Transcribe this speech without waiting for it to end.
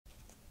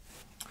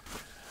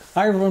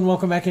Hi everyone,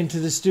 welcome back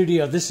into the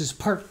studio. This is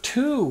part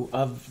 2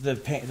 of the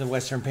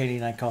Western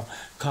painting I call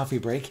Coffee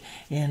Break,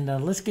 and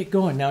let's get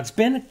going. Now it's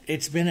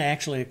been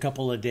actually a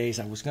couple of days.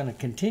 I was going to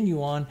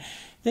continue on,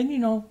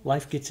 then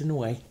life gets in the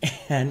way,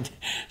 and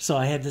so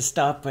I had to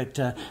stop. But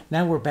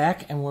now we're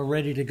back and we're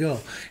ready to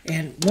go.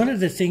 And one of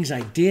the things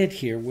I did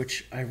here,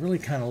 which I really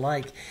kind of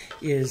like,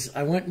 is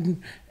I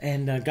went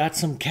and got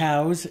some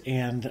cows,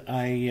 and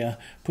I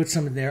put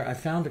some in there. I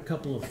found a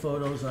couple of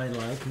photos I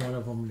like. One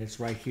of them is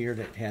right here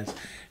that has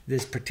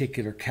this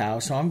particular cow,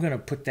 so I'm going to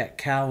put that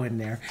cow in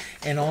there.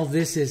 And all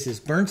this is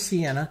burnt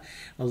sienna,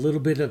 a little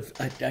bit of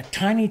a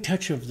tiny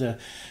touch of the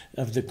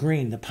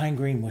green, the pine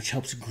green, which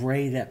helps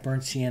gray that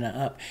burnt sienna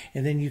up.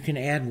 And then you can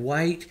add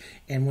white,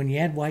 and when you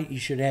add white, you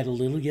should add a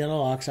little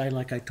yellow oxide,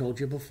 like I told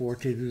you before,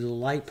 to do the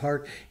light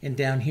part. And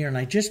down here, and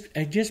I just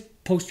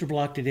poster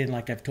blocked it in,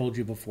 like I've told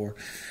you before.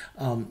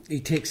 You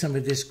take some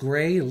of this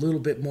gray, a little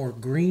bit more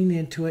green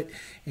into it,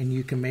 and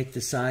you can make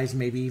the size,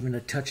 maybe even a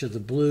touch of the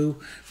blue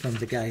from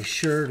the guy's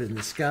shirt and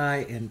the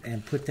sky,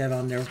 and put that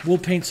on there. We'll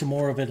paint some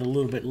more of it a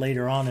little bit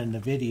later on in the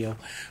video.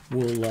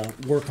 We'll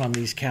work on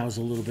these cows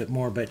a little bit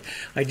more, but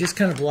I just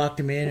kind of blocked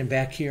them in, and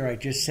back here I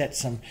just set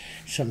some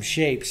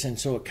shapes, and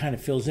so it kind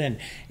of fills in.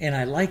 And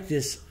I like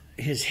this,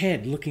 his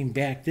head looking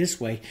back this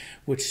way,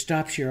 which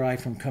stops your eye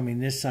from coming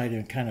this side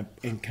and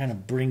kind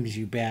of brings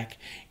you back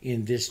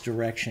in this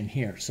direction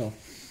here.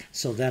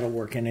 So that'll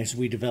work. And as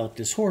we develop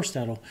this horse,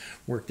 that'll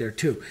work there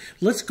too.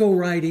 Let's go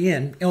right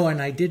in. Oh,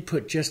 and I did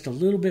put just a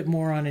little bit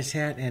more on his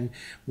hat and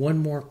one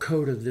more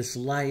coat of this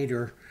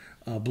lighter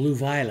blue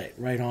violet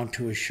right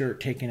onto his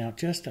shirt, taking out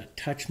just a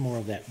touch more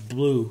of that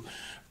blue,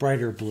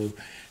 brighter blue,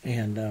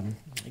 and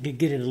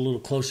get it a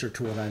little closer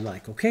to what I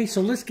like. Okay, so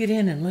let's get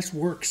in and let's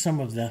work some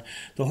of the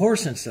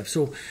horse and stuff.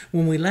 So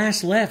when we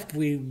last left,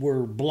 we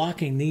were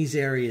blocking these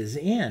areas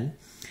in,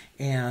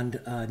 and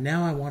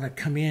now I want to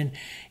come in,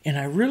 and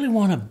I really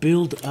want to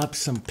build up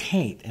some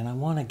paint, and I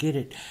want to get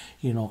it,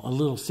 a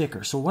little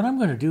thicker. So what I'm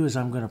going to do is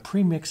I'm going to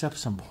pre-mix up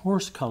some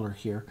horse color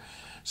here,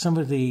 some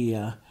of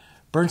the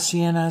burnt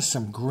sienna,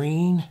 some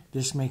green.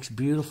 This makes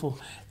beautiful,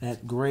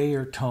 that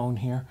grayer tone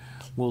here.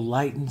 We'll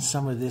lighten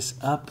some of this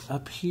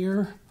up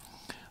here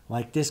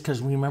like this,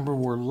 because remember,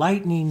 we're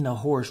lightening the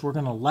horse. We're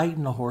going to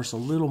lighten the horse a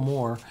little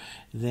more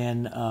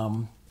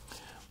than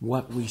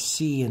what we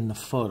see in the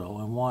photo.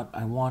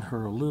 I want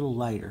her a little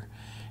lighter,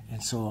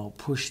 and so I'll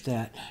push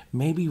that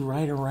maybe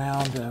right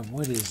around,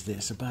 what is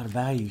this, about a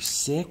value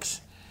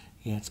 6?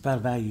 Yeah, it's about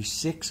a value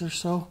 6 or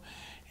so.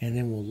 And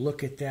then we'll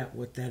look at that,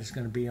 what that is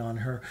going to be on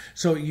her.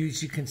 So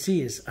as you can see,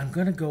 is I'm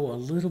going to go a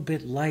little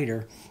bit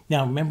lighter.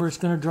 Now remember, it's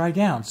going to dry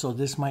down, so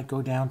this might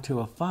go down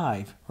to a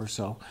 5 or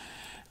so,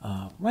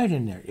 right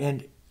in there.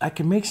 And I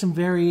can make some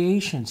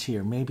variations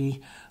here,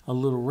 maybe a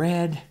little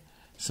red,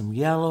 some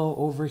yellow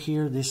over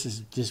here. This is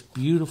just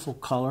beautiful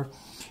color.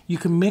 You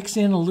can mix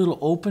in a little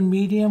open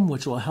medium,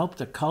 which will help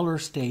the color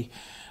stay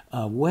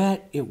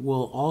wet. It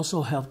will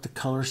also help the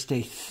color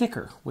stay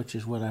thicker, which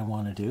is what I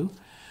want to do.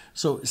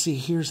 So see,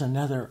 here's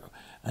another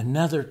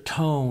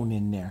tone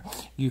in there.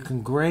 You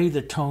can gray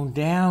the tone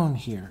down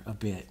here a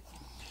bit,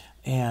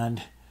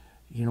 and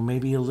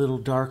maybe a little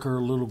darker,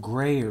 a little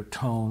grayer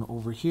tone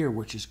over here,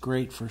 which is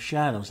great for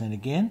shadows. And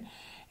again,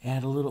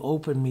 add a little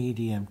open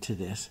medium to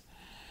this.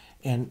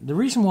 And the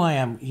reason why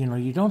I'm,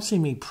 you don't see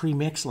me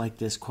pre-mix like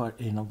this quite,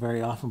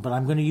 very often, but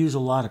I'm going to use a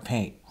lot of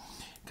paint,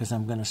 because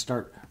I'm going to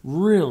start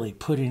really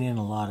putting in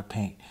a lot of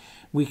paint.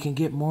 We can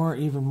get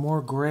even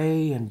more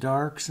gray and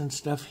darks and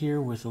stuff here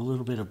with a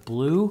little bit of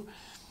blue,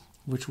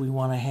 which we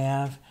want to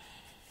have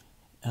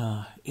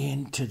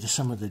into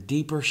some of the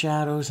deeper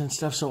shadows and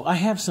stuff. So I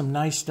have some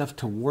nice stuff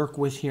to work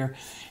with here.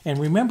 And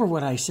remember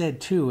what I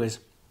said too, is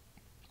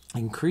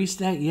increase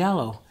that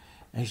yellow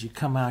as you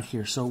come out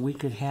here. So we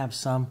could have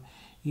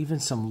even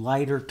some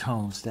lighter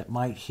tones that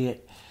might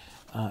hit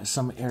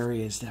some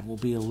areas that will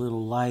be a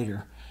little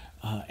lighter.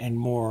 And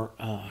more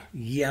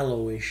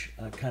yellowish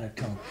kind of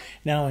tone.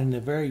 Now in the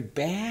very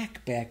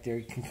back there,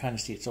 you can kind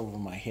of see it's over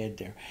my head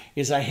there,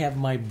 is I have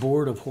my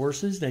board of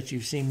horses that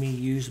you've seen me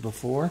use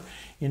before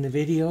in the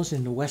videos,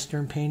 in the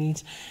Western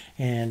paintings,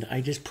 and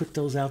I just put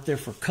those out there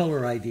for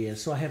color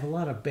ideas. So I have a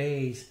lot of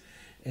bays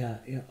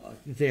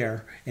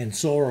there, and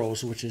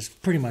sorrels, which is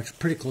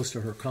pretty close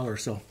to her color,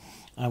 so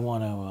I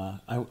want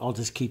to, I'll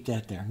just keep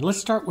that there. Let's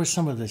start with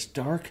some of this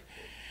dark.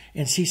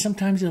 And see,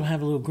 sometimes it'll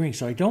have a little green,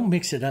 so I don't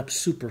mix it up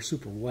super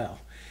well.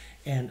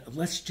 And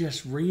let's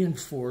just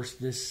reinforce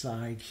this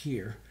side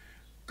here.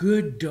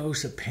 Good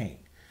dose of paint.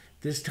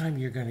 This time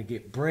you're going to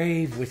get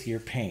brave with your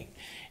paint.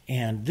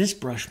 And this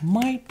brush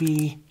might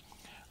be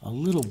a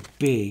little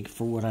big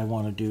for what I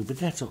want to do,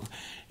 but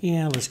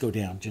yeah, let's go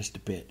down just a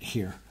bit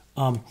here.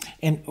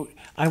 And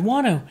I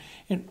want to,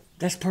 and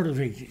that's part of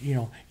it,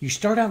 you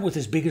start out with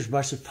as big a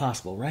brush as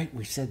possible, right?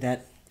 We said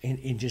that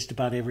in just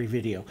about every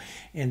video.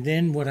 And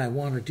then what I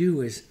want to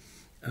do is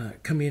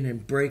come in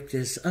and break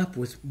this up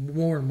with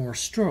more and more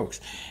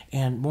strokes.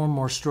 And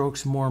more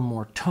strokes, more and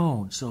more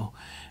tone. So,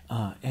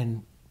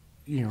 and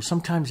you know,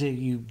 sometimes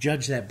you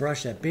judge that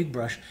brush, that big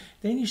brush,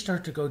 then you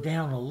start to go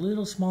down a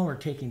little smaller,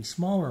 taking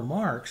smaller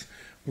marks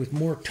with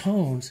more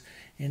tones,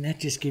 and that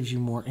just gives you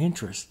more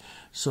interest.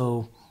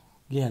 So,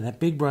 yeah, that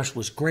big brush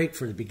was great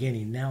for the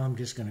beginning. Now I'm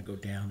just going to go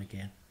down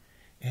again.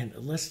 And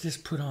let's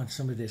just put on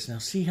some of this. Now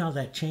see how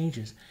that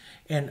changes.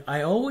 And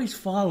I always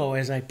follow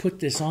as I put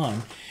this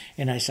on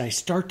and as I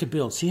start to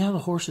build. See how the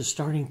horse is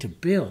starting to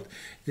build.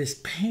 This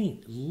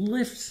paint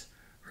lifts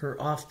her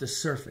off the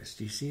surface.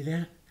 Do you see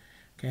that?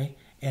 Okay.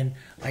 And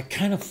I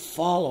kind of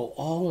follow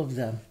all of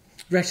the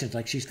directions.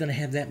 Like she's going to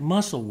have that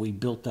muscle we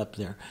built up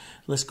there.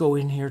 Let's go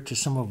in here to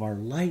some of our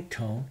light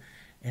tone.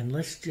 And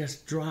let's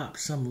just drop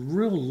some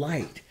real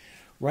light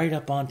right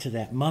up onto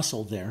that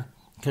muscle there.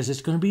 Because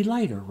it's going to be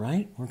lighter,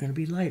 right? We're going to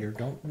be lighter.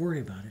 Don't worry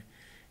about it.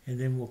 And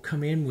then we'll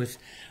come in with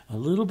a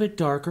little bit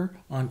darker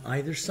on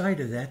either side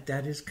of that.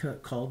 That is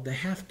called the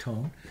half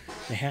tone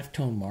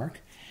mark.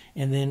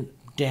 And then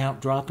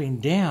dropping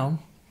down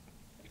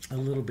a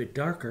little bit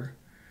darker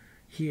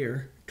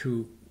here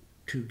to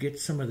get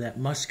some of that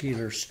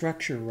muscular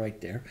structure right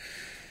there.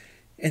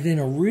 And then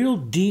a real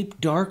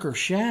deep, darker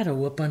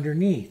shadow up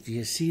underneath. Do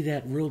you see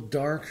that real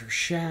dark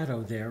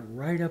shadow there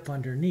right up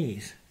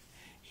underneath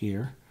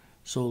here?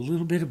 So a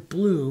little bit of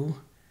blue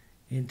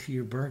into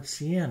your burnt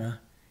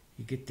sienna,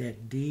 you get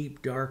that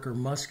deep, darker,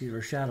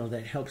 muscular shadow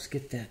that helps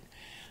get that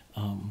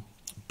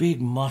big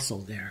muscle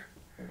there,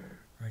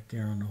 right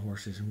there on the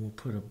horses. And we'll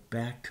put it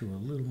back to a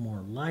little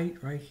more light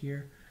right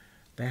here,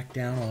 back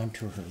down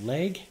onto her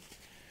leg,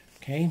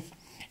 okay?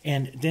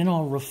 And then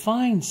I'll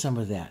refine some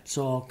of that.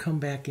 So I'll come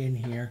back in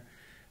here,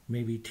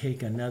 maybe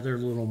take another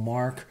little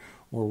mark,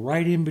 or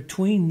right in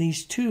between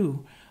these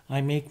two,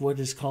 I make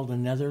what is called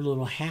another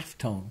little half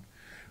tone.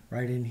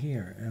 Right in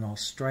here, and I'll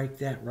strike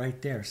that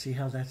right there. See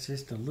how that's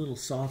just a little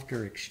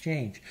softer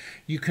exchange.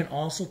 You can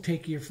also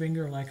take your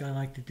finger, like I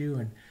like to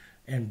do,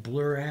 and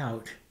blur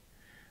out,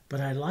 but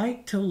I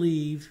like to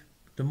leave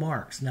the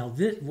marks. Now,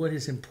 what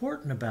is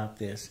important about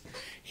this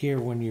here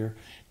when you're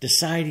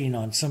deciding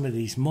on some of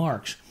these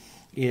marks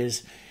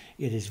is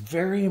it is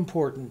very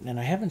important, and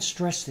I haven't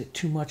stressed it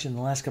too much in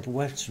the last couple of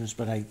westerns,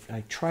 but I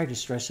try to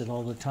stress it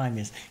all the time,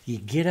 is you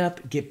get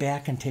up, get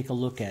back, and take a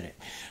look at it.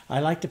 I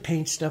like to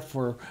paint stuff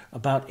for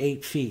about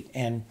 8 feet,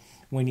 and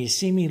when you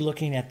see me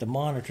looking at the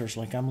monitors,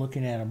 like I'm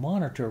looking at a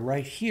monitor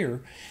right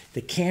here,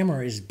 the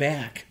camera is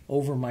back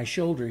over my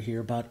shoulder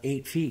here about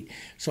 8 feet.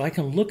 So I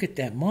can look at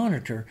that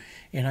monitor,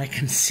 and I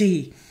can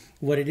see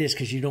what it is,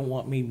 because you don't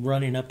want me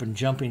running up and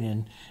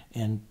jumping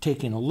and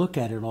taking a look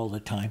at it all the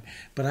time.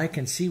 But I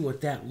can see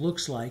what that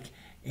looks like,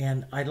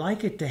 and I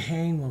like it to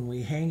hang when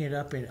we hang it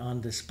up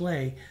on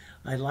display.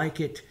 I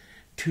like it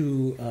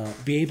to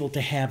be able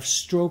to have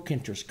stroke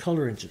interest,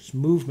 color interest,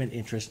 movement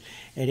interest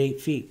at 8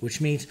 feet,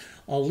 which means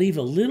I'll leave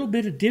a little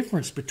bit of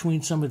difference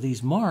between some of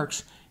these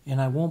marks,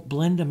 and I won't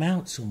blend them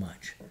out so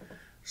much.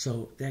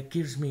 So that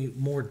gives me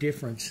more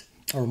difference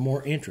or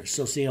more interest.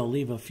 So see, I'll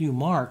leave a few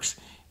marks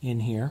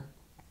in here.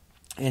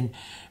 And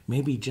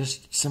maybe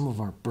just some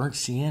of our burnt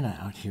sienna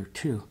out here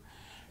too.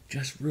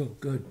 Just real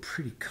good,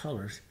 pretty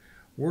colors.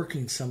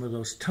 Working some of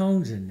those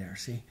tones in there.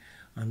 See,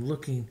 I'm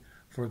looking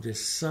for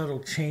this subtle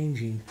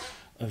changing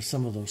of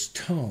some of those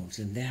tones.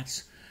 And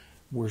that's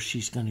where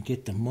she's going to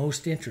get the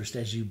most interest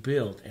as you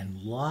build. And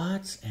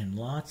lots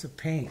of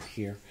paint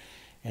here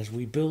as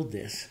we build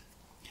this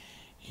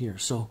here.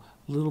 So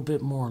a little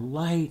bit more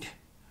light,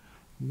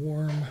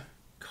 warm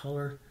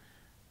color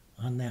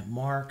on that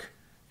mark.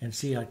 And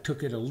see, I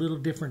took it a little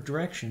different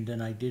direction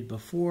than I did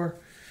before.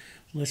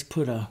 Let's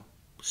put a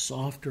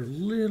softer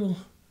little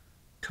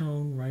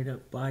tone right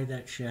up by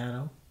that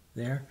shadow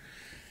there.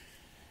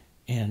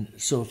 And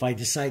so if I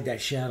decide that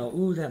shadow,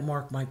 ooh, that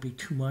mark might be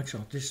too much,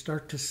 I'll just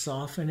start to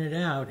soften it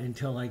out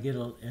until I get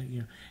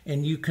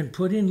and you can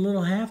put in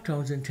little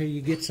halftones until you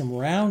get some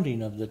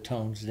rounding of the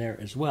tones there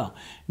as well.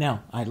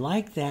 Now, I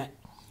like that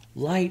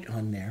light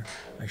on there.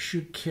 I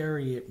should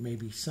carry it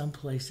maybe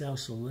someplace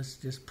else, so let's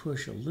just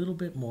push a little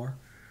bit more.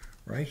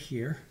 Right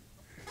here,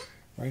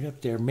 right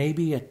up there,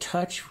 maybe a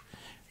touch.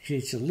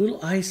 It's a little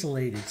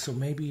isolated, so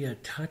maybe a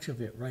touch of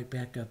it right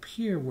back up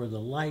here where the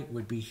light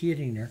would be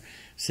hitting her,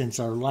 since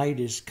our light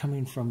is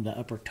coming from the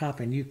upper top,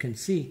 and you can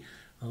see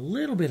a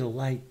little bit of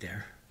light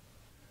there.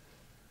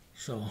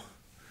 So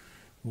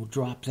we'll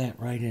drop that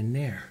right in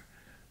there.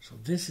 So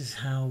this is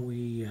how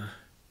we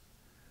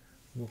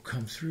will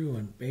come through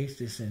and base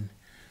this in.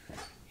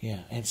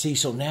 Yeah, and see,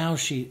 so now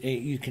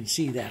you can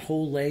see that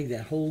whole leg,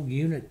 that whole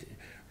unit,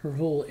 her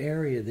whole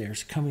area there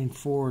is coming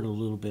forward a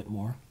little bit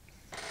more.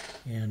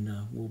 And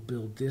we'll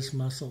build this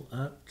muscle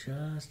up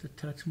just a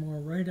touch more,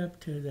 right up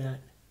to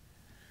that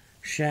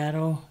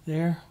shadow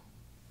there.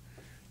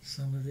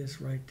 Some of this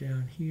right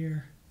down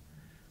here.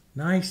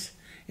 Nice.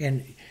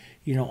 And,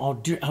 you know,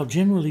 I'll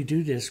generally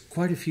do this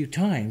quite a few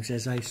times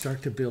as I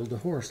start to build the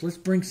horse. Let's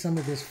bring some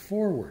of this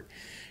forward.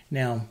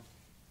 Now,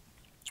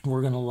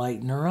 we're going to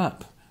lighten her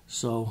up.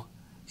 So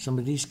some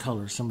of these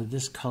colors, some of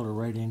this color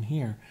right in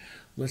here.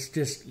 Let's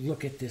just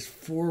look at this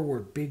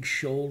forward big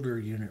shoulder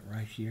unit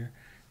right here,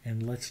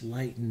 and let's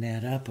lighten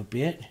that up a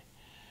bit.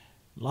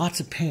 lots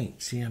of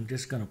paint. See, I'm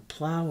just going to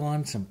plow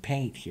on some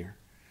paint here.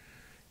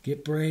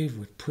 Get brave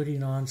with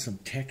putting on some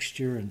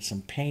texture and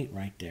some paint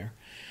right there.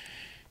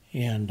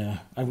 And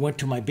I went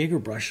to my bigger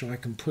brush so I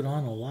can put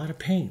on a lot of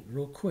paint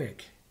real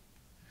quick.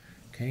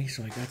 Okay,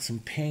 so I got some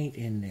paint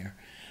in there.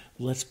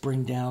 Let's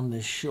bring down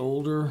this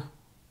shoulder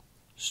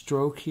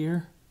stroke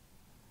here.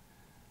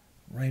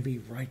 Maybe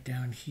right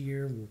down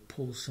here, we'll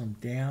pull some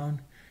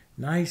down.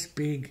 Nice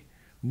big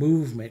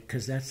movement,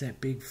 because that's that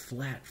big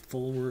flat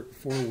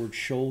forward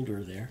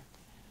shoulder there.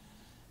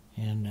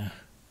 And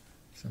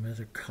some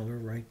other color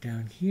right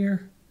down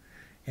here.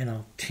 And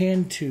I'll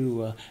tend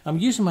to, I'm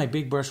using my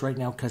big brush right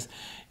now because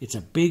it's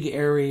a big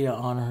area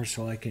on her,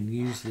 so I can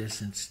use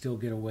this and still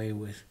get away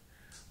with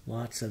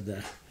lots of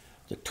the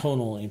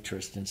tonal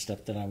interest and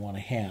stuff that I want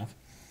to have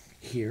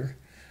here.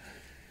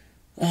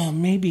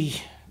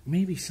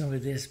 Maybe some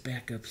of this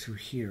back up through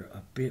here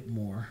a bit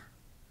more,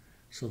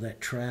 so that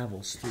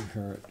travels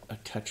through her a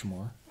touch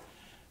more.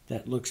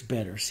 That looks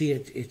better. See,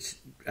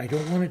 I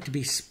don't want it to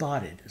be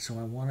spotted, so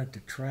I want it to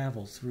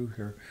travel through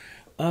her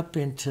up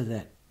into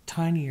that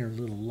tinier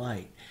little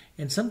light.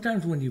 And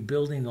sometimes when you're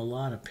building a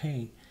lot of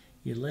paint,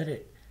 you let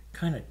it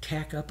kind of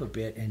tack up a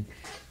bit, and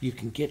you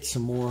can get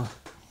some more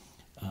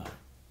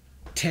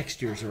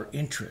textures or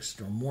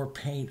interest or more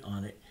paint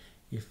on it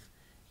if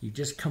you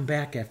just come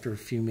back after a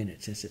few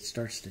minutes as it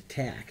starts to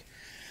tack.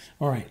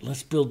 All right,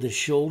 let's build this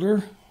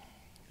shoulder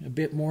a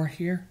bit more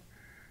here.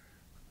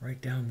 Right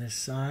down this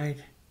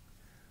side.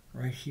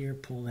 Right here,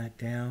 pull that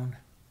down.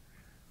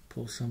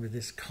 Pull some of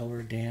this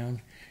color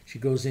down. She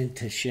goes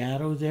into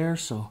shadow there,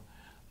 so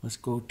let's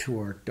go to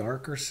our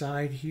darker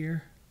side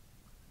here.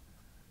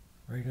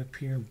 Right up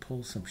here and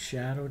pull some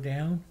shadow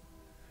down.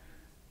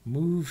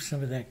 Move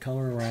some of that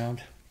color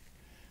around.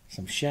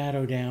 Some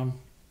shadow down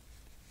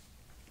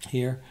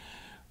here.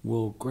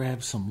 We'll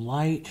grab some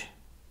light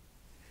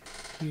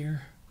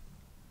here.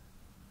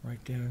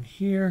 Right down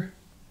here.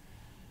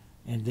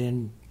 And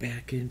then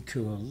back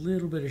into a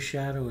little bit of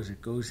shadow as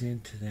it goes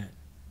into that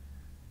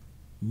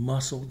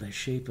muscle, the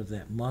shape of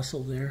that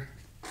muscle there.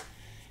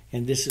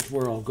 And this is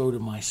where I'll go to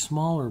my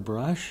smaller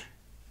brush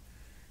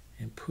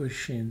and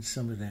push in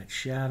some of that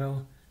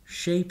shadow,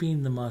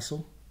 shaping the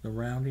muscle, the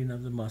rounding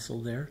of the muscle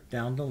there,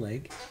 down the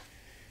leg.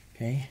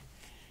 Okay,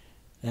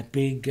 that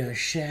big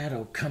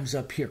shadow comes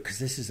up here because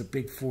this is a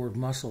big forward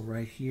muscle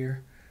right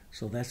here.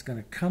 So that's going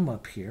to come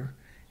up here,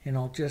 and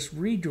I'll just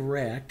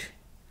redirect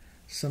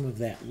some of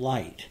that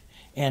light.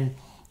 And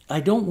I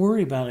don't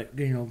worry about it,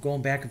 you know,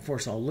 going back and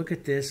forth. So I'll look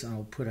at this and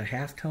I'll put a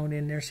halftone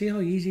in there. See how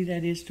easy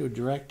that is to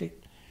direct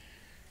it?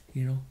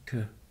 You know,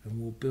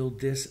 and we'll build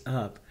this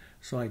up.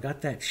 So I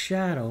got that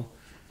shadow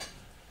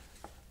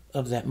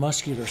of that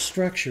muscular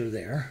structure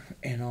there,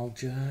 and I'll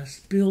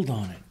just build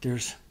on it.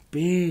 There's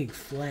big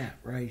flat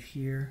right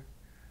here.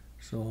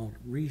 So I'll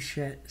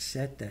reset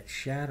that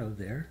shadow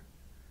there.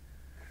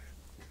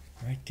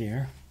 Right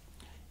there.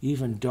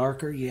 Even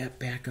darker, yeah,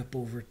 back up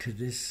over to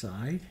this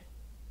side.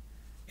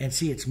 And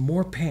see, it's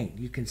more paint.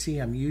 You can see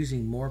I'm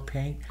using more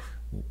paint.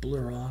 We'll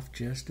blur off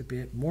just a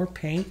bit. More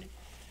paint.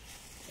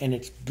 And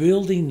it's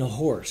building the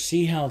horse.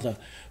 See how the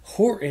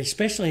horse,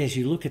 especially as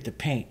you look at the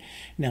paint.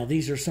 Now,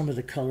 these are some of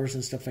the colors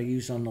and stuff I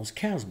use on those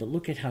cows, but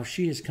look at how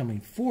she is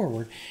coming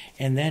forward.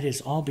 And that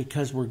is all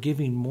because we're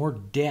giving more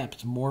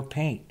depth, more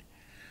paint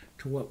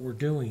to what we're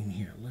doing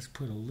here. Let's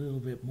put a little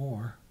bit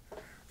more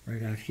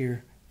right out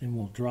here. Then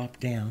we'll drop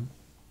down.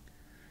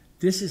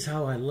 This is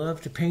how I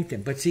love to paint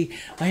them. But see,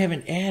 I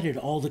haven't added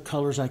all the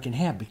colors I can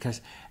have because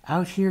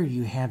out here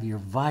you have your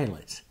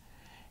violets.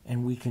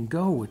 And we can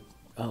go with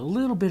a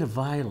little bit of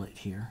violet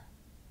here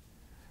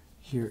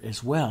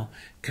as well,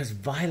 because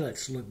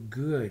violets look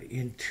good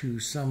into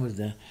some of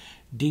the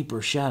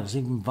deeper shadows.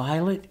 Even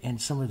violet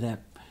and some of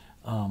that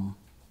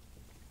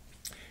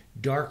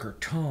darker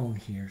tone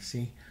here.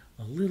 See,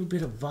 a little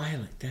bit of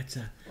violet.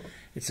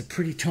 It's a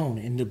pretty tone.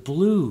 And the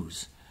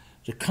blues,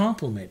 the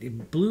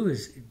complement. Blue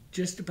is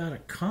just about a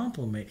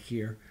complement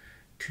here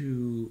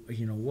to,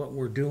 you know, what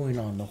we're doing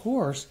on the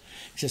horse.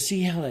 So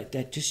see how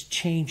that just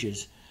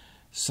changes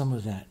some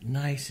of that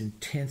nice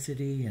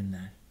intensity and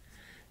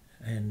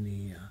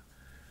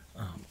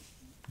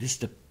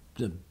just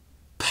the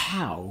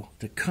pow,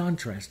 the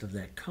contrast of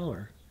that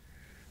color.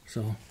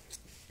 So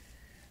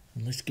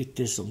let's get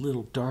this a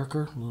little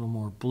darker, a little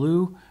more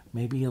blue,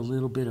 maybe a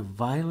little bit of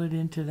violet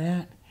into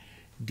that.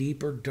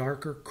 Deeper,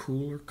 darker,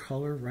 cooler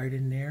color right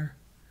in there.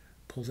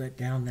 Pull that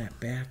down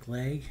that back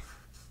leg.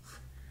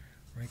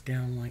 Right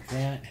down like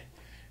that.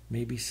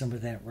 Maybe some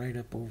of that right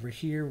up over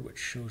here, which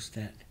shows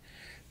that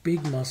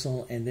big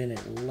muscle, and then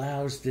it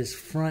allows this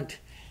front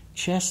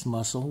chest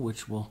muscle,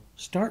 which will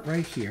start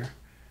right here.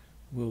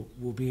 We'll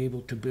be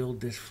able to build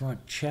this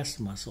front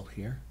chest muscle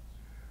here.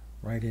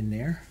 Right in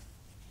there.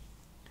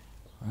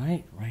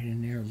 Right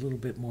in there. A little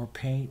bit more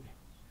paint.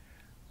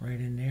 Right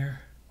in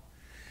there.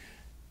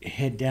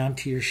 Head down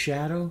to your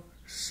shadow,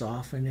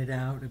 soften it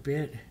out a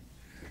bit,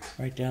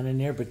 right down in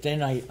there. But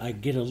then I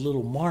get a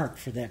little mark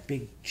for that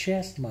big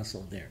chest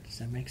muscle there. Does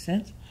that make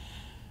sense?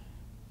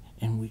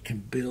 And we can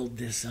build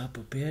this up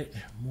a bit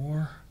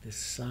more, this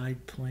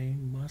side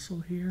plane muscle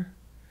here.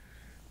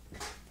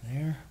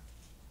 There.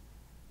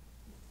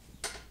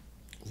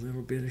 A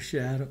little bit of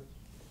shadow.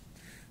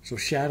 So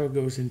shadow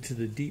goes into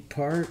the deep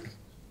part.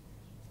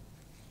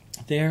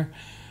 There.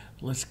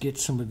 Let's get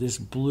some of this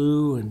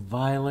blue and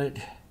violet,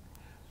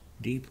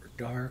 deep or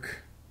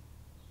dark.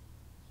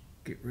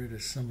 Get rid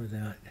of some of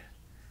that.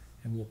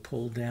 And we'll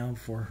pull down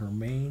for her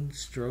main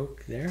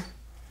stroke there.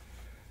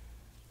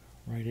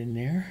 Right in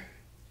there.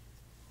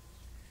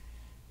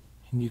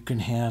 And you can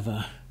have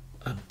a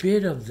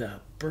bit of the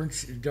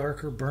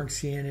darker burnt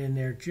sienna in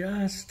there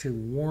just to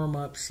warm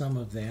up some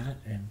of that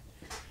and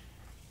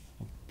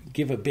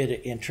give a bit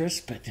of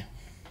interest, but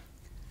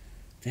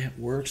that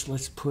works.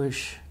 Let's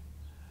push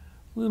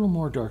a little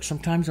more dark.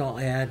 Sometimes I'll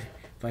add,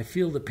 if I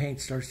feel the paint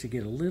starts to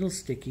get a little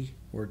sticky,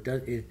 or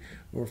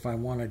if I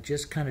want to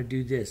just kind of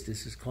do this.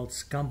 This is called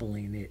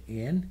scumbling it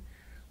in,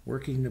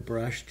 working the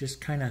brush, just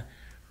kind of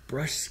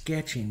brush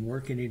sketching,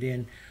 working it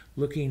in,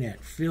 looking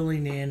at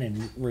filling in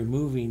and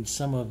removing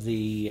some of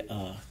the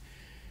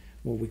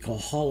what we call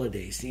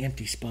holidays, the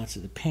empty spots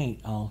of the paint.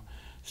 I'll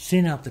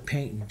thin out the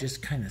paint and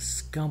just kind of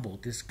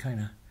scumble, just kind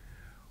of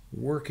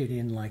work it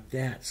in like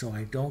that, so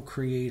I don't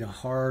create a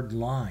hard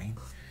line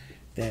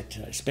that,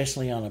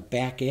 especially on a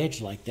back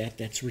edge like that,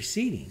 that's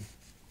receding.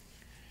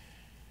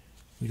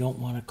 We don't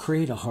want to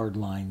create a hard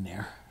line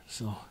there.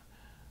 So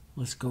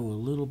let's go a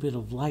little bit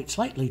of light,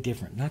 slightly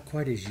different, not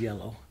quite as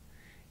yellow.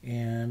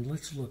 And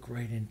let's look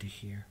right into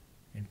here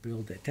and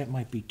build that. That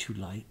might be too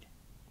light.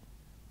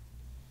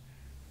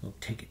 We'll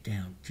take it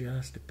down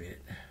just a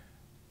bit.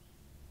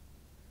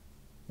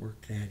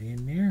 Work that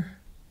in there.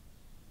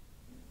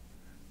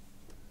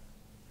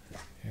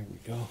 There we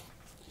go.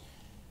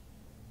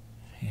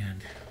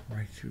 And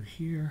right through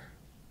here.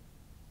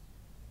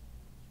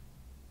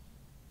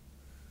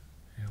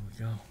 There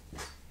we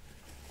go.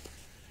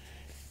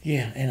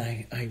 Yeah,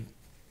 and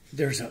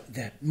there's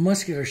that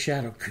muscular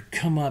shadow could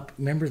come up.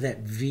 Remember that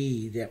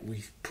V that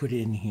we put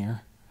in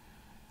here?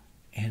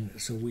 And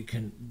so we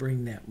can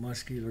bring that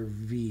muscular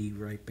V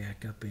right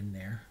back up in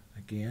there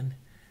again,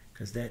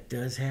 because that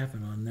does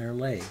happen on their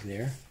leg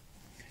there.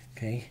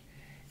 Okay,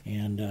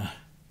 and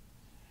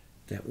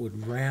that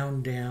would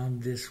round down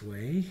this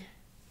way.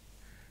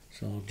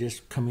 So I'll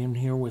just come in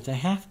here with a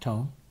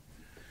halftone.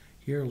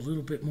 Here a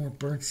little bit more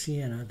burnt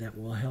sienna that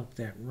will help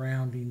that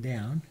rounding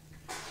down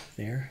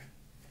there.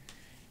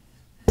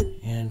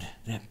 And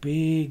that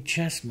big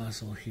chest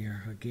muscle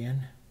here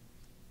again,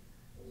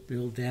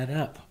 build that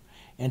up.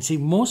 And see,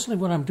 mostly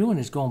what I'm doing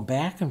is going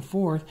back and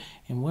forth.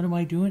 And what am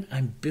I doing?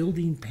 I'm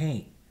building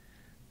paint.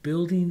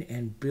 Building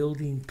and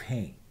building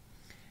paint.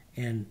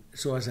 And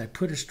so as I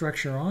put a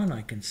structure on,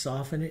 I can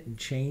soften it and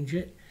change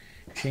it.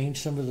 Change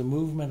some of the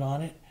movement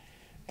on it.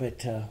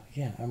 But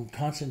yeah, I'm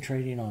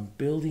concentrating on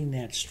building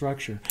that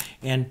structure.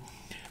 And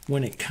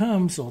when it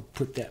comes, I'll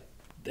put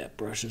that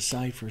brush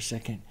aside for a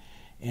second.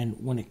 And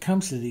when it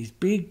comes to these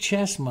big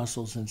chest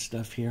muscles and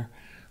stuff here,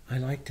 I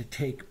like to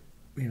take,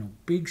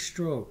 big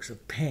strokes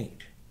of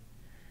paint.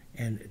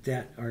 And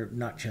that, or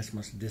not chest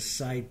muscle, this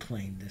side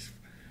plane, this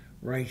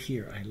right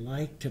here. I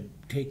like to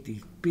take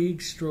these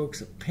big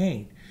strokes of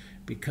paint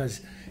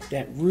because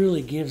that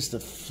really gives the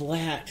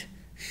flat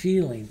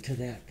feeling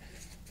to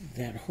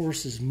that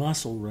horse's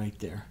muscle right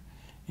there.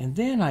 And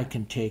then I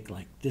can take,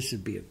 like, this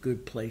would be a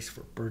good place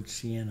for burnt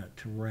sienna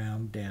to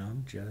round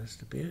down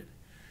just a bit.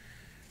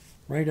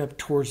 Right up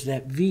towards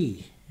that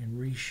V and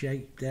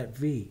reshape that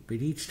V.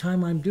 But each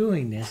time I'm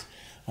doing this,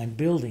 I'm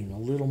building a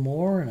little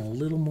more and a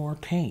little more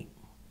paint.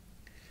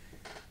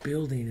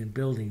 Building and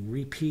building,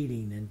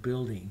 repeating and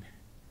building.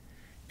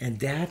 And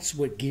that's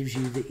what gives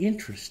you the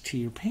interest to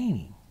your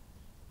painting.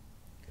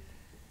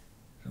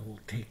 So we'll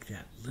take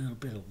that little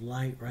bit of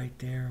light right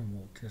there and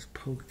we'll just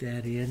poke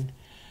that in.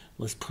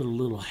 Let's put a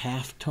little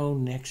half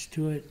tone next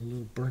to it, a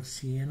little burnt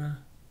sienna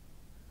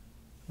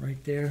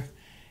right there.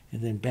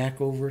 And then back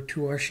over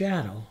to our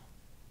shadow.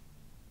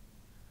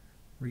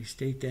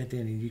 Restate that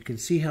in. And you can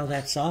see how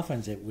that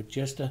softens it with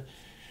just a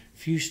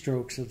few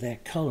strokes of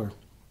that color.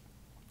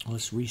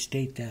 Let's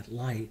restate that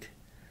light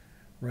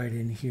right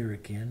in here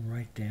again,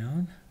 right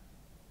down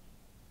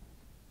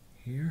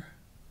here.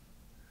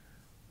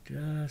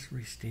 Just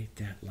restate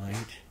that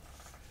light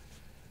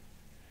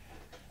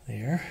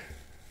there.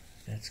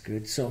 That's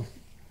good. So,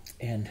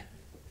 and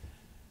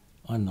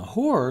on the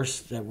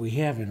horse that we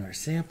have in our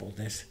sample,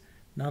 this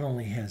not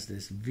only has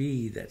this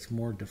V that's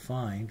more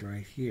defined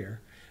right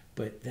here,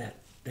 but that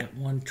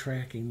one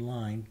tracking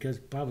line,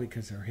 probably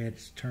because her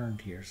head's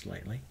turned here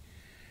slightly,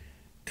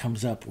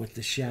 comes up with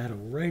the shadow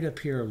right up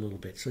here a little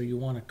bit. So you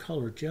want to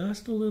color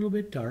just a little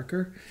bit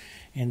darker,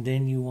 and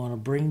then you want to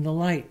bring the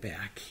light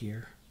back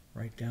here,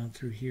 right down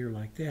through here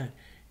like that,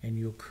 and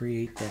you'll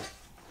create that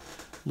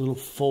little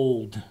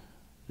fold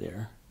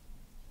there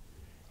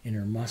in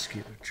her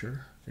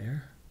musculature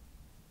there.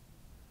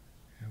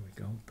 There we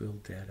go,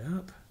 build that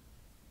up.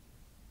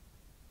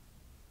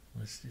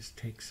 Let's just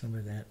take some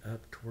of that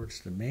up towards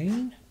the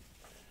mane.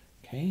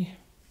 Okay,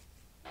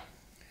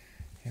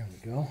 here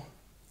we go.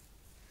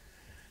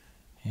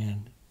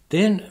 And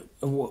then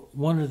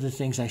one of the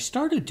things I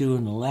started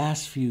doing the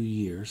last few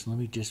years, let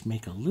me just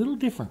make a little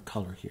different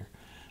color here,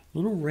 a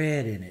little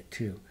red in it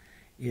too,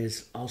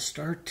 is I'll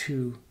start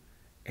to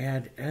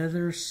add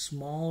other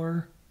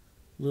smaller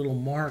little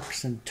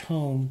marks and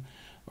tone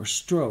or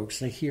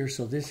strokes like here.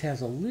 So this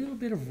has a little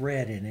bit of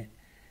red in it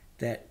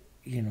that,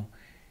 you know,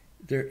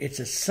 it's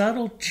a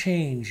subtle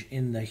change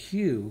in the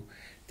hue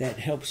that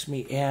helps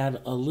me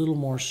add a little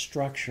more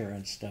structure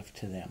and stuff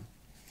to them.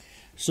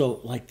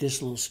 So like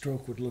this little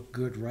stroke would look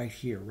good right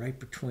here,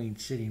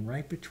 sitting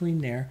right between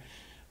there.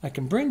 I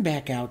can bring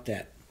back out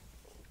that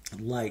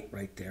light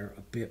right there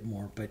a bit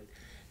more, but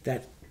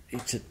that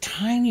it's a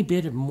tiny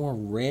bit of more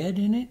red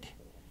in it.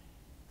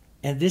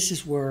 And this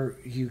is where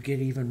you get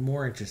even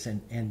more interest.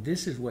 And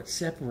this is what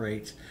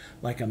separates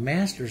like a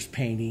master's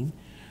painting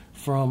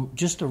from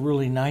just a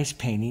really nice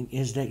painting,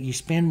 is that you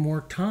spend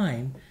more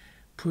time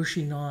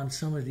pushing on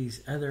some of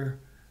these other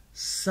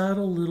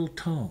subtle little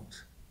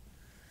tones.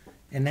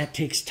 And that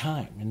takes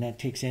time and that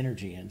takes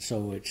energy. And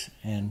so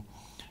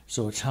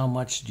it's how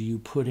much do you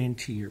put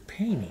into your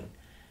painting.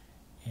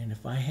 And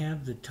if I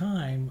have the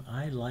time,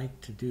 I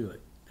like to do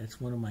it.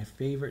 That's one of my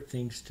favorite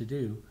things to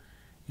do,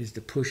 is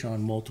to push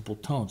on multiple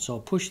tones. So I'll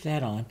push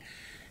that on,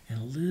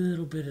 and a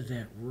little bit of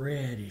that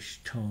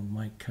reddish tone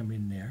might come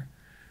in there,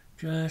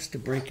 just to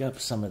break up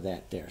some of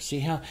that there. See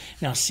how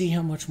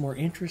much more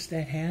interest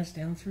that has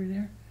down through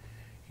there?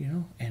 You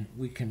know, and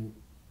we can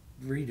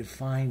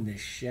redefine the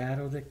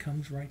shadow that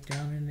comes right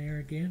down in there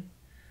again.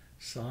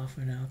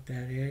 Soften out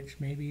that edge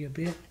maybe a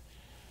bit.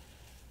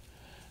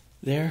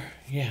 There,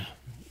 yeah,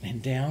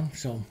 and down.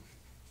 So,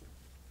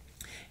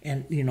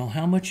 and you know,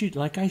 how much you,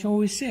 like I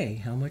always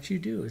say, how much you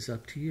do is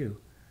up to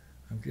you.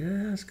 I'm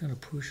just going to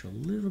push a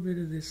little bit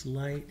of this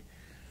light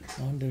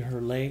onto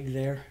her leg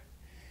there,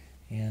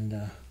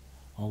 and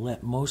I'll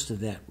let most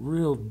of that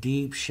real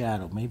deep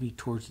shadow, maybe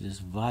towards this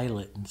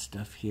violet and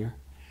stuff here,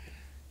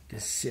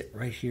 just sit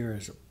right here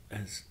as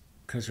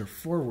because her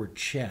forward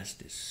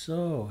chest is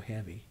so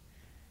heavy,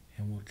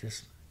 and we'll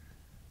just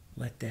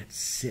let that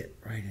sit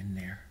right in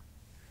there.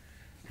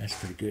 That's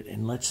pretty good.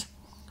 And let's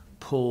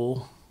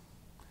pull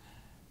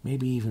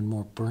maybe even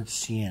more burnt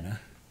sienna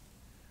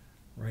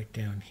right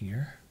down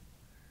here.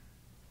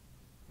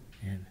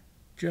 And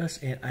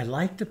I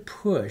like to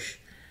push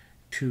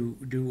to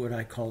do what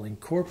I call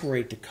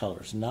incorporate the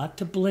colors, not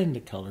to blend the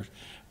colors,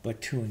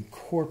 but to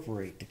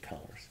incorporate the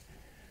colors.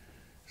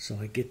 So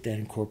I get that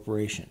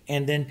incorporation.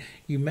 And then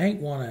you might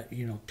want to,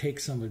 you know, take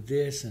some of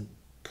this and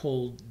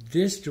pull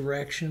this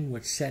direction,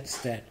 which sets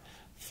that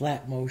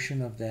flat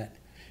motion of that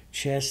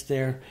chest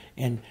there.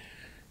 And,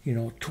 you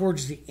know,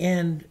 towards the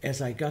end,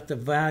 as I got the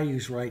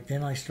values right,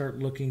 then I start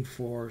looking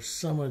for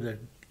some of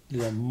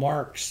the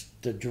marks,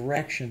 the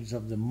directions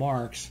of the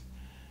marks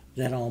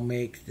that I'll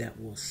make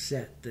that will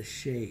set the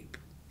shape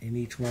in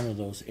each one of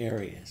those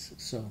areas.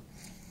 So,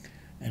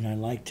 and I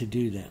like to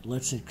do that.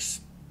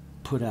 Let's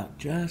put out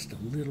just a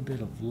little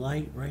bit of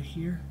light right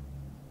here.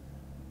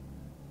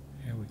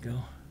 There we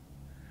go.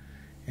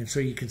 And so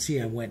you can see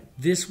I went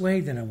this way,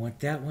 then I went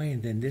that way,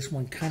 and then this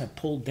one kind of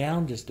pulled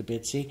down just a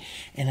bit, see?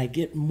 And I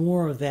get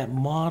more of that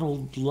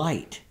mottled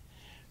light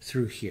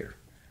through here.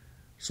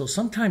 So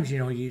sometimes, you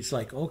know, it's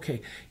like,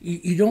 okay,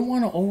 you don't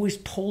want to always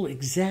pull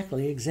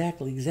exactly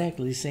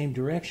the same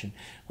direction.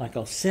 Like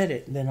I'll set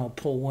it, and then I'll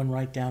pull one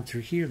right down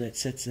through here that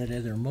sets that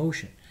other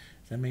motion.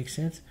 Does that make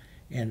sense?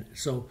 And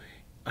so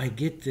I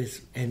get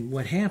this, and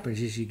what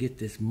happens is you get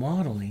this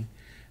modeling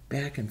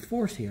back and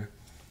forth here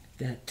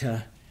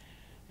that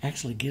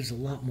actually gives a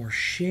lot more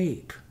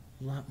shape,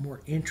 a lot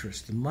more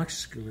interest, the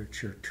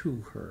musculature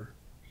to her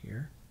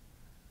here.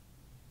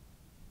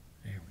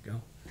 There we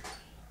go,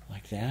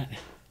 like that.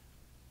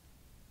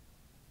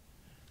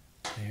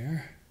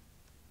 There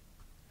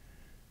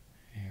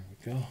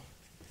we go,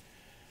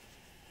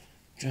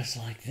 just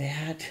like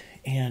that.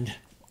 And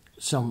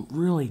some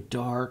really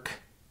dark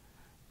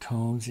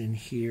tones in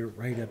here,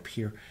 right up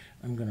here.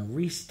 I'm going to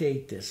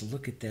restate this,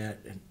 look at that,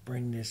 and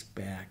bring this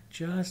back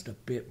just a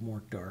bit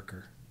more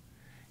darker.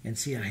 And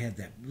see, I had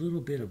that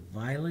little bit of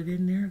violet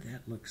in there.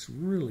 That looks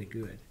really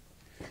good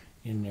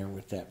in there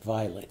with that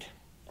violet.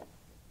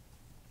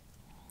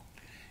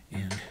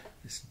 And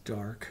this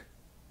dark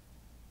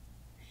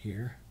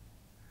here.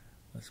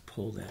 Let's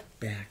pull that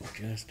back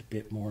just a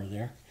bit more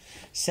there.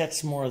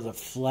 Sets more of the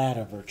flat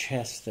of her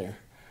chest there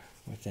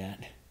with that.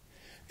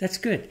 That's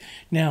good.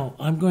 Now,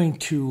 I'm going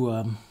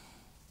to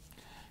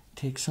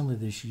take some of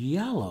this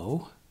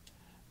yellow,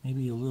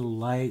 maybe a little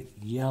light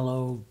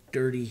yellow,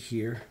 dirty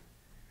here.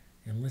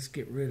 And let's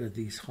get rid of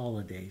these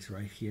holidays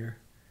right here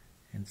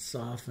and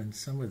soften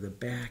some of the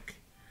back.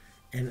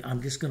 And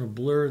I'm just going to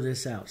blur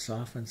this out,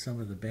 soften some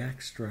of the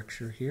back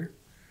structure here.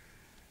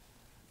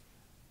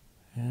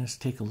 And let's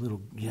take a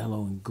little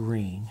yellow and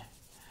green.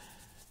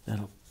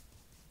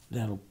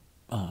 That'll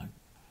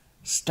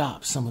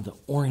stop some of the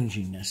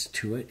oranginess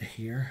to it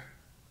here.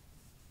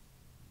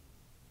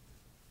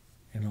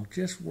 And I'll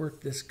just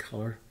work this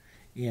color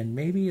in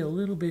maybe a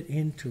little bit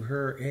into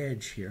her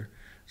edge here.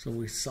 So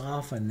we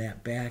soften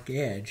that back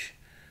edge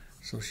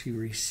So she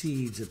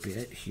recedes a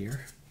bit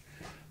here,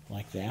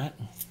 like that.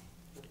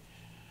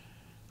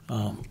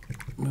 Let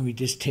me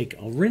just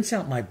I'll rinse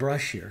out my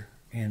brush here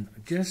and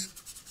just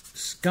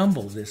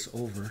scumble this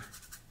over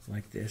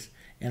like this.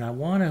 And I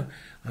want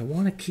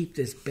to keep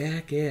this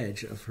back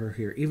edge of her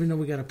here, even though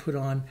we got to put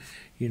on,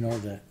 you know,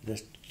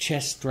 the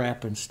chest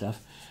strap and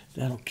stuff.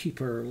 That'll keep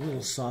her a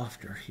little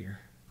softer here.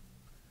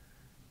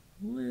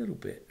 A little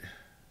bit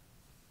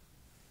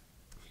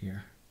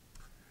here.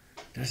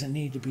 Doesn't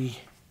need to be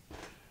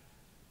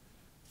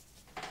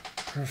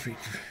perfect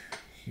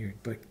here,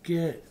 but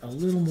get a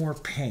little more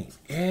paint.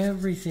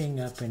 Everything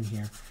up in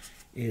here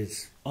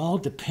is all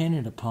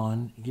dependent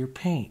upon your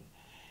paint.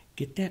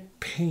 Get that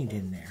paint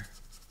in there.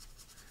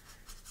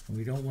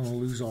 We don't want to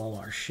lose all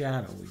our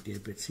shadow we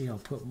did, but see, I'll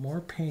put more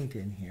paint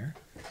in here.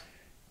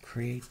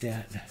 Create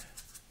that.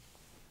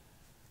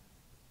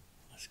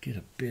 Let's get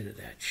a bit of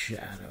that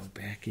shadow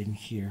back in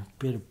here.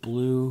 Bit of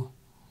blue,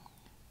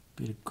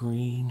 bit of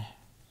green,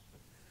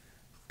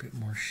 bit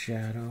more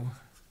shadow.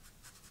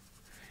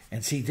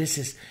 And see, this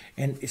is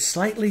a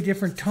slightly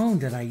different tone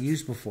than I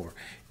used before.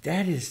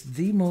 That is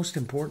the most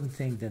important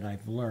thing that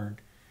I've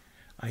learned,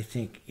 I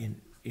think,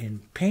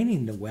 in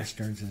painting the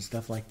Westerns and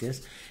stuff like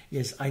this,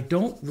 is I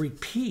don't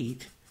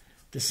repeat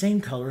the same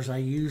colors I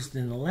used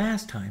in the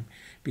last time,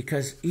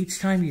 because each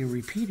time you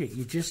repeat it,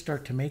 you just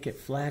start to make it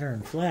flatter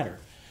and flatter.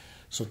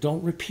 So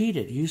don't repeat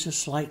it. Use a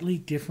slightly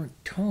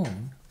different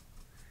tone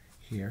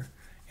here,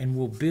 and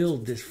we'll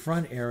build this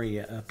front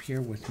area up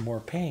here with more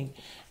paint,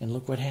 and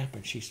look what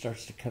happens. She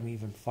starts to come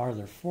even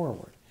farther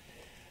forward.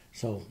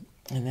 So,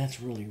 and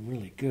that's really,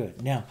 really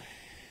good. Now,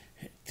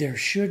 there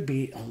should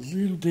be a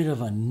little bit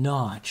of a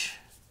notch.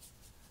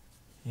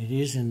 It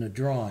is in the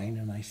drawing,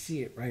 and I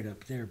see it right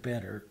up there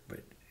better,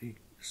 but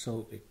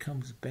so it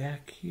comes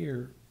back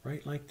here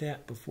right like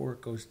that before it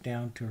goes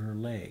down to her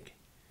leg,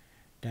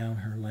 down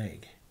her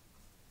leg.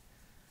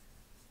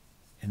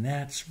 And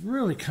that's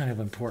really kind of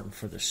important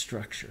for the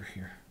structure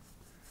here,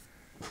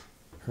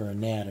 her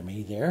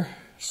anatomy there.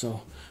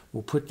 So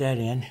we'll put that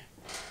in.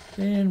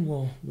 Then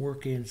we'll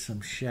work in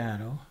some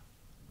shadow.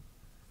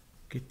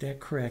 Get that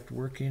correct.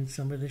 Work in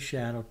some of the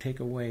shadow. Take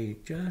away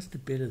just a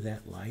bit of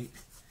that light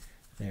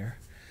there.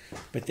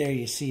 But there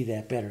you see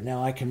that better.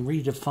 Now I can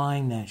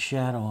redefine that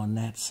shadow on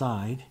that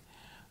side.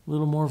 A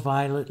little more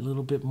violet, a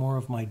little bit more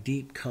of my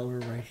deep color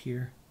right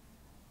here.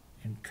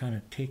 And kind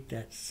of take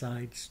that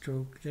side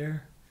stroke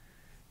there.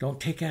 Don't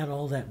take out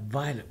all that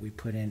violet we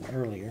put in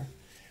earlier.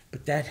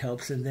 But that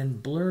helps. And then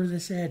blur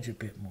this edge a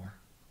bit more.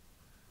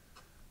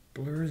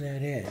 Blur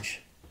that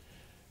edge.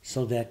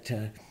 So that,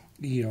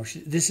 you know,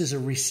 this is a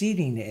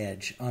receding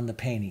edge on the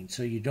painting.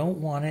 So you don't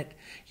want it,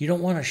 you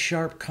don't want a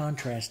sharp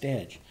contrast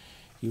edge.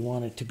 You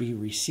want it to be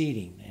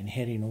receding and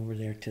heading over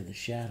there to the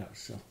shadow.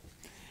 So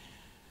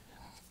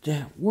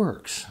that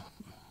works.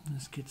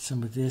 Let's get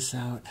some of this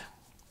out.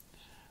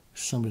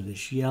 Some of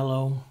this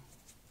yellow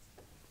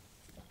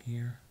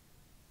here.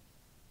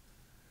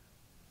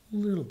 A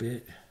little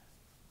bit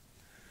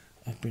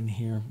up in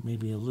here.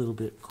 Maybe a little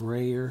bit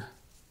grayer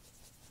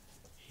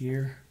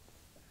here.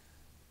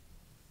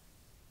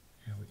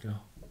 There we go.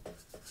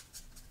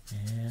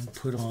 And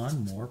put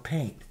on more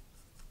paint.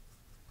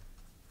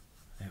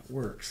 That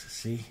works,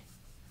 see?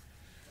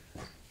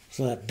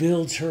 So that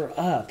builds her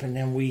up, and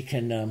then we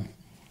can,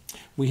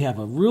 we have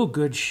a real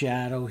good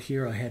shadow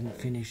here. I hadn't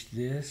finished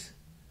this.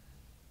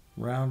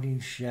 Rounding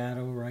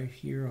shadow right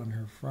here on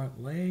her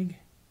front leg.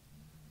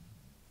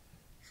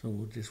 So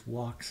we'll just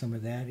walk some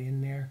of that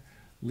in there,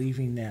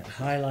 leaving that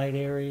highlight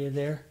area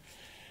there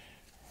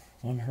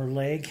on her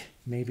leg.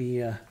 Maybe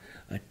a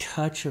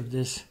touch of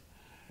this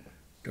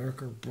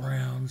darker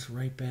browns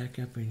right back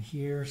up in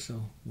here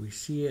so we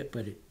see it,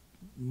 but it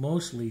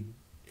mostly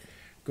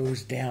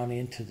goes down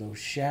into those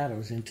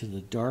shadows, into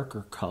the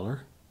darker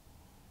color.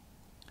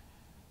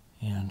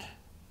 And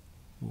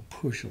we'll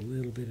push a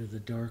little bit of the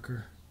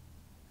darker,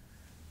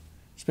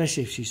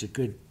 especially if she's a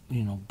good,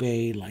 you know,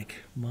 bay like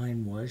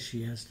mine was.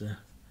 She has the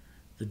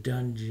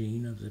dun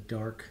gene of the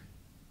dark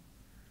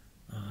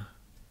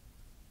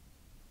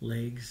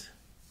legs,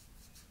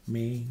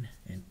 mane,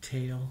 and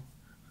tail.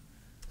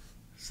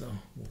 So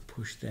we'll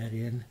push that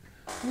in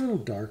a little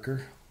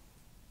darker.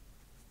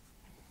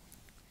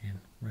 And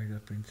right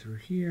up in through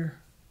here.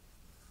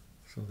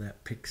 So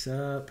that picks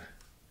up.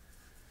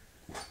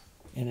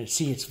 And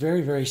see, it's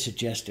very, very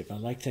suggestive. I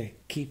like to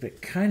keep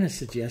it kind of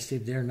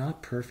suggestive. They're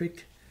not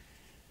perfect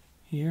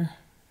here.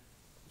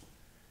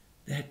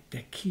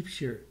 That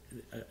keeps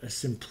a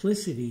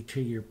simplicity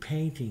to your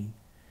painting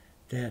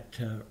that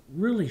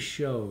really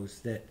shows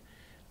that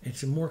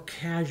it's a more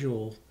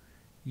casual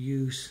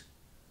use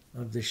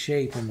of the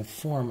shape and the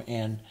form,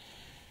 and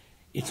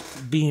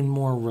it's being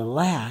more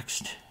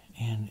relaxed.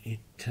 And it,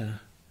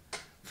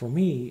 for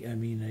me, I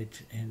mean,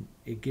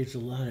 it gives a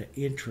lot of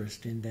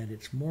interest in that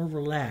it's more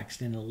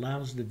relaxed and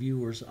allows the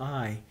viewer's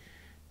eye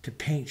to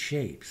paint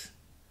shapes.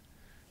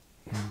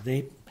 You know,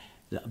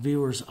 the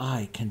viewer's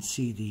eye can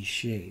see these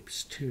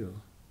shapes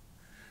too.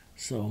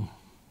 So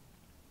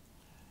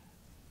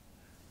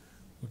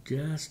we'll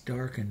just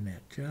darken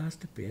that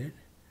just a bit.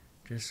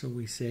 just so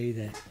we say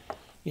that,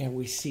 yeah,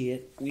 we see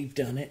it. We've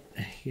done it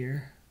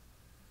here.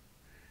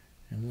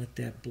 And let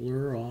that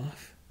blur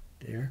off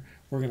there.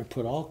 We're going to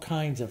put all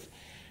kinds of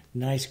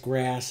nice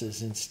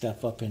grasses and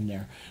stuff up in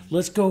there.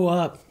 Let's go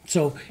up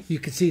so you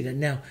can see that.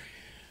 Now,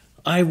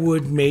 I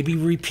would maybe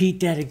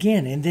repeat that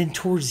again. And then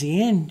towards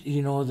the end,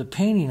 you know, the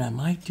painting, I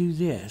might do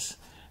this.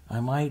 I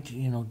might,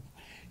 you know,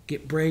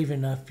 get brave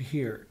enough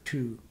here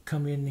to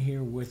come in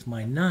here with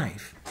my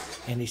knife.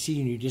 And you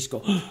see, and you just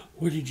go, oh,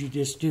 what did you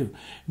just do?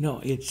 No,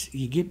 it's,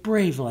 you get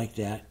brave like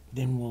that,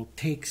 then we'll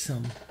take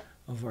some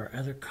of our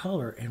other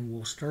color and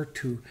we'll start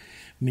to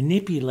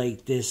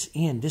manipulate this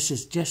in. This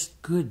is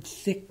just good,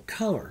 thick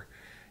color.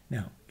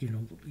 Now, you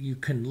know, you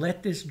can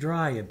let this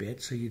dry a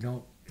bit so you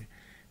don't,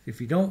 if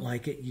you don't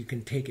like it, you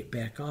can take it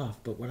back off.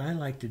 But what I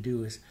like to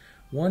do is,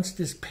 once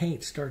this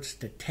paint starts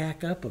to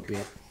tack up a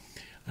bit,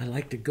 I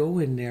like to go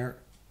in there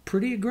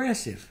pretty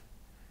aggressive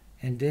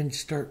and then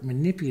start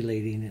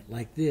manipulating it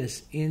like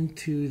this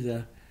into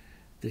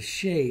the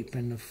shape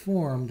and the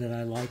form that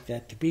I like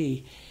that to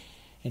be.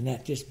 And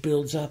that just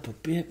builds up a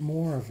bit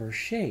more of her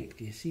shape.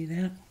 Do you see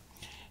that?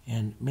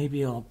 And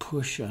maybe I'll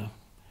push a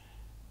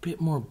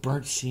bit more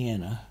burnt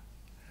sienna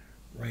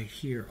right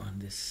here on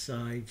this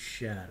side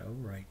shadow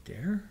right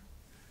there.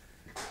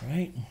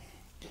 Right?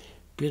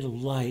 Bit of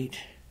light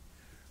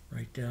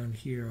right down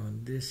here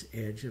on this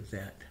edge of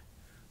that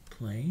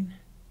plane.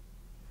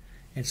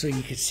 And so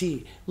you can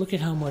see, look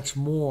at how much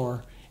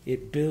more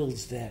it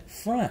builds that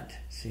front.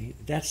 See,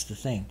 that's the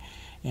thing.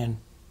 And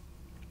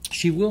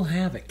she will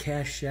have a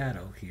cast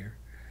shadow here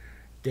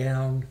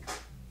down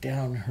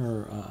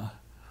her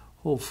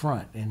whole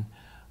front. And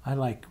I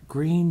like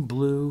green,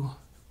 blue,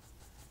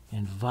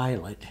 and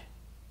violet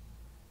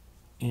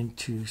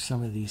into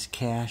some of these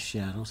cast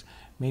shadows.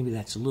 Maybe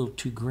that's a little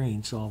too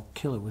green, so I'll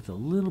kill it with a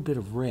little bit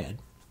of red,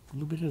 a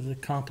little bit of the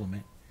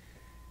complement.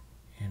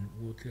 And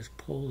we'll just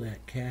pull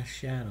that cast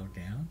shadow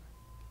down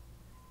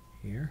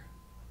here.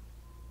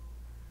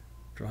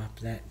 Drop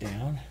that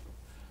down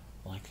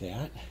like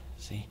that.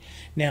 See?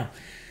 Now,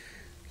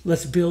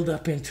 let's build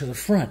up into the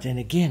front. And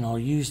again, I'll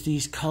use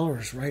these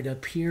colors right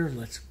up here.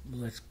 Let's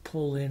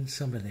pull in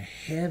some of the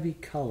heavy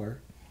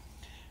color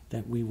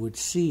that we would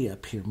see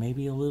up here.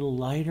 Maybe a little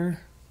lighter,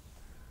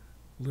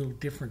 a little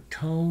different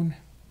tone.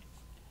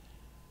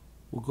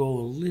 We'll go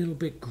a little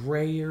bit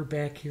grayer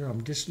back here.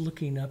 I'm just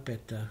looking up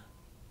at the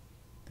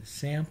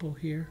sample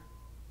here.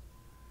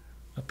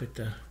 Up at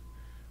the,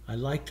 I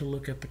like to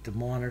look up at the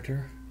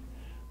monitor.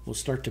 We'll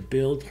start to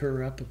build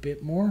her up a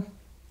bit more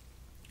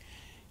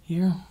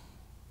here.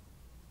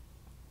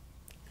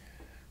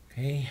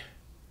 Okay,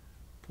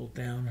 pull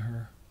down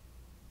her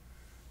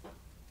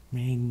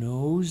main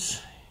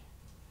nose,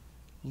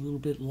 a little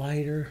bit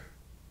lighter.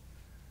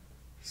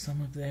 Some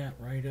of that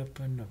right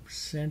up on the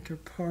center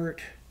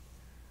part,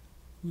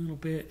 a little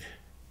bit.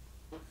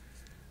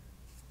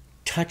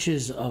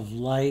 Touches of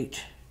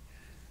light.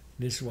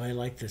 This is why I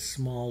like the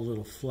small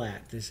little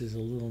flat. This is a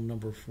little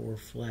number 4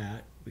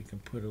 flat. We can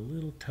put a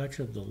little touch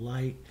of the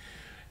light,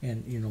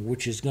 and you know,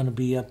 which is going to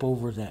be up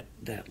over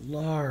that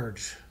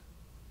large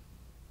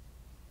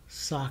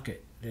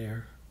socket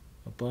there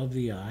above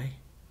the eye.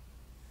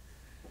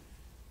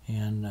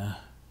 And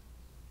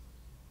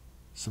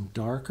some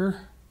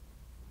darker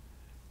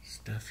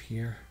stuff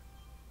here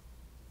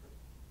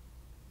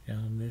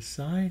down this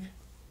side.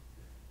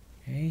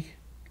 Okay.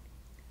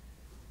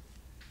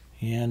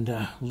 And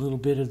a little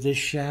bit of this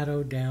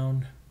shadow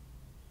down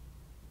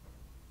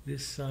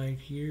this side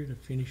here to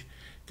finish.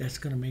 That's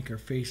going to make our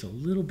face a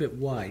little bit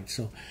wide.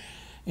 So,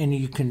 and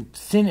you can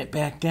thin it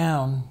back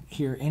down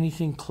here,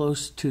 anything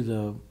close to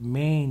the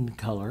main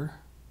color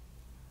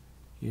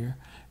here.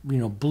 You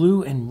know,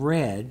 blue and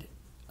red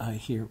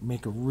here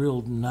make a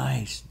real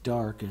nice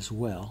dark as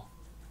well.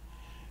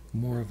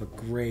 More of a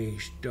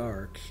grayish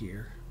dark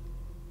here.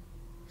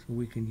 So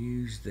we can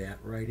use that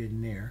right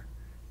in there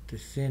to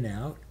thin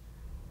out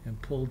and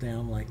pull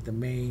down like the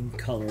main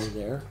color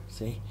there,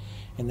 see?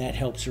 And that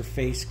helps her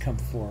face come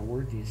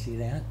forward. Do you see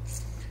that?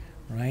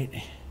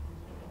 Right?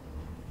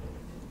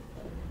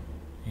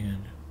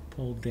 And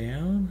pull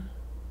down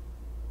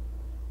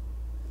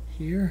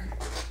here.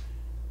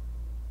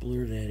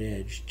 Blur that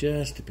edge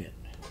just a bit.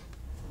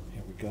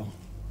 There we go.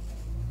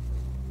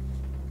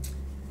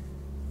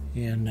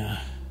 And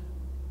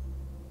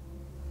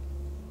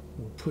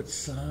we'll put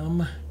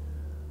some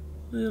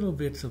little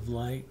bits of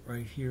light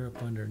right here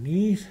up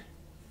underneath.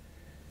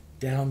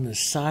 Down the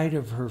side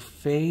of her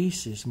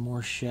face is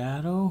more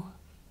shadow.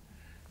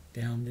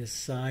 Down this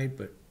side,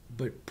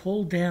 but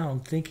pull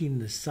down thinking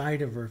the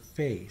side of her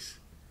face.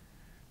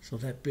 So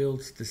that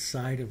builds the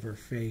side of her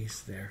face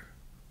there.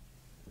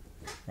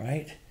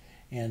 Right?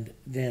 And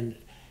then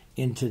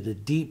into the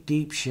deep,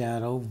 deep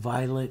shadow,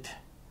 violet,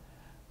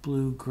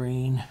 blue,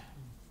 green,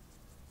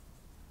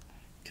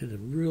 to the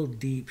real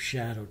deep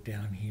shadow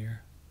down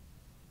here,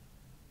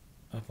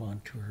 up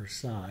onto her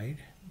side.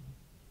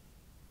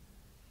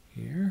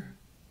 Here,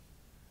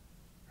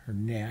 her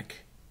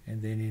neck,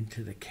 and then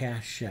into the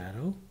cast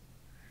shadow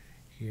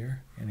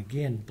here. And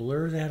again,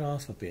 blur that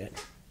off a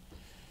bit.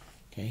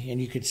 Okay,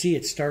 and you can see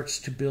it starts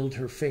to build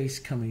her face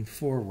coming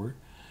forward.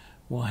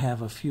 We'll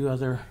have a few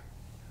other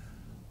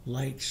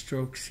light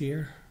strokes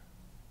here.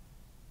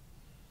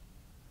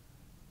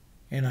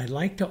 And I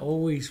like to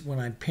always, when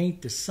I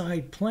paint the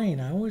side plane,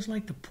 I always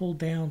like to pull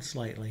down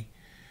slightly,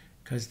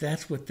 because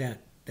that's what that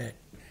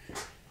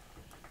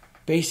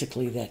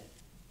basically that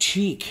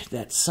cheek,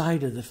 that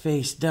side of the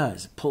face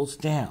does. It pulls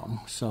down,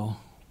 so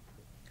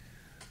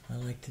I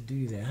like to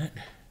do that.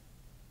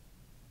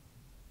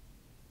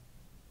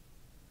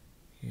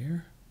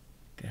 Here,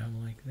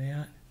 down like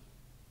that.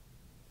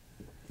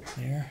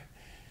 There.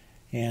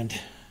 And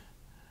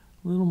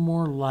a little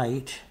more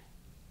light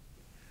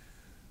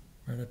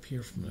right up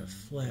here from the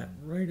flat,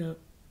 right up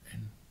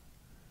and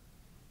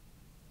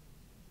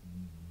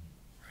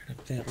right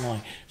up that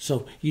line.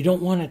 So you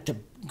don't want it to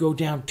go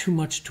down too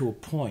much to a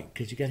point,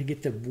 because you got to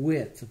get the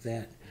width of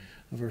that,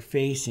 of her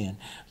face in.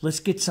 Let's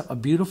get a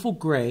beautiful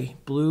gray,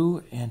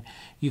 blue, and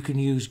you can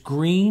use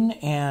green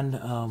and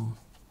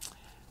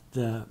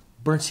the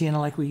burnt sienna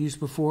like we used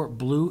before.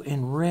 Blue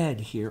and red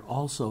here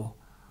also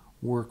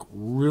work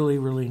really,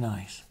 really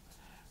nice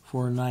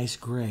for a nice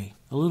gray.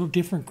 A little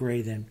different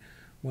gray than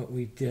what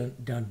we've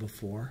done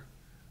before.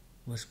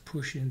 Let's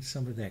push in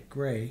some of that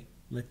gray.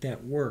 Let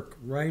that work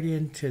right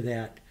into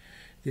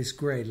this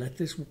gray. Let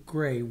this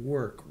gray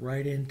work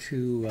right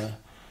into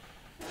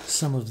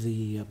some of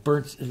the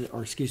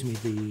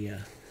the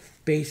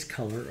base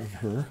color of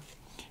her.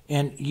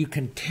 And you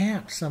can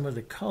tap some of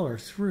the color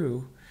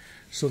through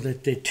so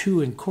that the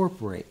two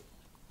incorporate.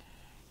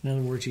 In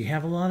other words, you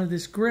have a lot of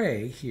this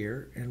gray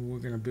here, and we're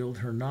going to build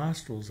her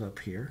nostrils up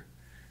here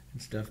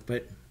and stuff,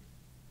 but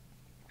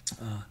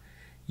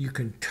you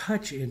can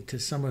touch into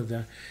some of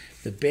the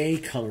bay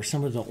color,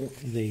 some of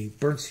the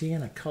burnt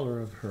sienna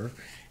color of her,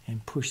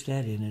 and push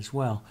that in as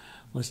well.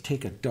 Let's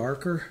take a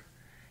darker,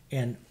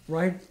 and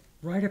right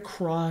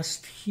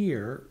across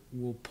here,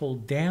 we'll pull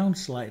down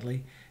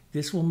slightly.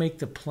 This will make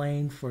the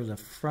plane for the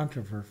front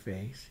of her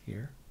face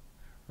here,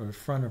 or the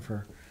front of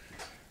her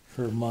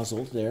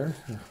muzzle there.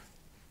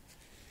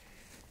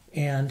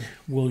 And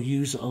we'll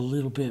use a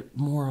little bit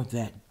more of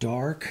that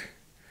dark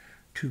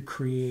to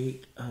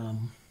create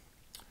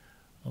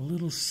a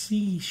little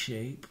C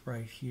shape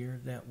right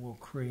here that will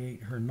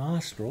create her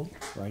nostril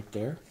right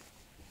there.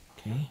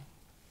 Okay.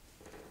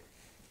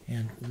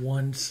 And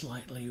one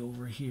slightly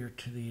over here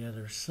to the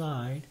other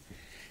side.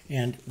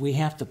 And we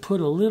have to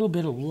put a little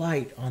bit of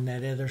light on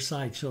that other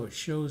side so it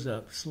shows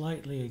up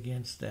slightly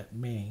against that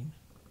mane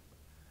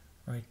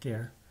right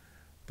there.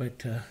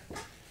 But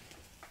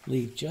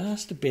leave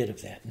just a bit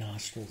of that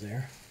nostril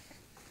there.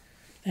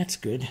 That's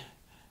good.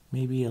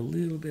 Maybe a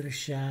little bit of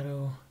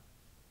shadow.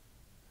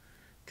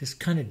 Just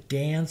kind of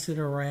dance it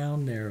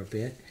around there a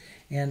bit.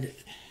 And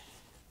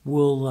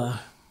we'll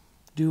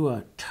do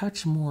a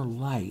touch more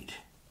light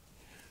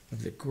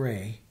of the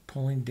gray,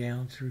 pulling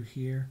down through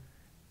here.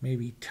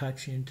 Maybe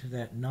touch into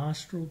that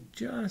nostril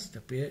just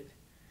a bit.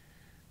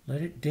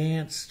 Let it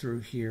dance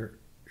through here.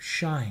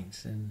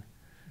 Shines and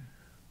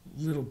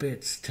little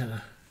bits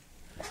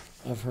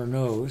of her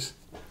nose.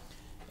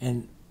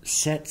 And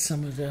set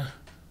some of the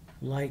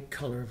light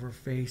color of her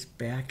face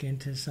back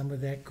into some of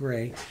that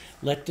gray.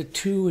 Let the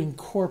two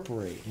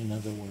incorporate, in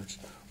other words.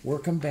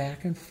 Work them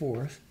back and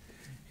forth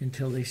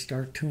until they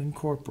start to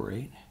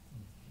incorporate.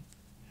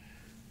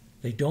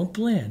 They don't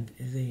blend,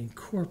 they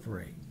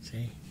incorporate,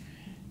 see?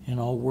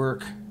 And I'll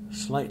work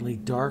slightly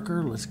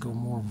darker. Let's go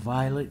more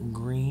violet and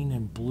green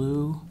and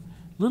blue.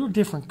 A little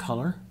different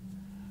color.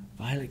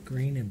 Violet,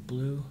 green, and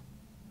blue.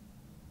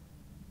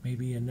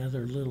 Maybe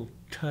another little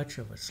touch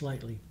of a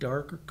slightly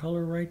darker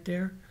color right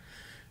there.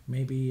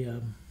 Maybe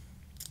a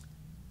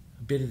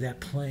bit of that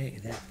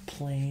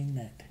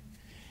plain.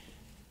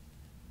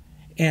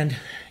 And,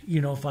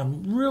 you know, if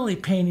I'm really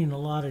painting a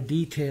lot of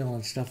detail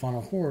and stuff on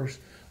a horse,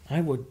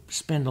 I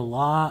spend a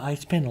lot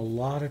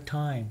of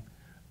time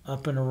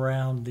up and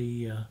around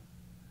the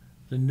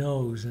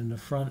nose and the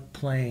front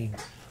plane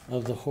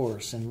of the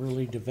horse and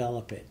really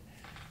develop it.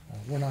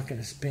 We're not going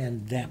to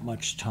spend that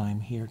much time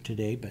here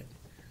today, but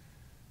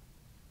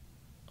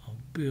I'll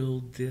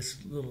build this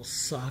little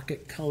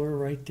socket color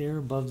right there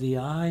above the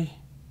eye.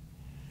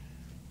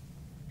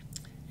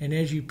 And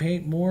as you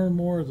paint more and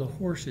more of the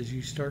horses,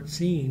 you start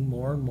seeing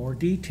more and more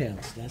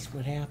details. That's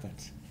what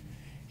happens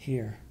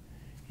here.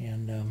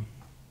 And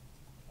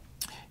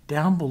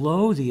down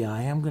below the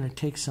eye, I'm going to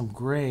take some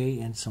gray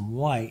and some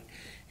white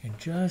and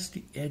just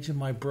the edge of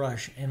my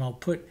brush, and I'll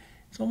put,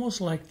 it's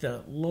almost like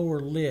the lower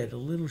lid, a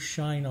little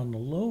shine on the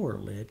lower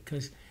lid,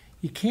 because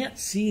you can't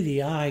see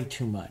the eye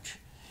too much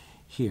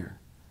here.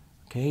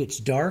 Okay, it's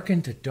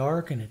darkened to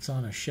dark, and it's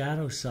on a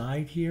shadow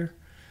side here,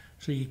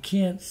 so you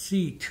can't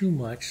see too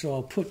much. So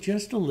I'll put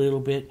just a little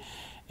bit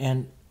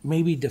and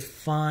maybe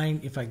define,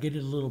 if I get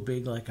it a little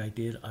big like I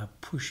did, I'll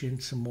push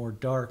in some more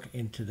dark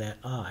into that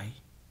eye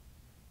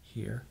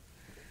here.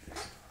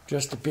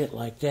 Just a bit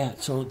like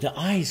that. So the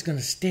eye is going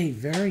to stay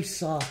very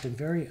soft and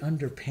very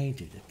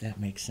underpainted, if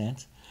that makes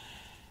sense.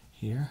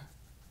 Here,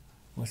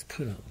 let's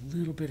put a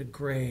little bit of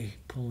gray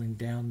pulling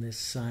down this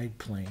side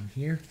plane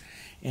here.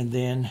 And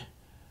then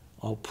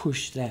I'll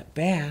push that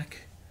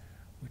back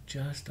with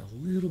just a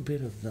little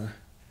bit of the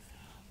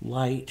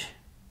light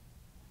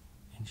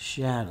and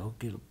shadow,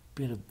 get a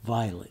bit of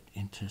violet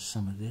into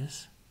some of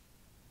this.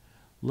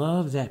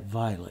 Love that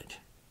violet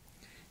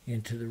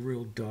into the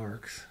real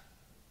darks.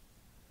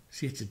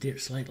 See, it's a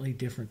slightly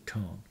different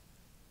tone.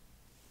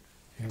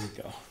 There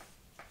we go.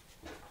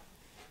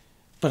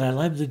 But I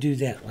love to do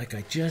that, like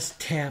I just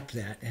tap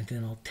that, and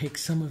then I'll take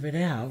some of it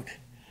out,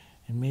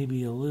 and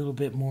maybe a little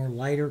bit more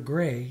lighter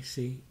gray,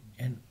 see?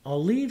 And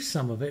I'll leave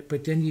some of it,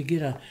 but then you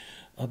get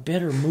a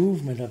better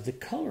movement of the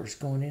colors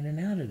going in and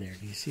out of there.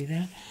 Do you see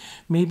that?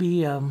 Maybe,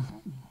 you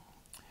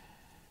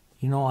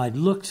know, I'd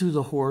look through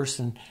the horse,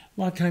 and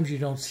a lot of times you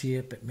don't see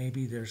it, but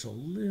maybe there's a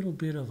little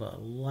bit of a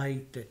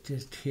light that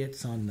just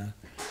hits on the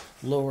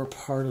lower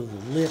part of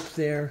the lip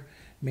there.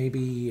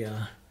 Maybe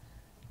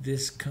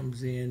this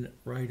comes in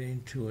right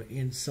into an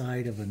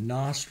inside of a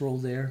nostril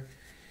there,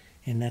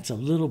 and that's a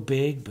little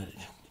big, but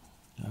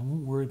I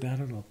won't worry about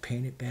it. I'll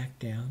paint it back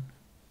down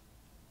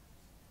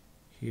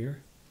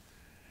here,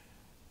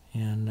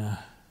 and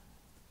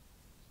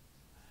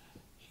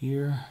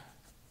here,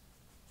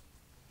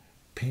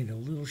 paint a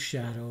little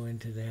shadow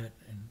into that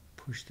and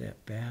push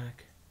that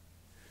back.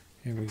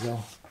 There we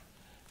go.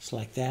 It's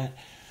like that,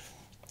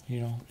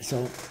 you know.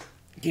 So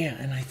yeah,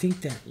 and I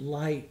think that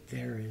light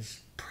there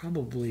is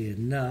probably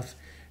enough.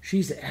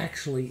 She's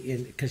actually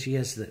in, because she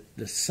has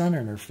the sun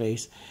in her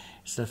face,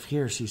 stuff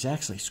here, she's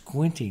actually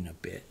squinting a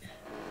bit.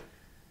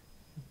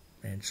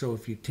 And so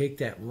if you take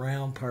that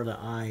round part of the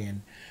eye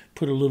and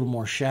put a little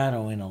more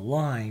shadow in a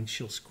line,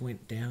 she'll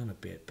squint down a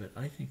bit, but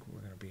I think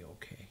we're going to be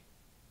okay.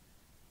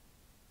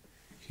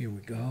 Here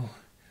we go,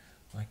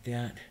 like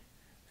that.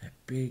 That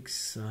big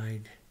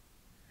side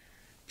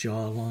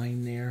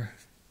jawline there.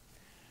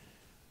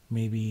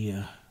 Maybe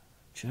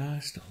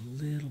just a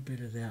little bit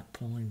of that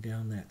pulling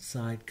down that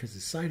side, because the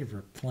side of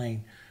her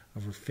plane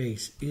of her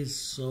face is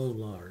so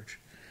large.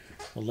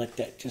 We'll let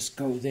that just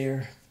go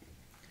there.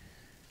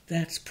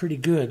 That's pretty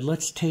good.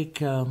 Let's take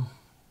some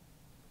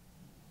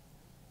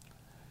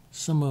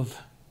of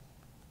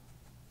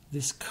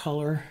this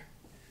color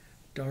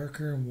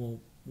darker, and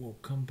we'll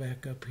come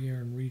back up here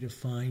and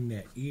redefine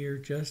that ear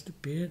just a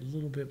bit, a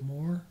little bit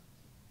more.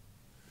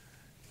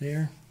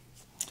 There.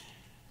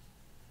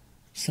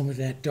 Some of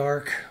that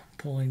dark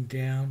pulling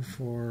down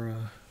for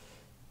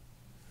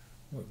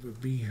what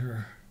would be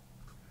her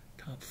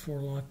top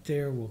forelock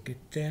there. We'll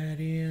get that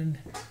in.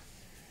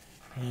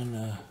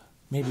 And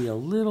maybe a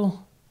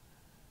little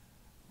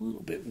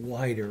bit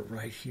wider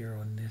right here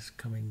on this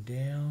coming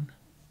down.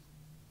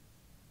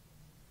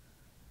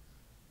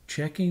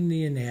 Checking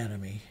the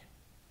anatomy.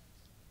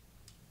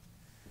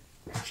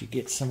 That you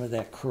get some of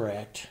that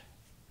correct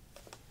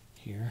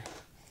here.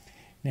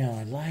 Now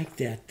I like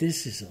that.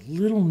 This is a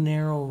little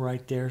narrow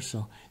right there.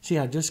 So see,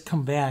 I'll just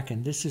come back,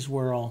 and this is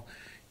where I'll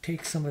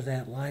take some of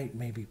that light,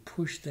 maybe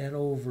push that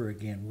over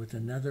again with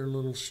another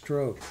little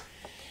stroke.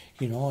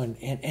 You know,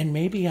 and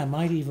maybe I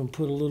might even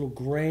put a little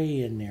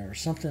gray in there or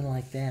something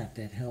like that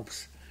that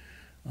helps,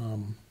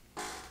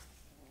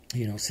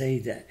 you know, say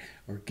that,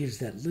 or gives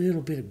that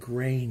little bit of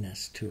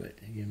grayness to it.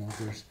 You know,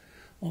 there's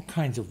all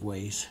kinds of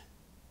ways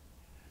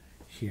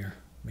here.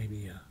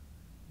 Maybe a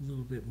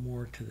little bit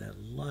more to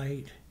that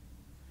light,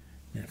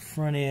 that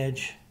front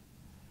edge.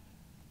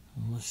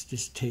 And let's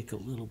just take a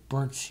little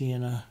burnt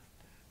sienna,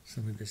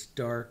 some of this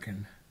dark,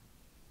 and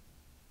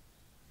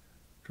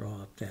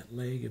draw up that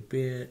leg a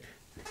bit.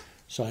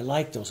 So I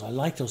like those. I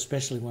like those,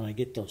 especially when I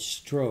get those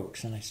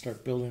strokes and I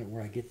start building it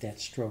where I get that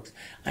strokes.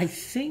 I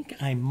think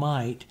I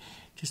might,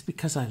 just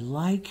because I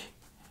like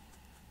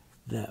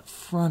that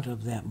front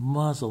of that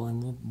muzzle,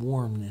 and we'll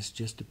warm this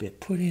just a bit,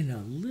 put in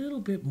a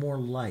little bit more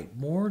light,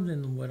 more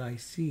than what I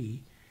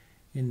see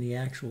in the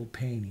actual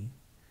painting,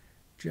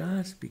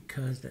 just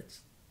because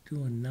that's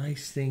doing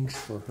nice things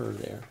for her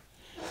there,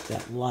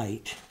 that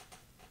light.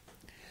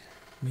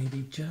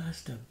 Maybe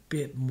just a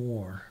bit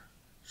more.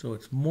 So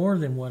it's more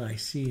than what I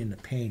see in the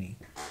painting.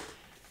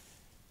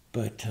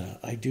 But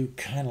I do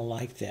kind of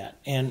like that.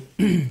 And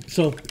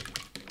so,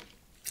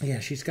 yeah,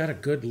 she's got a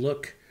good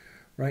look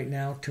right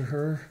now to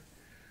her.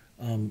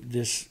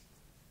 This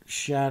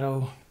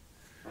shadow,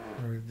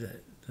 or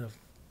the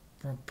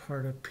front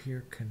part up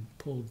here, can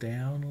pull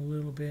down a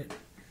little bit.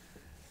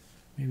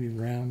 Maybe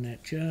round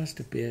that just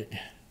a bit.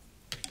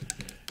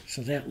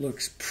 So that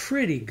looks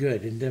pretty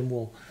good. And then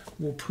we'll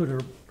put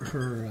her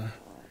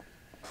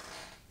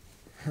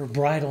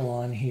bridle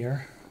on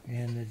here,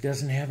 and it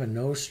doesn't have a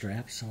nose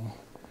strap, so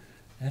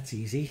that's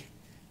easy.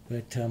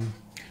 But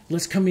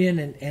let's come in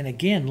and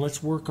again,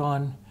 let's work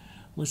on,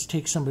 let's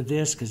take some of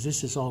this, because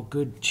this is all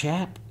good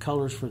chap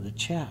colors for the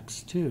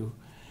chaps too.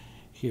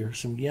 Here,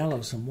 some yellow,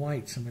 some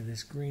white, some of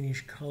this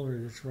greenish color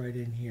that's right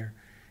in here,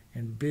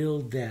 and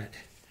build that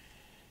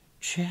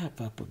chap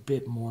up a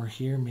bit more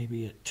here,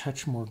 maybe a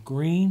touch more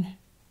green,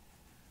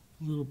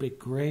 a little bit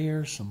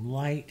grayer, some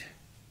light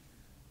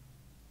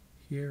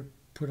here.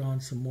 Put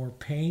on some more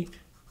paint,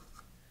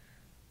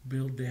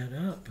 build that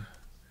up,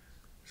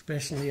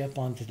 especially up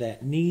onto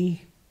that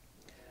knee.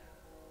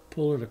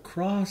 pull it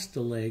across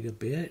the leg a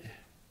bit.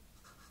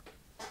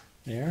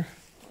 There,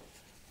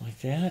 like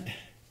that.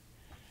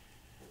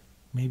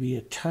 Maybe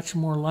a touch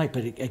more light,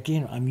 but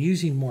again, I'm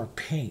using more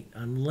paint.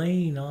 I'm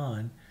laying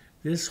on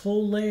this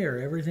whole layer.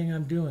 Everything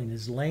I'm doing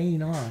is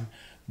laying on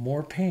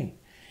more paint.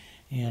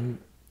 And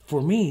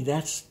for me,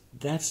 that's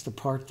the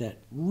part that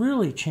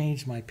really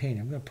changed my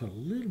paint. I'm going to put a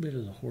little bit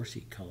of the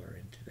horsey color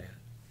into that.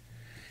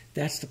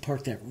 That's the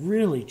part that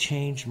really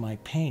changed my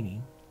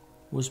painting,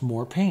 was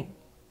more paint.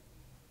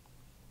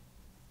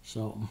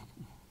 So,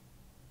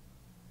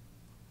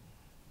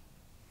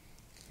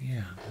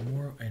 yeah,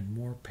 more and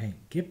more paint.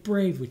 Get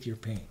brave with your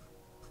paint.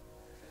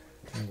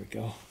 There we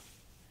go.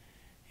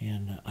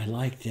 And I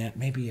like that.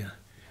 Maybe a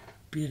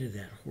bit of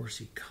that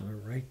horsey color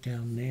right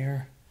down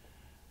there.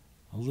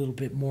 A little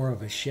bit more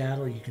of a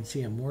shadow. You can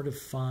see I'm more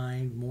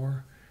defined,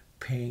 more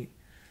paint.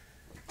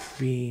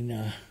 Being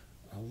a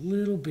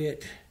little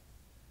bit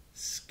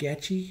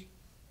sketchy,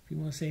 if you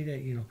want to say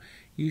that, you know,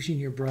 using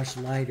your brush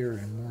lighter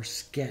and more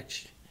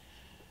sketched.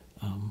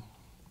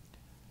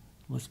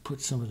 Let's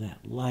put some of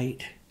that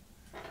light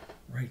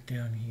right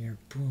down here,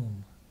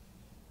 boom,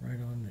 right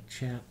on the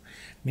chap.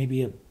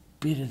 Maybe a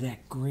bit of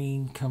that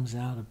green comes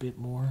out a bit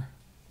more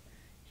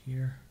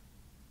here,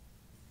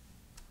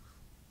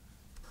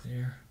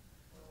 there.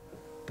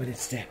 But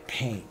it's that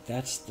paint,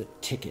 that's the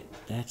ticket,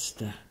 that's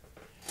the,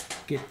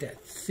 get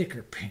that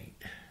thicker paint.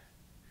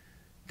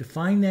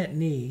 Define that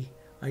knee,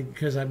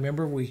 because I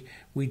remember we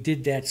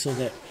did that so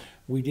that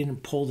we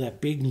didn't pull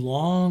that big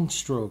long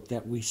stroke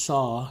that we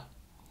saw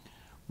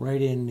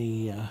right in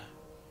the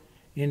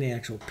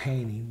actual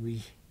painting.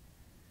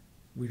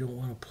 We don't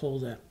want to pull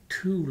that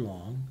too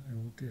long,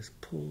 and we'll just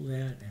pull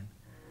that and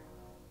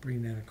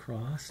bring that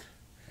across.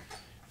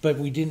 But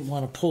we didn't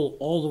want to pull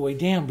all the way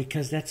down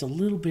because that's a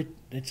little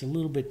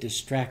bit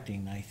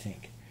distracting, I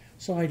think.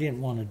 So I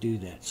didn't want to do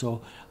that.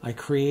 So I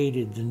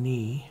created the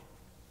knee.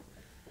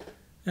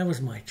 That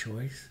was my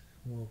choice.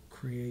 We'll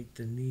create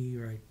the knee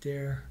right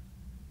there.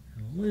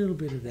 And a little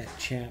bit of that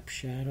chap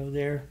shadow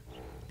there.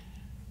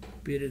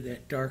 A bit of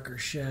that darker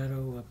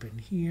shadow up in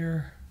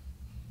here.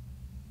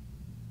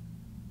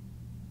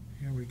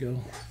 There we go.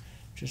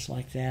 Just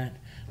like that.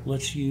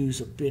 Let's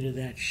use a bit of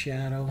that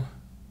shadow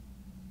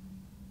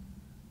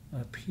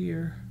up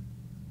here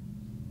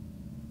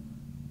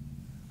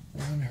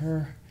on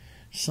her.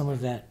 Some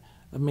of that,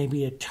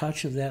 maybe a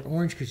touch of that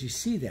orange, because you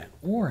see that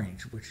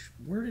orange, which,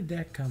 where did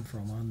that come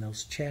from on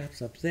those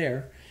chaps up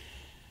there?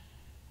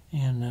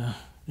 And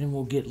then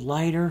we'll get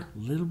lighter, a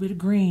little bit of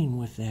green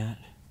with that.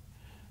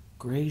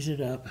 Graze it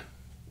up.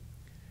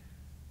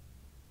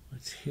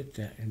 Let's hit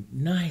that. And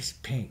nice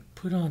paint.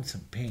 Put on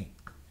some paint.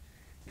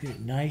 Get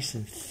it nice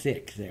and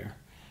thick there.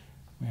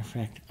 Matter of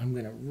fact, I'm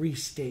going to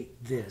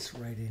restate this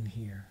right in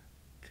here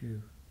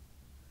to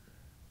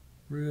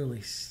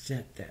really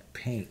set that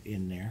paint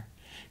in there.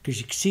 Because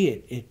you can see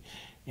it,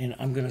 and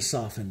I'm going to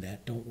soften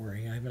that. Don't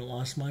worry, I haven't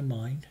lost my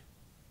mind.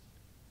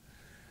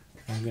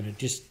 I'm going to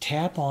just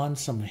tap on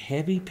some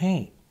heavy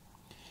paint.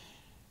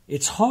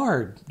 It's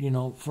hard, you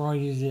know, for all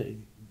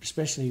you,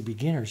 especially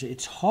beginners,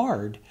 it's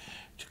hard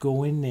to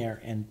go in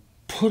there and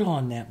put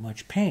on that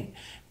much paint.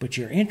 But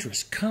your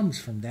interest comes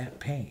from that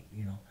paint,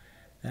 you know,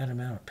 that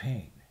amount of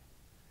paint.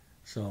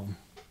 So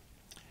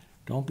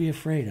don't be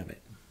afraid of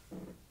it.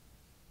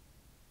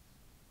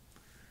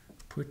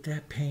 Put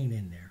that paint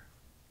in there.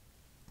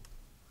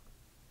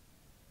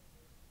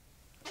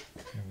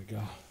 There we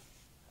go.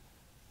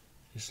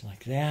 Just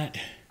like that.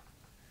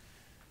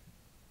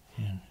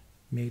 And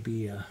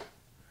maybe a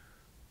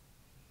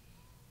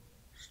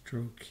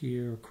stroke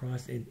here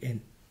across,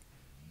 and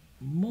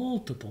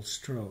multiple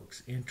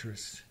strokes,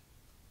 interest.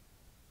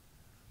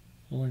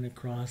 Pulling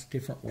across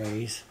different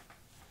ways.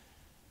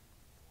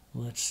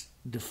 Let's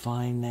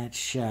define that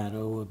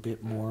shadow a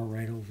bit more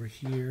right over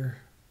here.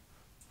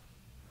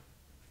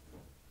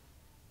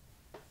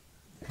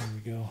 There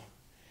we go.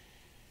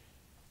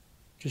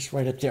 Just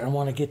right up there. I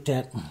want to get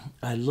that.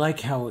 I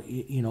like how,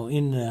 you know,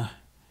 in the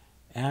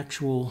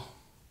actual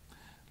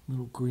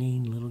little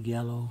green, little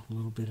yellow, a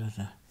little bit of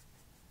the,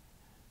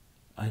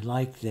 I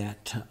like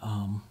that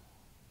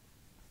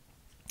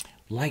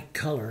light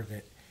color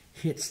that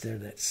hits there,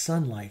 that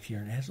sunlight here,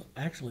 and it has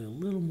actually a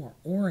little more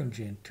orange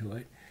into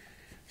it.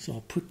 So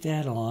I'll put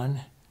that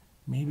on,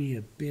 maybe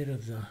a bit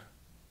of the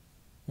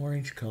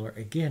orange color,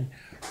 again,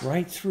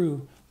 right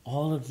through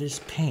all of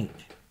this paint.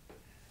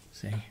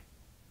 See,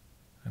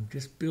 I'm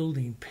just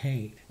building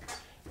paint,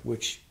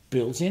 which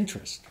builds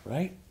interest,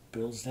 right?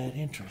 Builds that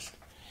interest.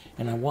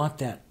 And I want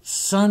that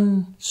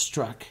sun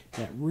struck,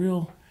 that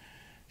real,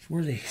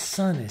 where the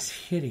sun is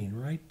hitting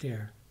right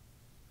there.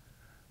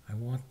 I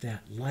want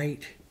that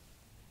light,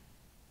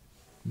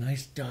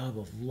 nice dab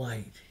of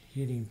light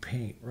hitting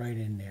paint right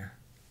in there.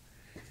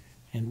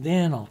 And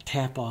then I'll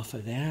tap off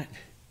of that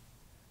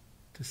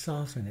to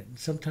soften it. And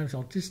sometimes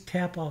I'll just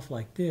tap off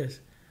like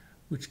this,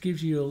 which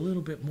gives you a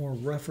little bit more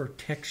rougher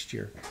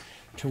texture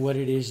to what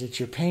it is that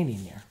you're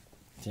painting there.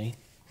 See?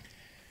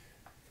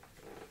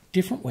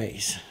 Different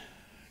ways.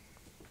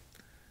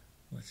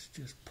 Let's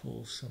just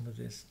pull some of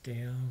this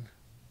down.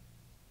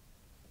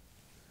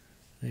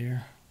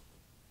 There.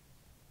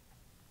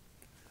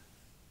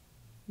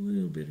 A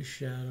little bit of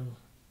shadow.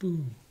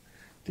 Boom.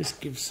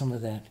 Just give some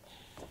of that.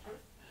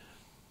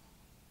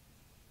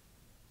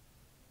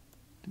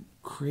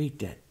 Create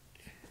that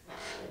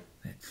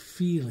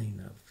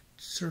feeling of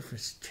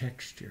surface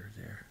texture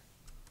there.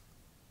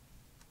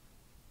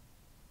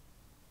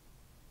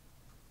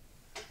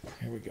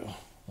 There we go,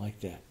 like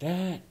that.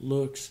 That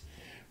looks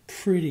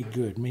pretty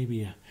good.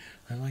 Maybe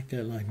I like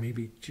that line.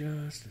 Maybe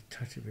just a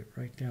touch of it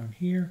right down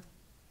here.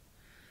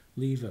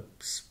 Leave a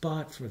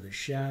spot for the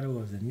shadow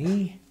of the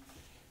knee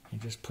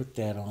and just put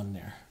that on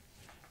there.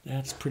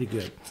 That's pretty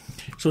good.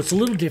 So it's a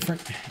little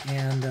different,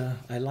 and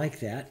I like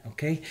that,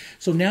 okay?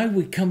 So now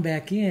we come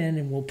back in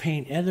and we'll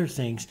paint other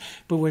things.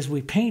 But as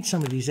we paint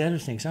some of these other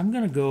things, I'm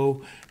going to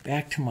go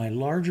back to my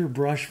larger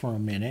brush for a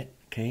minute,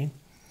 okay?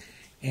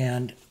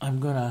 And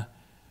I'm going to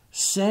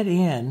set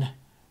in,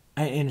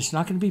 and it's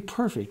not going to be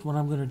perfect. What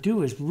I'm going to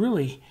do is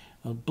really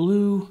a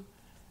blue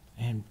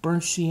and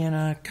burnt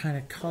sienna kind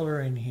of color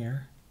in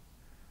here.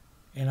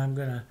 And I'm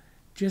going to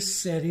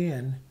just set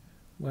in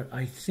what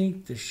I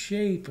think the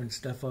shape and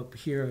stuff up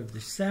here of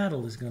the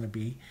saddle is going to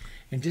be,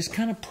 and just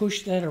kind of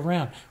push that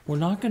around. We're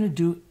not going to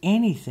do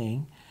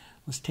anything.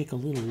 Let's take a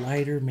little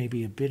lighter,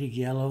 maybe a bit of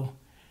yellow,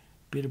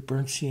 a bit of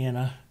burnt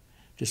sienna.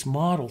 Just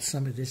model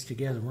some of this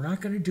together. We're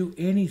not going to do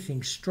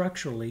anything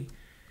structurally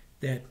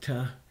that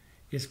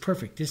is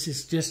perfect. This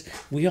is just,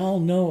 we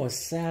all know a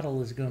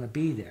saddle is going to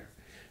be there.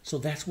 So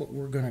that's what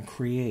we're going to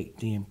create,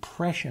 the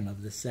impression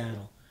of the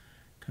saddle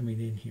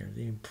coming in here,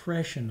 the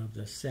impression of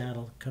the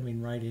saddle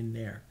coming right in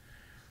there,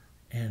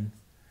 and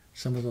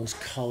some of those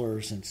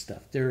colors and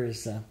stuff. There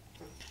is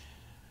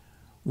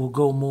we'll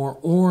go more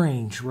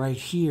orange right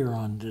here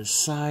on the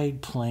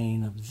side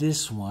plane of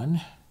this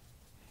one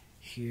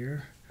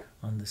here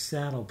on the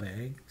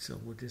saddlebag. So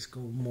we'll just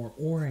go more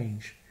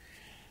orange,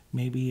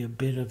 maybe a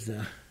bit of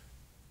the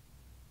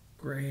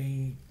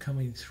gray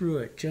coming through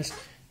it, just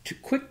to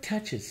quick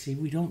touches. See,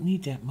 we don't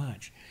need that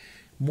much.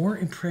 More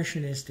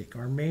impressionistic.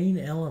 Our main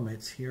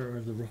elements here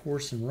are the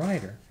horse and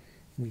rider.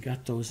 We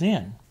got those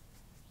in.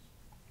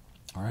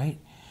 All right?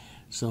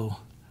 So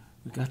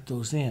we got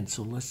those in.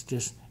 So let's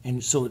just,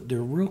 and so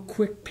they're real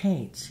quick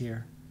paints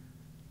here.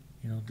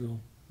 You know,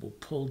 we'll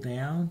pull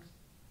down.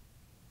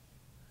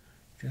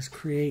 Just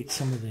create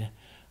some of the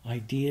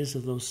ideas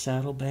of those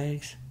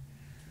saddlebags.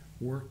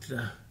 Work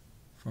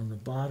from the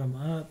bottom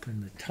up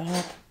and the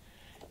top,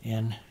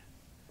 and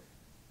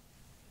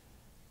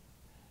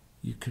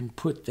you can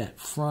put that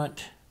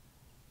front,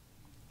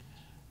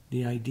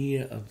 the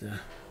idea of the,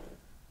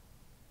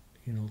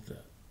 you know, the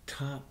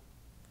top,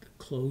 the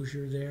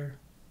closure there,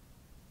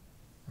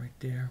 right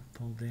there,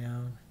 pull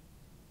down,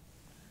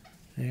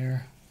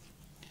 there,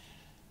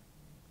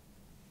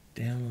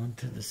 down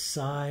onto the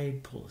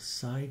side, pull a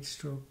side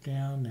stroke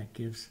down, that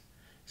gives,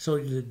 so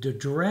the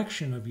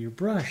direction of your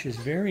brush is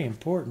very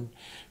important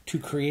to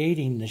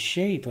creating the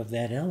shape of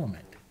that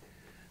element.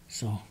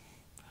 So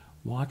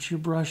watch your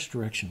brush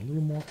direction. A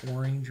little more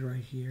orange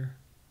right here.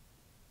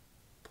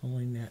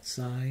 Pulling that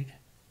side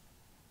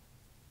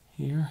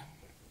here.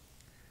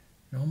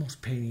 You're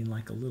almost painting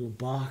like a little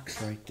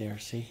box right there,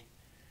 see?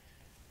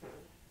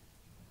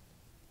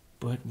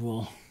 But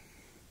we'll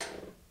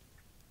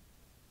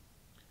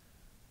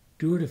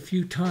do it a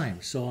few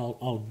times. So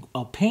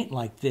I'll paint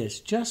like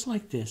this, just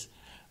like this,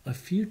 a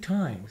few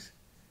times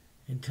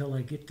until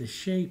I get the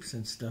shapes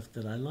and stuff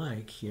that I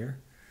like here.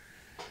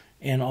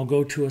 And I'll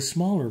go to a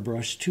smaller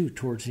brush too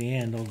towards the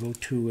end. I'll go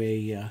to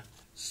a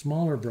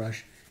smaller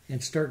brush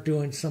and start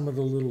doing some of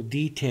the little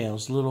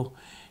details, little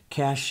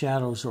cast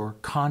shadows or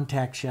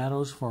contact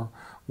shadows for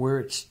where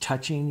it's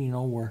touching, you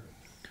know, where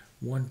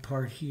one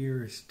part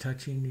here is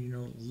touching, you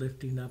know,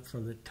 lifting up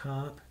from the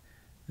top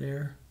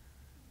there.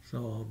 So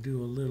I'll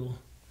do a little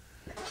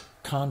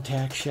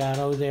contact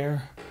shadow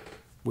there,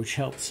 which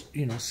helps,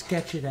 you know,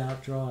 sketch it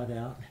out, draw it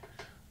out.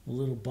 A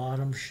little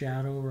bottom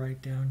shadow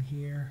right down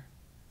here.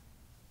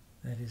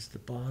 That is the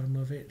bottom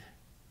of it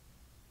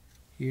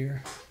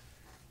here.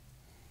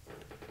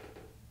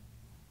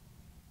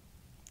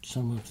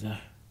 Some of the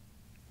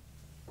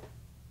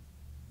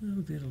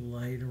little bit of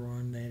lighter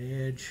on that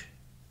edge.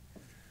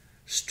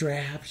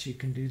 Straps, you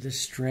can do the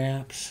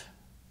straps.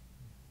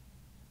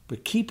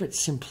 But keep it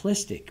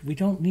simplistic. We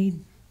don't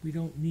need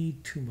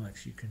too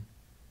much. You can,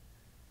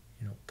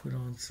 you know, put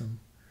on some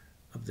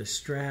of the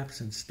straps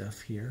and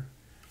stuff here,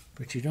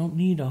 but you don't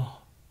need a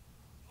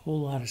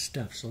whole lot of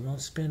stuff, so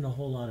don't spend a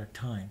whole lot of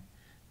time.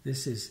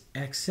 This is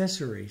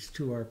accessories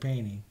to our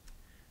painting.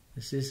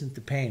 This isn't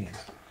the painting.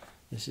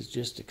 This is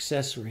just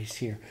accessories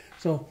here.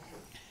 So,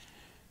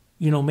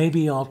 you know,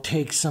 maybe I'll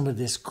take some of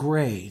this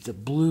gray, the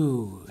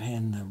blue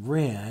and the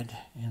red,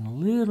 and a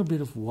little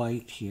bit of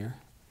white here,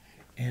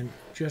 and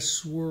just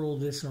swirl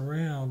this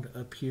around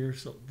up here.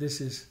 So this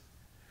is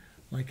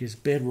like his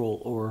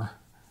bedroll or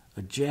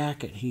a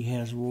jacket he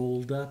has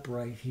rolled up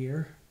right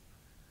here.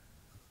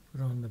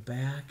 Put on the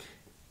back.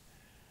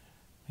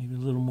 Maybe a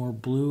little more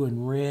blue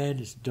and red.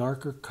 It's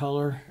darker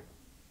color.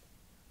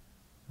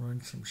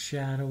 Run some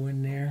shadow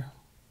in there.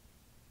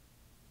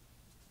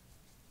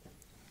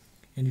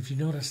 And if you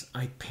notice,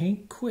 I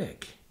paint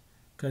quick,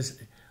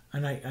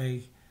 and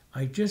I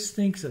just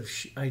think of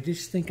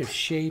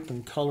shape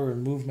and color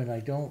and movement.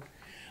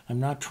 I'm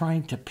not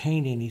trying to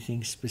paint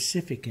anything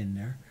specific in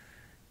there.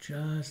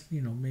 Just,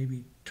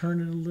 maybe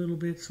turn it a little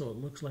bit so it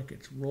looks like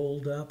it's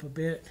rolled up a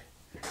bit,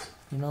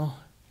 I'm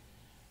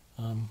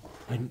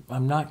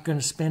not going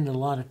to spend a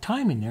lot of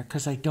time in there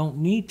because I don't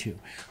need to.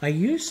 I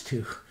used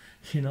to,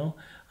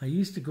 I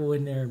used to go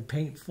in there and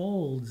paint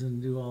folds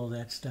and do all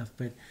that stuff,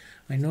 but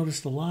I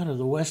noticed a lot of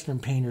the Western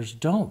painters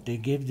don't. They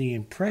give the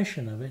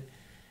impression of it,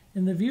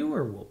 and the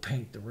viewer will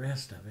paint the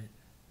rest of it,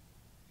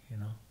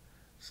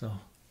 So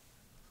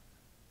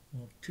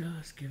we'll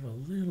just give a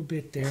little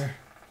bit there,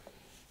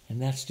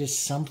 and that's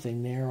just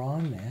something there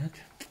on that.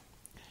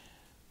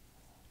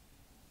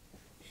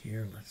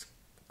 Here, let's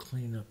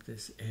clean up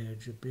this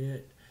edge a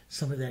bit.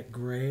 Some of that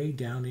gray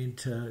down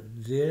into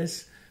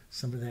this,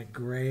 some of that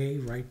gray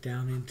right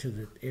down into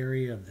the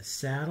area of the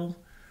saddle,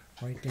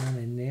 right down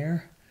in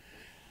there.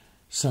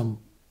 Some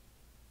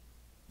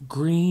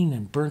green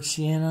and burnt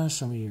sienna,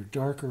 some of your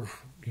darker,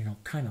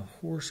 kind of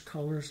horse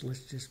colors.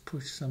 Let's just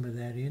push some of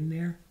that in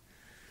there.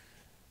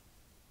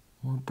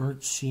 More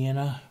burnt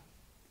sienna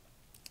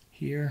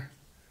here,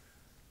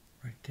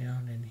 right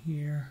down in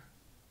here.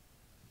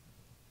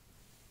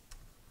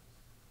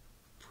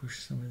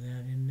 Push some of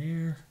that in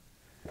there.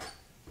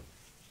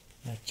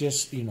 That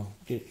just, I'm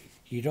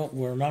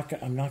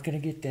not going to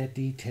get that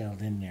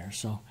detailed in there.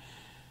 So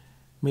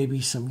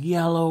maybe some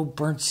yellow,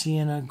 burnt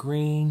sienna,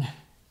 green,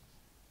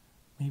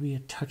 maybe a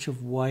touch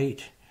of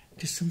white,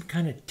 just some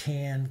kind of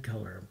tan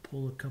color.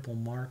 Pull a couple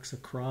marks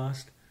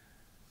across,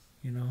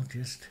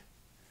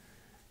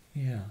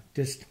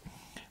 just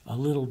a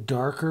little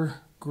darker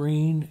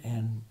green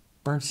and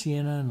burnt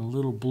sienna and a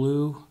little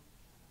blue.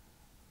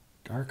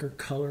 Darker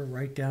color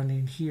right down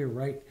in here,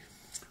 right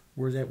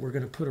where we're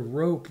going to put a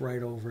rope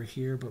right over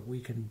here, but we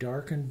can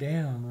darken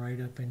down right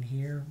up in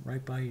here,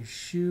 right by his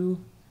shoe.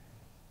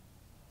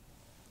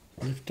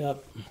 Lift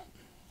up.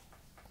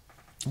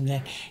 And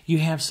then you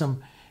have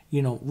some,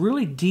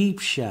 really deep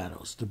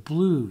shadows, the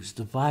blues,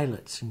 the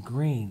violets and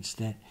greens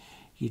that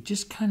you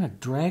just kind of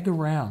drag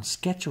around,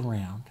 sketch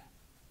around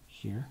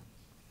here.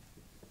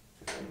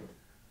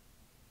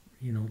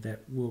 That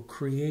will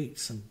create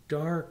some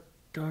dark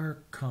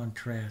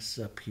contrasts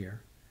up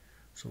here.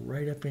 So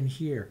right up in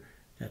here,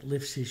 that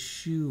lifts his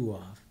shoe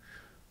off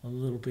a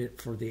little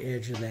bit for the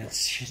edge of that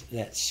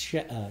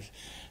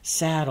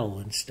saddle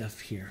and stuff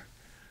here.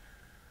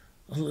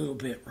 A little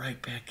bit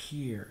right back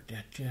here,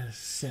 that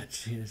just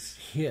sets his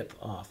hip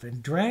off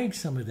and drags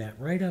some of that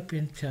right up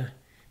into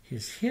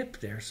his hip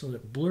there, so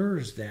that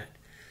blurs that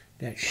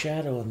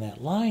shadow and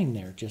that line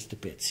there just a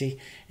bit. See,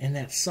 and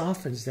that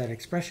softens that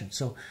expression.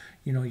 So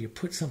you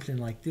put something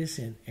like this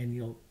in, and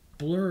you'll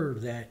blur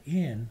that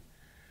in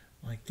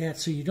like that,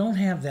 so you don't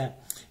have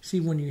that. See,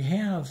 when you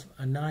have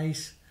a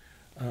nice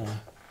a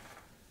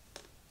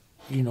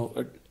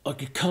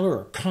color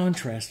or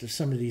contrast of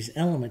some of these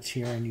elements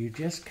here, and you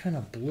just kind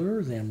of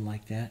blur them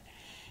like that,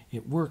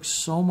 it works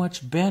so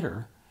much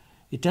better.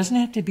 It doesn't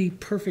have to be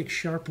perfect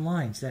sharp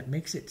lines. That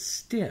makes it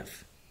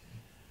stiff.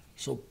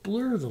 So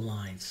blur the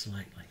lines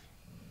slightly.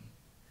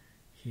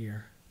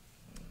 Here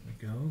we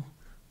go.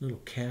 Little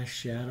cast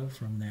shadow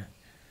from that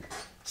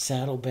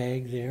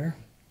saddlebag there,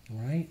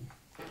 right?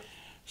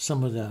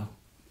 Some of the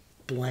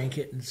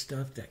blanket and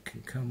stuff that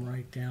can come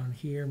right down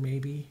here,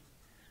 maybe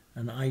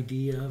an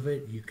idea of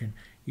it.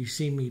 You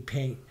see me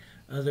paint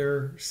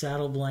other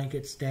saddle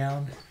blankets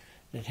down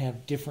that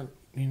have different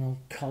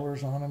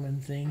colors on them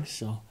and things.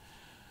 So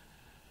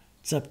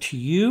it's up to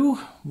you.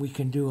 We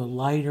can do a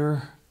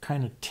lighter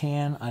kind of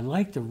tan. I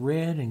like the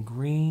red and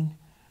green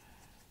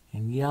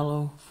and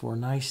yellow for a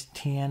nice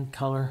tan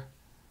color.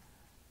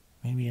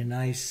 Maybe a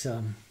nice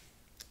a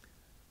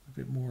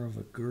bit more of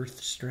a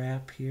girth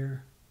strap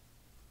here.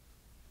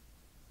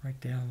 Right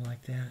down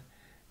like that.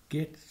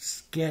 Get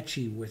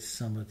sketchy with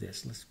some of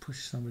this. Let's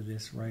push some of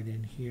this right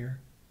in here.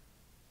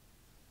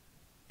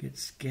 Get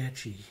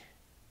sketchy.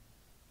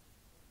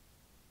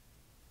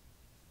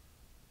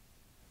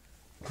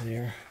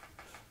 There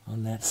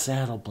on that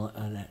saddle,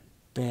 that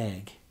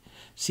bag.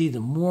 See, the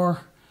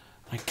more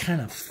I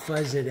kind of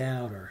fuzz it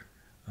out, or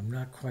I'm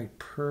not quite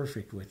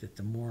perfect with it,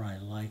 the more I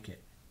like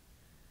it.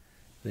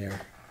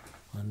 There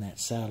on that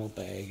saddle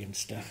bag and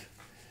stuff.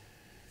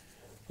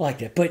 Like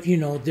that. But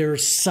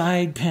there's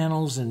side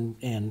panels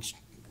and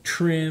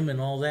trim and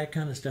all that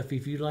kind of stuff.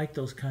 If you like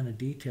those kind of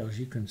details,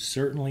 you can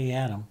certainly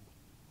add them.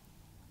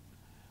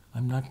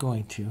 I'm not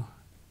going to.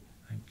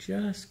 I'm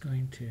just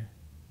going to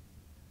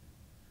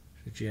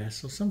suggest.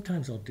 So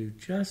sometimes I'll do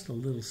just a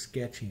little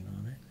sketching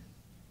on it.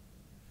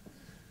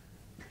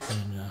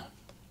 And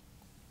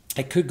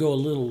I could go a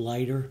little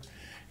lighter,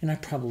 and I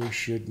probably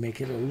should make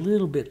it a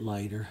little bit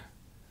lighter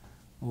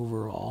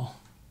overall.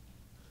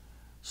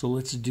 So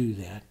let's do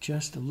that,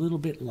 just a little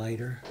bit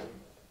lighter.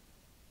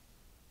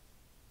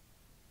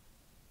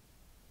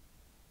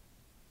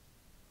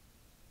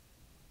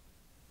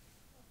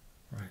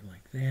 Right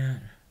like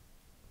that.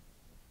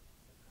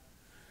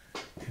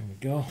 There we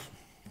go.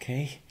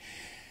 Okay.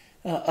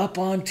 up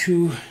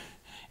onto,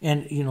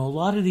 and you know, a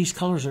lot of these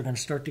colors are going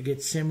to start to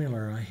get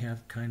similar. I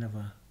have kind of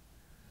a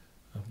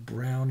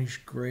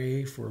brownish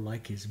gray for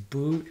like his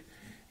boot,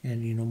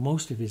 and you know,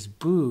 most of his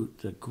boot,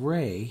 the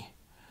gray,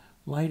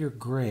 lighter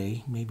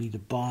gray, maybe the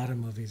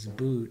bottom of his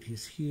boot,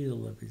 his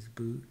heel of his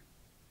boot.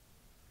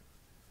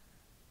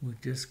 We'll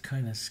just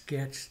kind of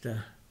sketch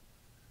the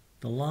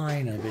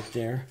line of it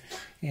there,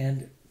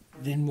 and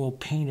then we'll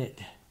paint it.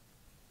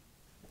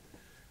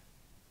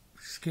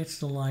 Sketch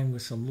the line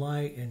with some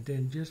light, and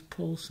then just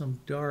pull some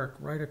dark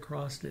right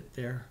across it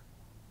there.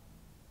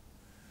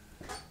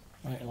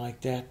 Right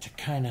like that, to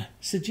kind of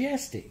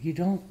suggest it. You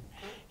don't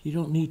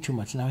need too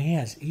much. Now he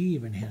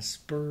even has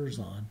spurs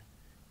on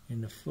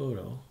in the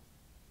photo.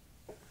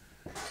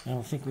 I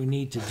don't think we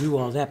need to do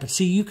all that, but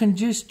see, you can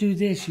just do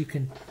this. You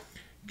can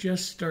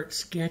just start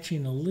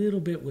sketching a little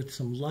bit with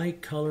some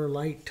light color,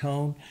 light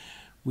tone.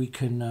 We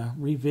can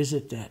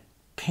revisit that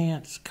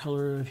pants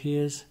color of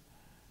his.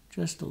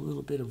 Just a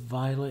little bit of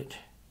violet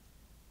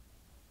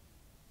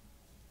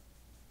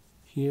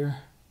here.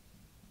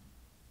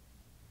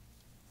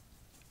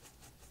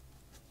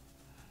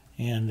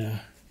 And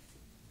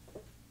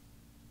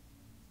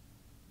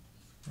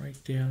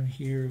right down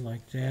here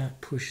like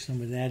that, push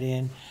some of that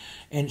in.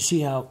 And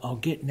see how I'll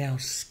get now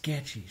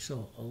sketchy.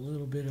 So a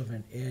little bit of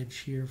an edge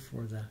here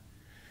for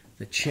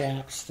the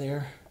chaps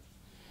there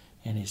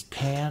and his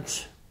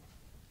pants.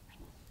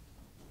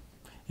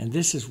 And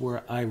this is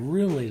where I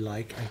really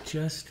like, I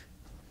just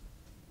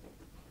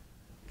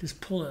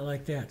pull it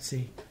like that,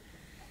 see?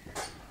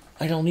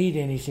 I don't need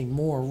anything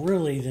more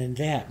really than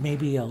that.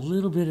 Maybe a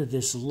little bit of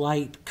this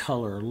light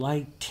color,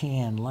 light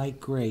tan, light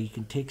gray. You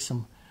can take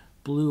some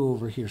blue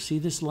over here. See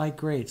this light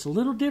gray? It's a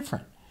little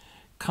different.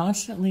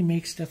 Constantly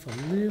make stuff a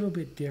little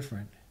bit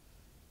different.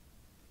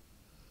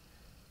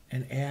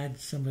 And add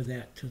some of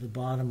that to the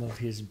bottom of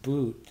his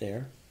boot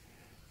there.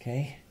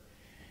 Okay?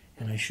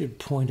 And I should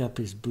point up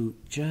his boot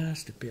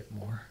just a bit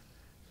more.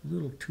 It's a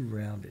little too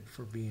rounded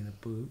for being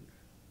a boot.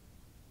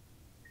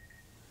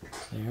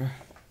 There.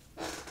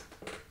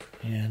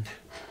 And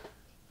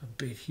a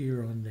bit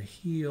here on the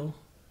heel.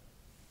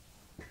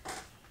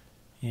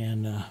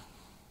 And a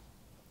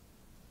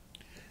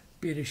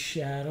bit of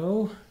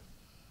shadow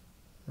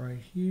right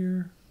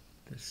here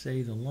to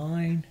say the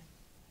line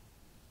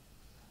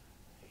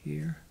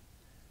here.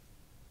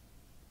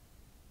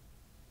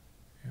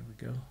 There we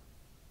go.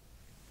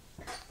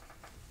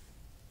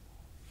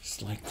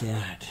 Just like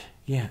that.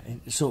 Yeah,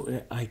 and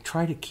so I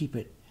try to keep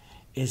it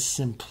as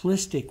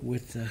simplistic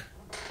with the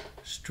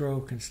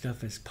stroke and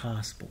stuff as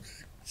possible.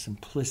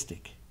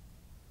 Simplistic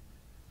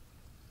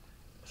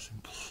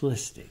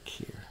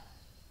here.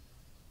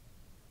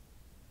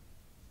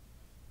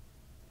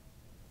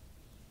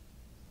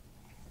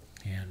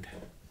 And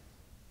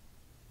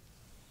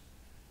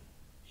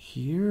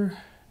here,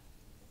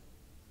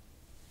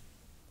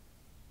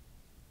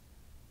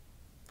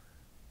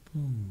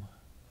 boom,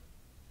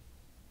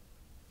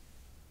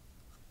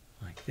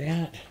 like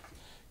that.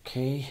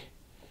 Okay,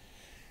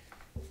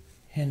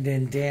 and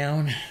then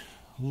down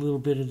a little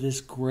bit of this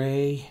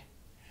gray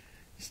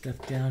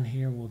stuff down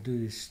here. We'll do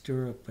the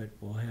stirrup, but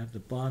we'll have the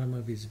bottom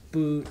of his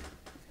boot,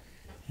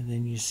 and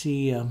then you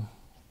see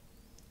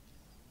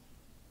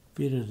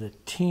bit of the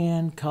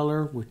tan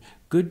color. With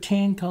good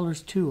tan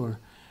colors too are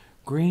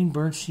green,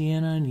 burnt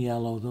sienna, and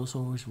yellow. Those are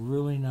always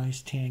really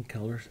nice tan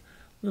colors.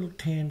 Little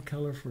tan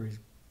color for his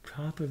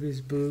top of his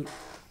boot.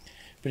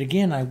 But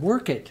again, I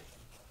work it,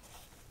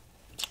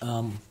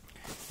 you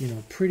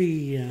know,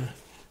 pretty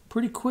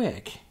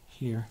quick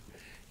here.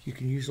 You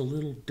can use a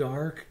little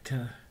dark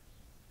to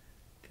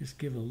just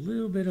give a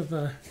little bit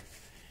of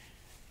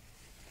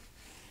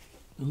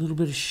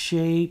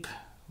shape,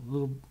 a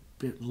little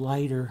bit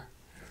lighter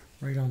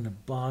right on the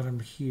bottom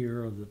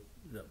here of the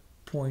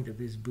point of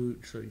his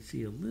boot, so you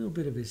see a little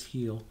bit of his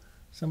heel.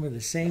 Some of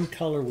the same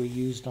color we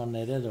used on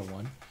that other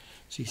one.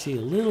 So you see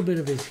a little bit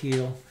of his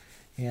heel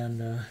and,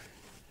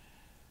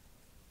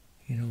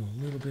 you know,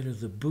 a little bit of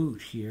the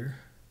boot here.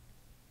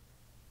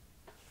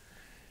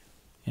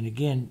 And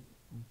again,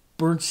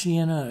 burnt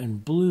sienna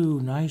and blue,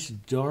 nice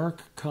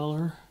dark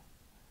color.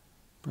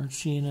 Burnt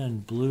sienna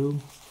and blue.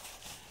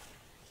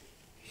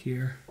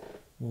 Here,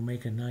 we'll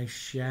make a nice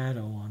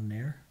shadow on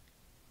there.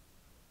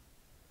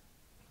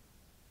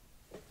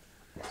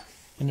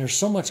 And there's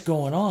so much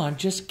going on,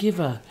 just give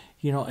a,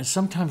 you know, and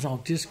sometimes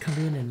I'll just come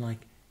in and like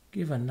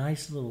give a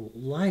nice little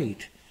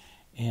light,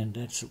 and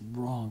that's the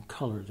wrong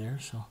color there,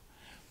 so a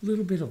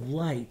little bit of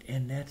light,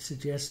 and that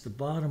suggests the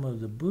bottom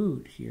of the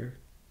boot here.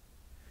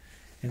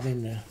 And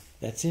then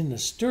that's in the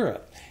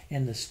stirrup,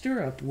 and the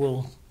stirrup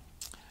will,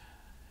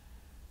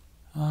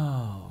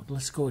 oh,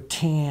 let's go with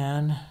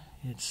tan.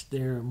 It's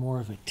there, more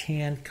of a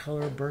tan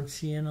color, burnt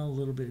sienna, a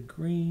little bit of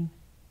green.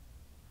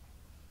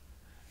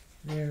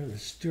 There, the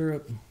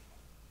stirrup.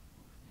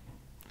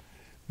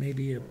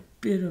 Maybe a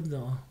bit of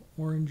the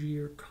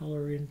orangier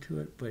color into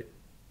it, but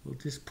we'll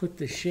just put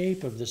the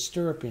shape of the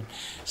stirrup in.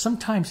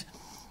 Sometimes,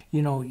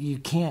 you know, you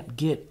can't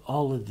get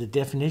all of the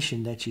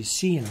definition that you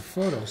see in a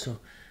photo, so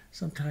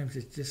sometimes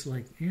it's just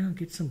like, you know,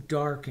 get some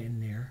dark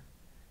in there.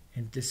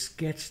 and to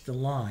sketch the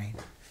line.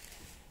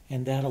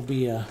 And that'll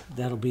be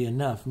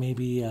enough.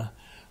 Maybe a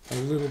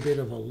little bit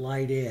of a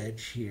light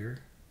edge here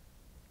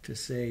to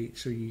say,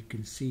 so you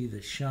can see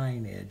the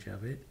shine edge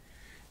of it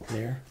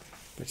there.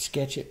 But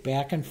sketch it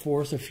back and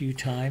forth a few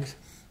times,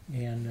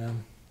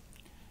 and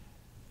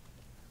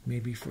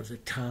maybe for the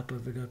top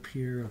of it up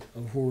here,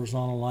 a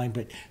horizontal line,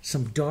 but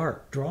some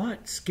dark. Draw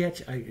it,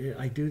 sketch.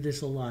 I do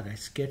this a lot. I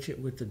sketch it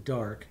with the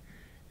dark,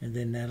 and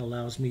then that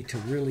allows me to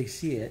really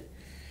see it.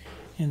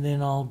 And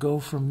then I'll go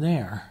from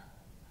there.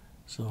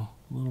 So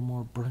a little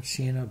more burnt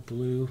sienna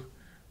blue.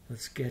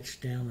 Let's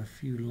sketch down a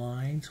few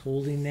lines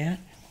holding that.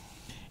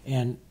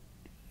 And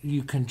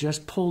you can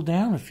just pull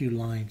down a few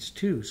lines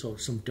too. So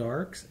some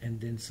darks and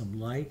then some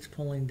lights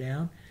pulling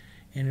down.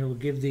 And it'll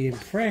give the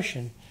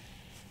impression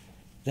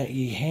that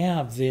you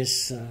have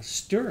this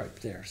stirrup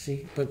there,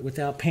 see? But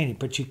without painting.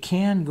 But you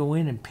can go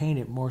in and paint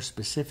it more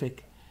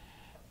specific.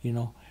 You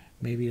know,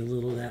 maybe a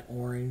little of that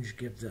orange,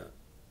 give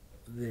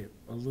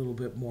a little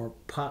bit more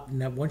pop.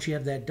 Now, once you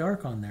have that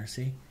dark on there,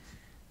 see?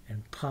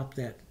 And pop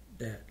that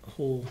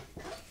whole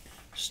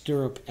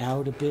stirrup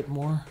out a bit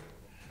more.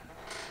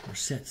 Or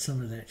set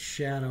some of that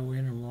shadow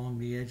in along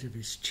the edge of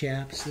his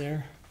chaps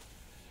there.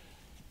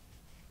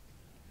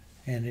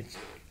 And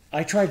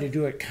I try to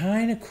do it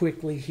kind of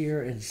quickly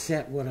here and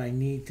set what I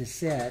need to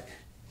set,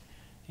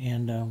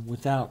 and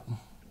without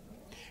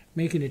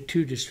making it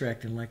too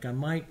distracting. Like I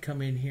might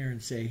come in here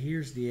and say,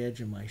 here's the edge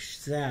of my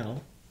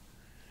saddle.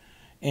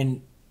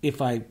 And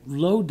if I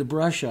load the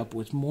brush up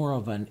with more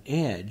of an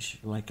edge,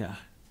 like a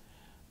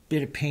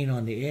bit of paint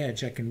on the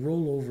edge, I can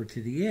roll over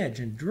to the edge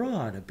and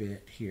draw it a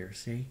bit here,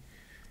 see?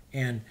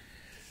 And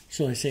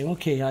so I say,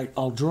 okay,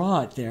 I'll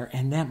draw it there,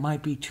 and that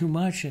might be too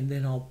much, and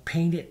then I'll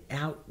paint it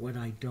out what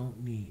I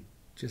don't need,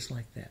 just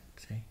like that,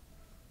 see?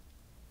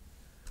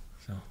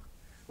 So,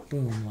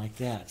 boom, like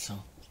that.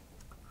 So,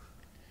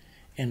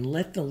 and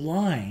let the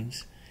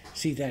lines,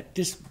 see that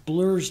this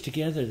blurs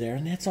together there,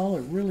 and that's all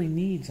it really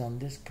needs on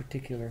this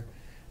particular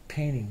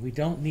painting. I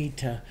don't need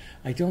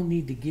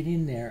to get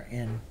in there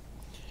and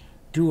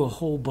do a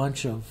whole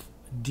bunch of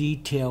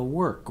detail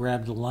work,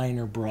 grab the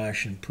liner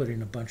brush and put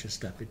in a bunch of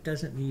stuff. It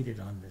doesn't need it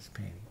on this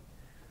painting.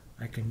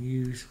 I can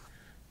use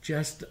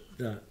just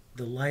the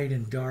light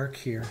and dark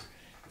here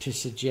to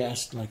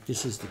suggest, like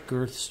this is the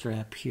girth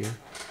strap here,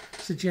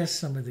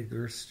 suggest some of the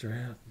girth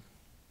strap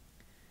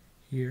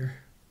here,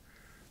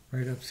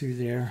 right up through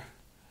there.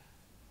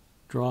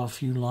 Draw a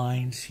few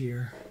lines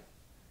here.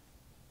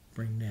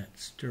 Bring that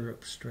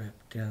stirrup strap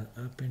down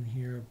up in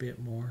here a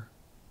bit more.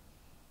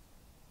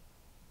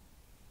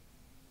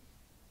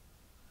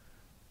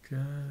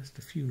 Just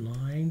a few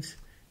lines,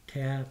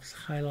 taps,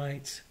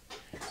 highlights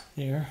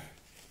there.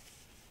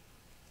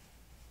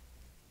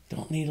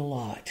 Don't need a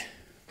lot.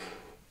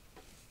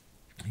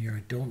 Here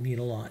I don't need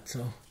a lot,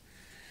 so,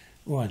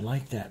 oh, I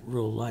like that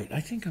real light. I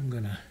think I'm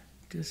going to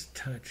just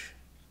touch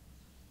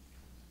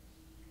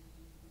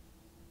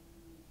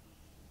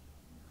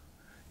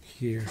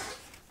here.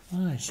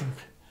 I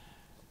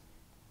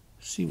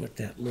see what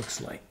that looks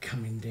like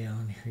coming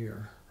down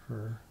here,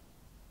 her.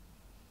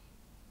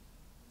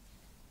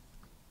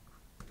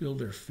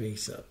 Build her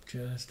face up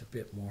just a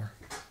bit more.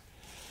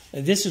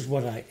 And this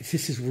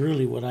is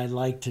really what I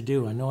like to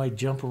do. I know I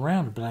jump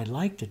around, but I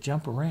like to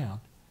jump around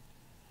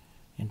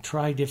and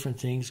try different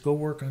things, go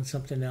work on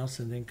something else,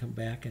 and then come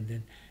back. And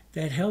then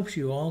that helps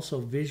you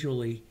also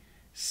visually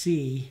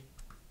see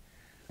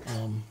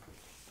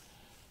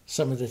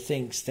some of the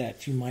things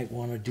that you might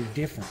want to do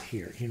different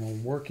here, you know,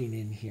 working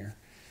in here.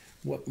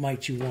 What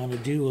might you want to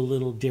do a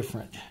little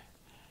different?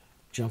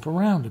 Jump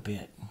around a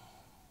bit.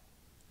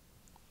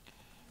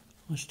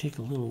 Let's take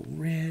a little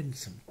red,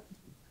 some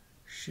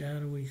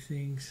shadowy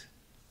things.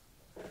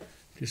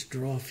 Just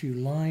draw a few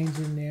lines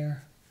in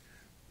there.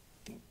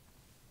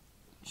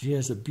 She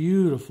has a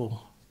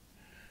beautiful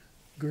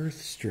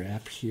girth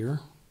strap here.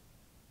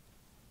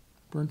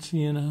 Burnt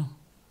sienna.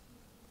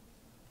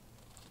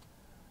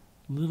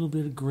 A little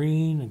bit of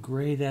green, and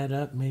gray that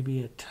up.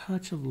 Maybe a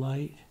touch of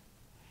light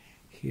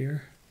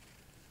here.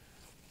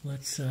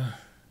 Let's,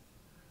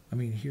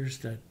 here's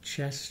the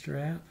chest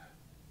strap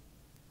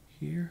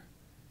here.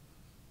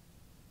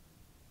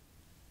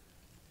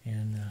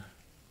 And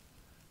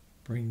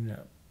bring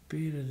a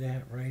bit of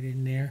that right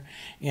in there.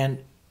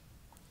 And,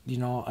 you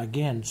know,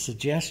 again,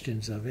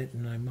 suggestions of it,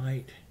 and I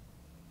might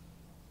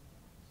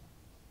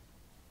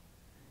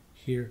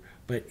here.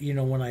 But, you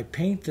know, when I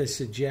paint the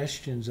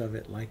suggestions of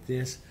it like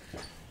this,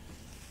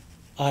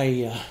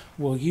 I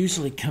will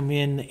usually come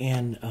in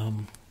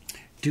and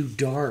do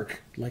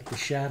dark, like the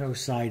shadow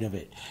side of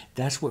it.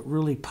 That's what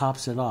really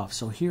pops it off.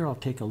 So here I'll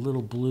take a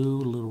little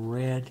blue, a little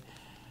red,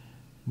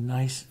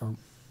 nice, or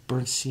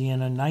burnt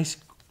sienna,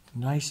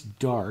 nice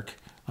dark.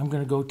 I'm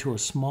going to go to a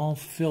small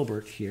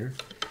filbert here,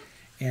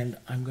 and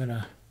I'm going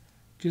to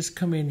just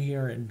come in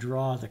here and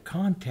draw the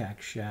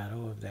contact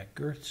shadow of that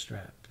girth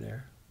strap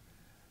there.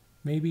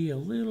 Maybe a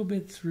little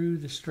bit through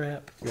the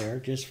strap there,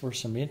 just for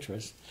some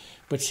interest.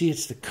 But see,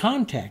 it's the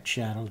contact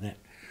shadow that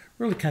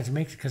really kind of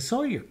makes it, because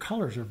all your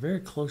colors are very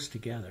close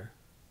together.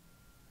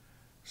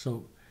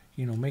 So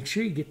you know, make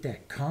sure you get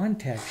that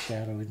contact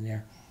shadow in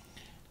there.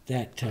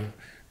 That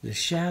the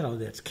shadow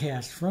that's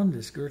cast from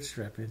the skirt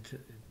strap into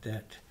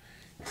that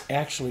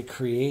actually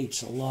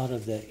creates a lot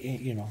of the,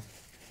 you know,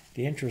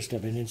 the interest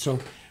of it. And so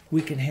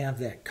we can have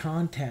that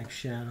contact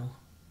shadow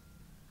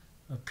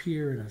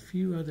appear in a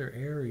few other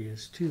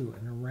areas too,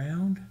 and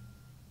around,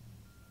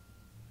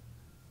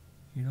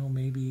 you know,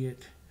 maybe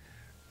it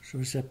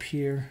shows up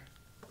here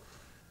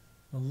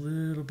a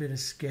little bit of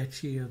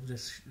sketchy of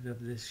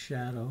this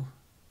shadow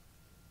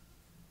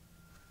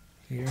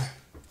here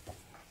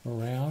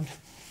around,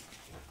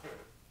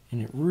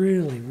 and it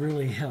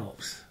really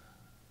helps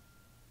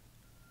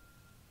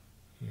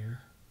here,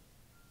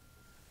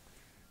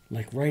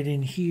 like right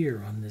in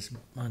here on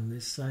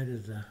this side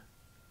of the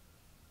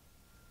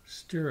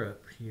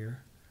stirrup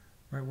here,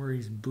 right where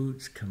his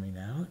boot's coming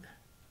out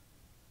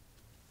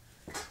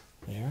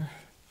there.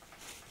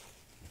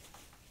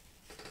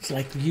 It's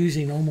like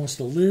using almost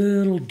a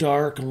little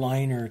dark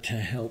liner to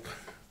help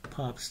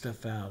pop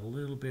stuff out a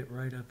little bit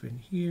right up in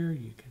here.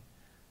 You can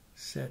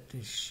set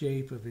the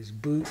shape of his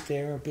boot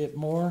there a bit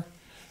more,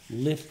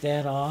 lift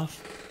that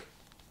off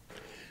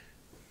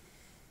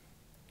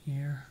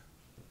here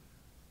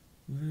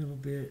a little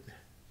bit,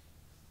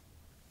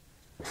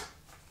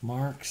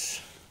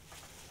 marks.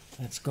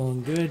 That's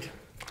going good.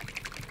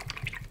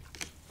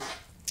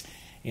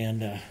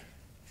 And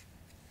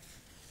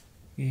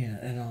yeah,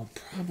 and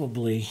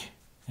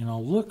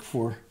I'll look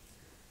for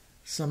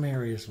some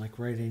areas like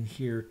right in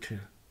here to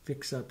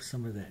fix up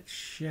some of that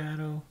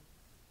shadow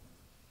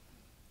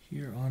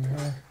here on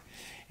her.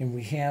 And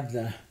we have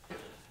the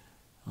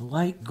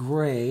light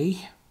gray,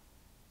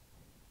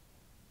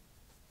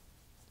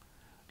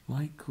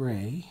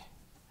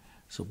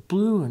 so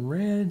blue and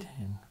red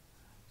and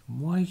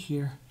white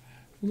here.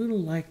 A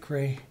little light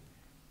gray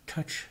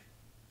touch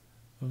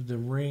of the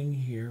ring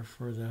here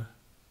for the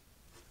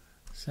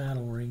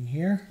saddle ring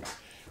here.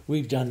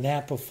 We've done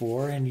that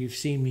before, and you've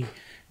seen me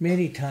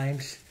many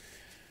times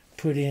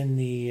put in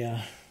the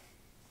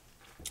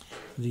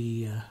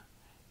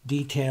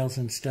details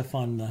and stuff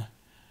on the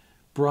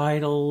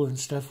bridle and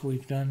stuff.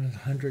 We've done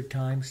 100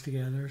 times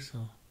together.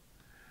 So,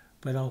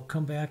 but I'll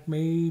come back,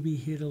 maybe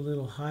hit a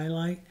little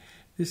highlight.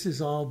 This is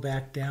all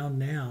back down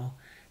now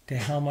to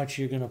how much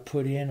you're going to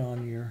put in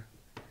on your,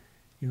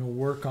 you know,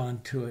 work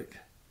onto it.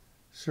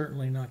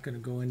 Certainly not going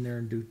to go in there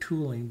and do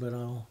tooling, but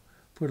I'll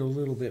put a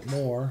little bit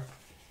more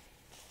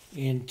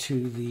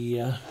into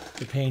the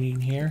painting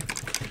here.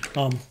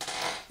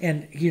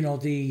 And you know,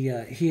 he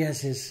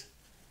has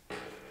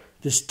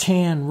this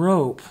tan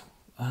rope,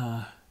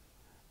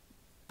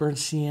 burnt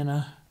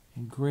sienna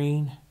and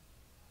green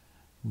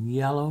and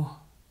yellow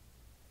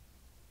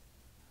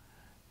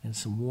and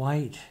some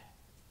white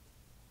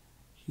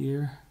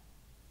here,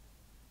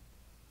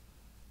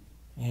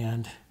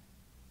 and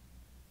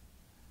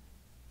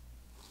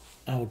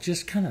I'll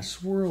just kind of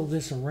swirl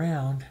this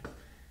around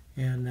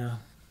and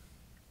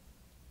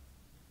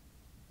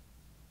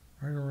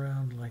right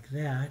around like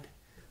that.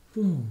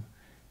 Boom.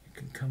 It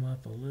can come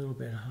up a little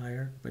bit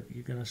higher, but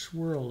you're going to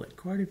swirl it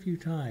quite a few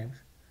times.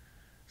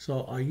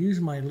 So I'll use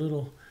my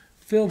little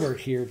filbert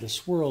here to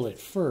swirl it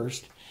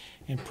first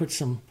and put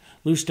some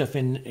loose stuff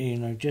in, you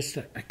know, just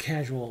a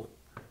casual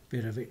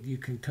bit of it. You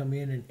can come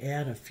in and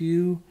add a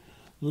few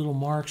little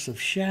marks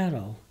of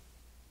shadow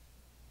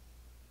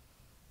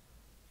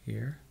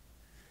here.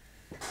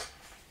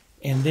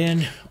 And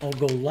then I'll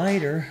go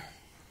lighter,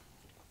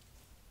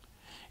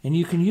 and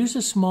you can use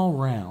a small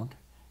round,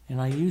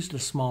 and I used a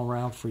small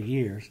round for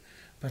years,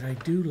 but I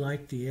do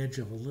like the edge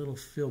of a little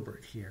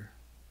filbert here,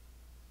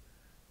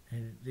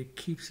 and it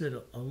keeps it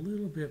a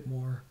little bit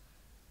more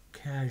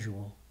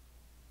casual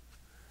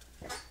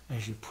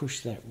as you push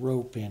that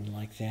rope in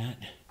like that.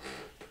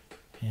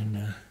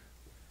 And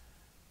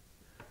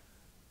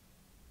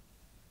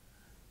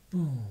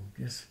boom,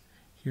 just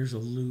here's a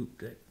loop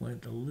that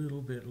went a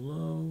little bit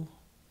low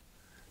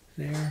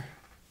there,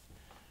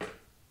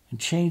 and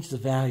change the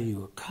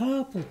value a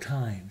couple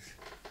times.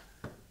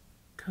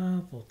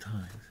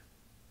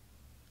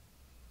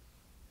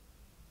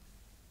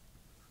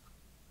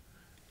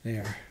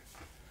 There,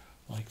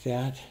 like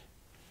that.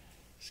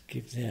 Just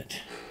give that.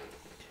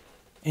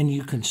 And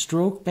you can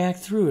stroke back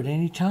through at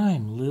any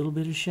time, a little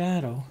bit of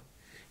shadow.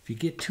 If you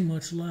get too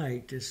much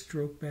light, just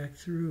stroke back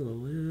through a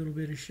little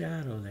bit of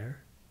shadow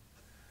there,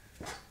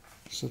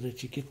 so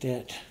that you get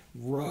that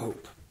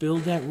rope.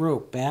 Build that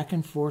rope back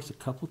and forth a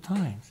couple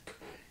times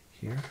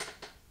here.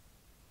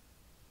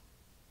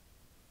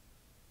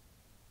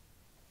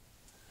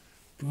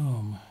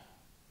 Boom.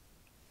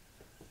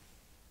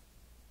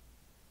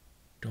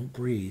 Don't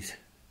breathe.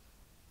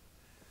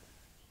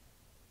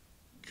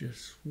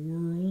 Just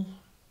swirl.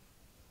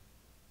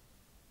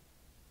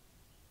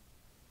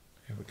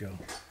 There we go.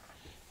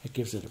 It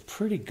gives it a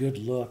pretty good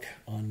look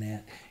on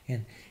that.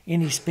 And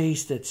any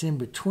space that's in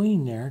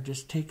between there,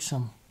 just take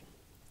some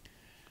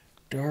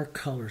dark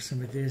color,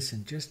 some of this,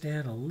 and just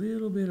add a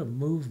little bit of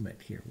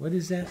movement here. What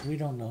is that? We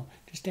don't know.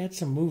 Just add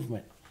some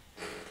movement.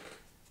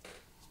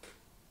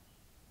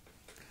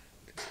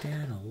 Just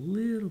add a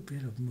little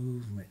bit of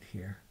movement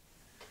here.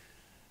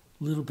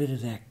 little bit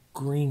of that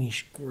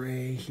greenish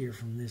gray here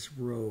from this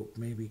rope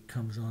maybe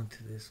comes onto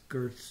this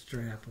girth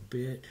strap a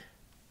bit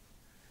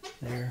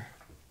there.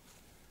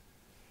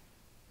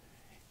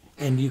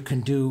 And you can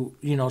do,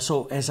 you know,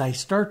 so as I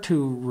start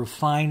to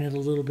refine it a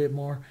little bit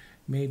more,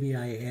 maybe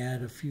I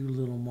add a few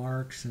little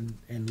marks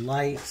and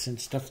lights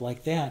and stuff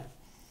like that.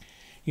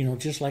 You know,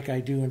 just like I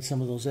do in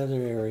some of those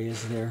other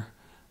areas there.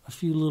 A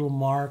few little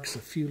marks, a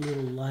few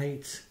little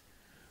lights.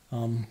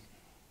 You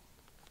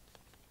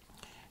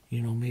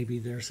know, maybe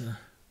there's a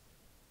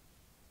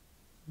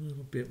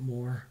little bit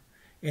more.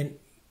 And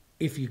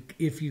if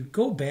you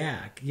go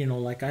back, you know,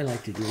 like I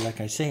like to do, like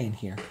I say in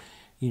here,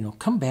 you know,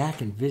 come back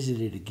and visit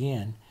it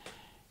again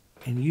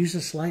and use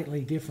a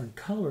slightly different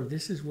color.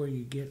 This is where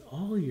you get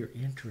all your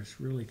interest,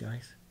 really,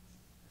 guys.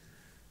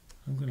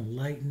 I'm going to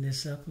lighten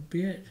this up a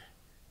bit.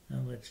 Now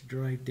let's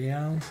dry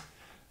down.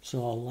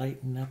 So I'll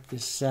lighten up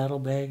this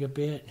saddlebag a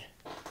bit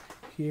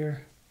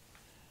here.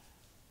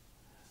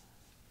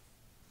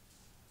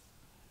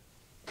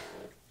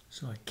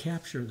 So I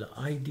capture the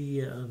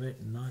idea of it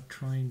and not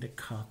trying to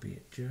copy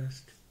it,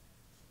 just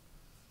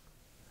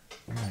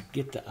I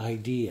get the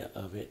idea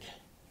of it.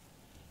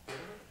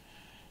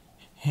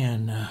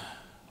 And a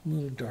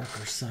little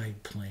darker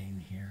side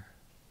plane here.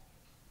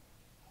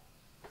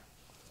 There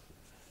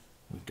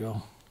we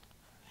go.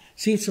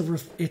 See, it's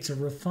a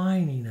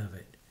refining of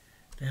it.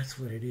 That's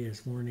what it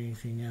is, more than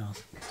anything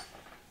else.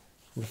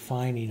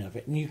 Refining of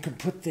it. And you can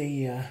put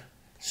the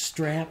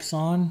straps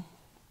on.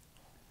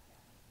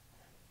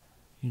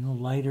 You know,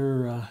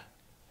 lighter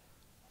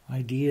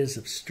ideas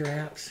of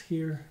straps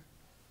here.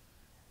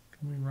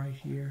 Coming right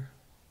here.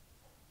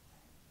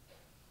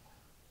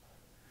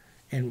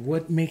 And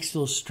what makes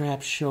those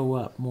straps show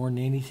up more than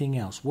anything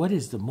else? What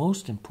is the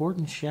most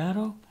important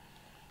shadow?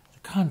 The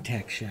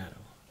contact shadow.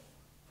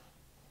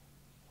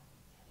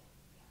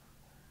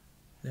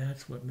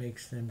 That's what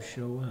makes them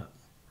show up,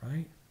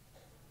 right?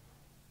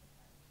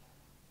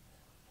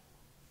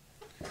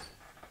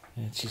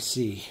 As you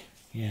see,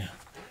 yeah.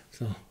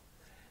 So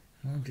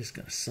I'm just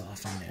going to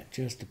soften that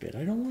just a bit.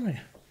 I don't want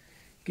to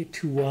get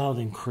too wild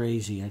and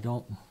crazy. I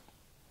don't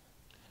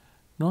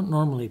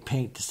normally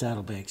paint the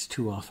saddlebags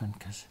too often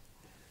because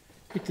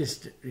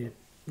it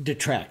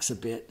detracts a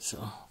bit.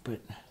 So, but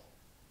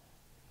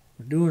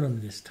we're doing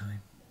them this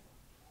time.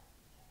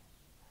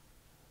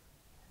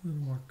 A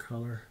little more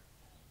color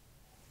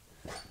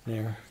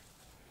there.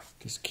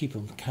 Just keep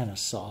them kind of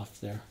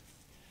soft there.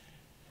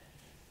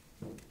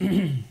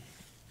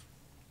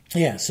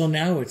 Yeah, so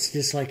now it's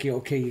just like,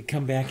 okay, you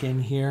come back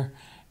in here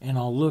and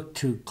I'll look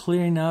to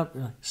clearing up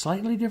a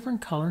slightly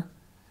different color.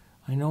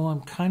 I know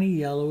I'm kind of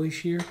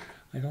yellowish here.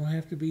 I don't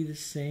have to be the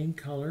same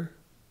color.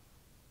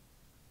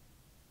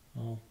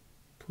 I'll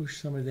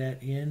push some of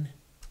that in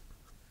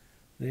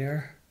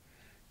there,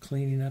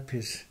 cleaning up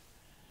his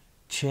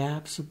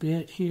chaps a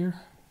bit here.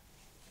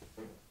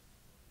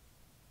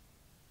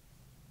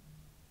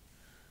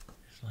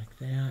 Just like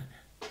that.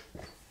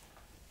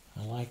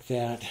 I like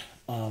that.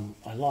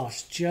 I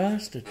lost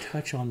just a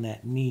touch on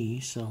that knee,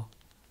 so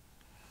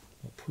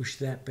I'll push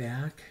that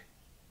back.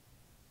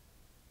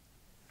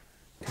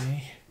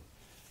 Okay.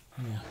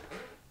 Yeah.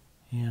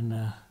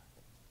 And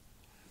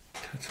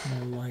touch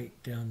more light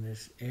down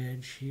this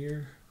edge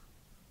here.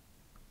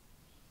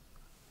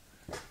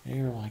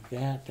 There, like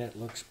that. That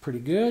looks pretty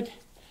good.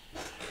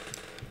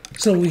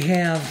 So we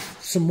have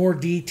some more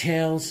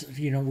details.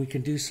 You know, we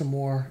can do some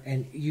more,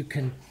 and you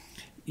can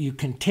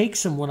take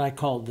some what I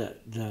call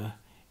the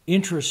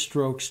interest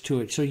strokes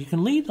to it. So you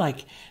can leave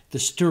like the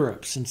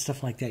stirrups and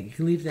stuff like that. You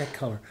can leave that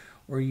color,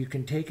 or you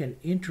can take an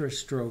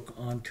interest stroke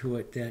onto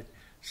it that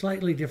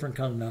slightly different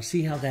color. Now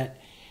see how that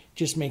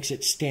just makes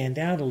it stand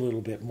out a little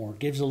bit more,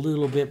 gives a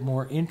little bit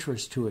more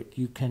interest to it.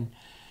 You can,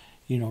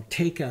 you know,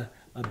 take a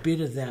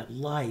bit of that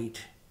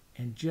light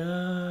and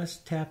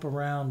just tap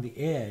around the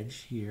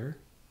edge here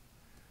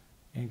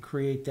and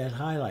create that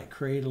highlight,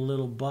 create a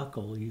little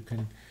buckle. You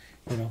can,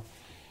 you know,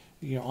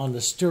 on the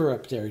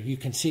stirrup there, you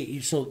can see.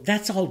 So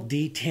that's all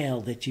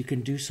detail that you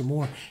can do some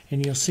more.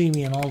 And you'll see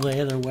me in all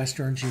the other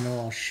Westerns, you know,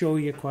 I'll show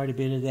you quite a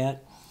bit of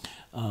that.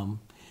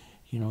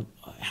 You know,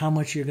 how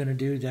much you're going to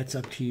do, that's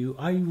up to you.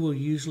 I will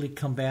usually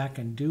come back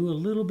and do a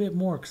little bit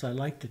more because I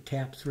like to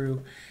tap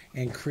through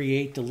and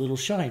create the little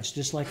shines,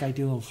 just like I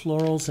do in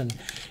florals and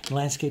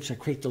landscapes. I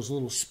create those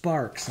little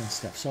sparks and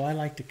stuff. So I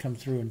like to come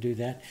through and do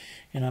that.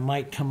 And I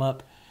might come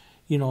up,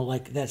 you know,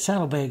 like that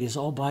saddlebag is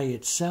all by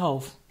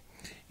itself.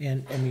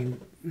 And, I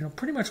mean, you know,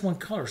 pretty much one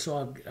color.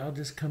 So I'll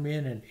just come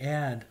in and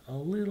add a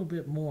little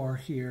bit more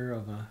here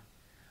of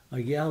a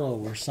yellow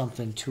or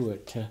something to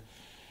it to,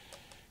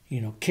 you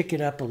know, kick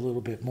it up a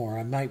little bit more.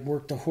 I might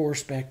work the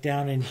horse back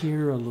down in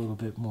here a little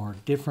bit more.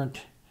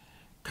 Different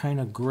kind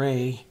of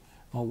gray.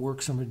 I'll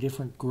work some of the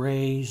different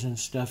grays and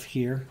stuff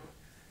here.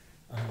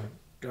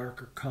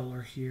 Darker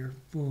color here.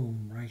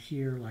 Boom, right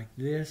here like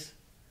this.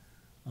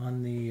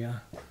 On the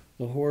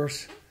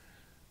horse.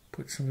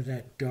 Put some of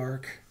that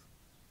dark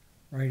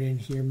right in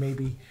here.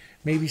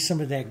 Maybe some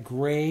of that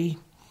gray.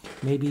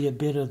 Maybe a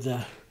bit of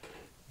the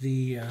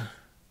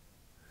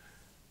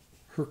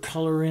her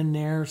color in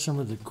there, some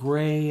of the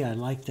gray. I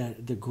like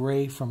that, the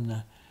gray from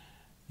the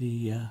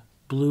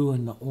blue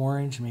and the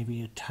orange,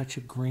 maybe a touch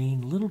of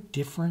green, a little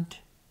different.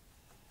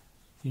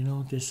 You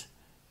know, this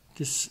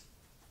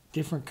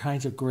different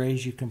kinds of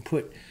grays. You can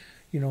put,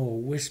 you know, a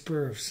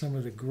whisper of some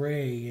of the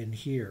gray in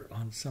here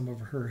on some of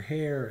her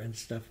hair and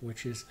stuff,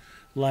 which is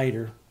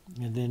lighter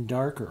and then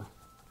darker.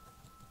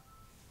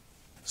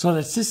 So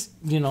that's just,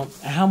 you know,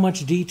 how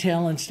much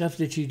detail and stuff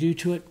that you do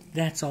to it,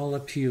 that's all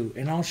up to you.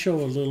 And I'll show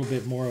a little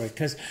bit more of it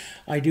because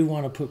I do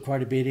want to put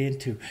quite a bit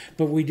into.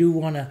 But we do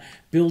want to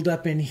build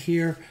up in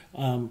here.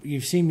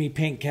 You've seen me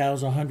paint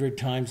cows 100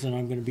 times, and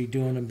I'm going to be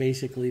doing them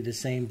basically the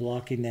same,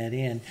 blocking that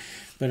in.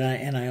 But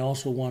I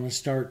also want to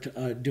start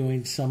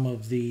doing some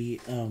of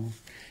the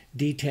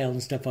detail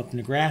and stuff up in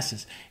the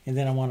grasses, and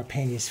then I want to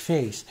paint his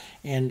face.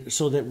 And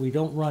so that we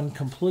don't run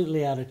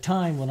completely out of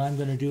time, what I'm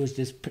going to do is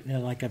just, you know,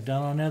 like I've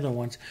done on other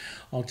ones,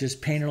 I'll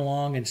just paint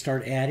along and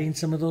start adding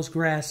some of those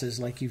grasses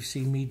like you've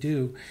seen me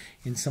do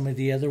in some of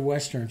the other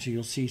westerns.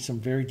 You'll see some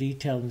very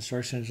detailed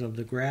instructions of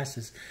the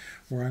grasses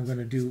where I'm going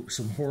to do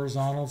some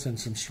horizontals and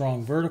some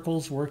strong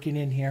verticals working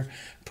in here,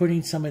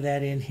 putting some of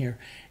that in here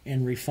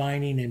and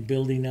refining and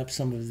building up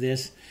some of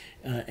this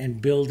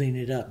and building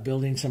it up,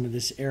 building some of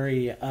this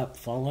area up,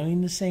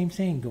 following the same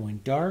thing, going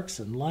darks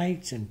and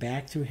lights and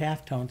back through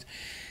halftones.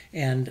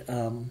 And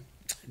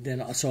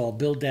then, so I'll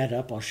build that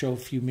up. I'll show a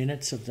few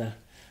minutes of the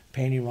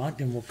painting on,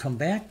 then we'll come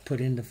back,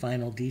 put in the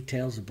final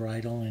details, the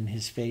bridle and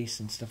his face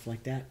and stuff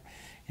like that.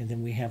 And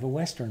then we have a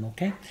western,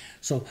 okay?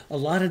 So a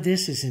lot of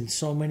this is in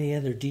so many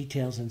other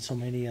details and so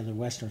many other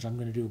westerns. I'm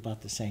going to do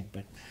about the same,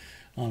 but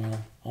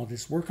I'll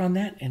just work on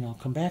that, and I'll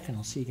come back, and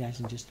I'll see you guys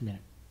in just a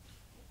minute.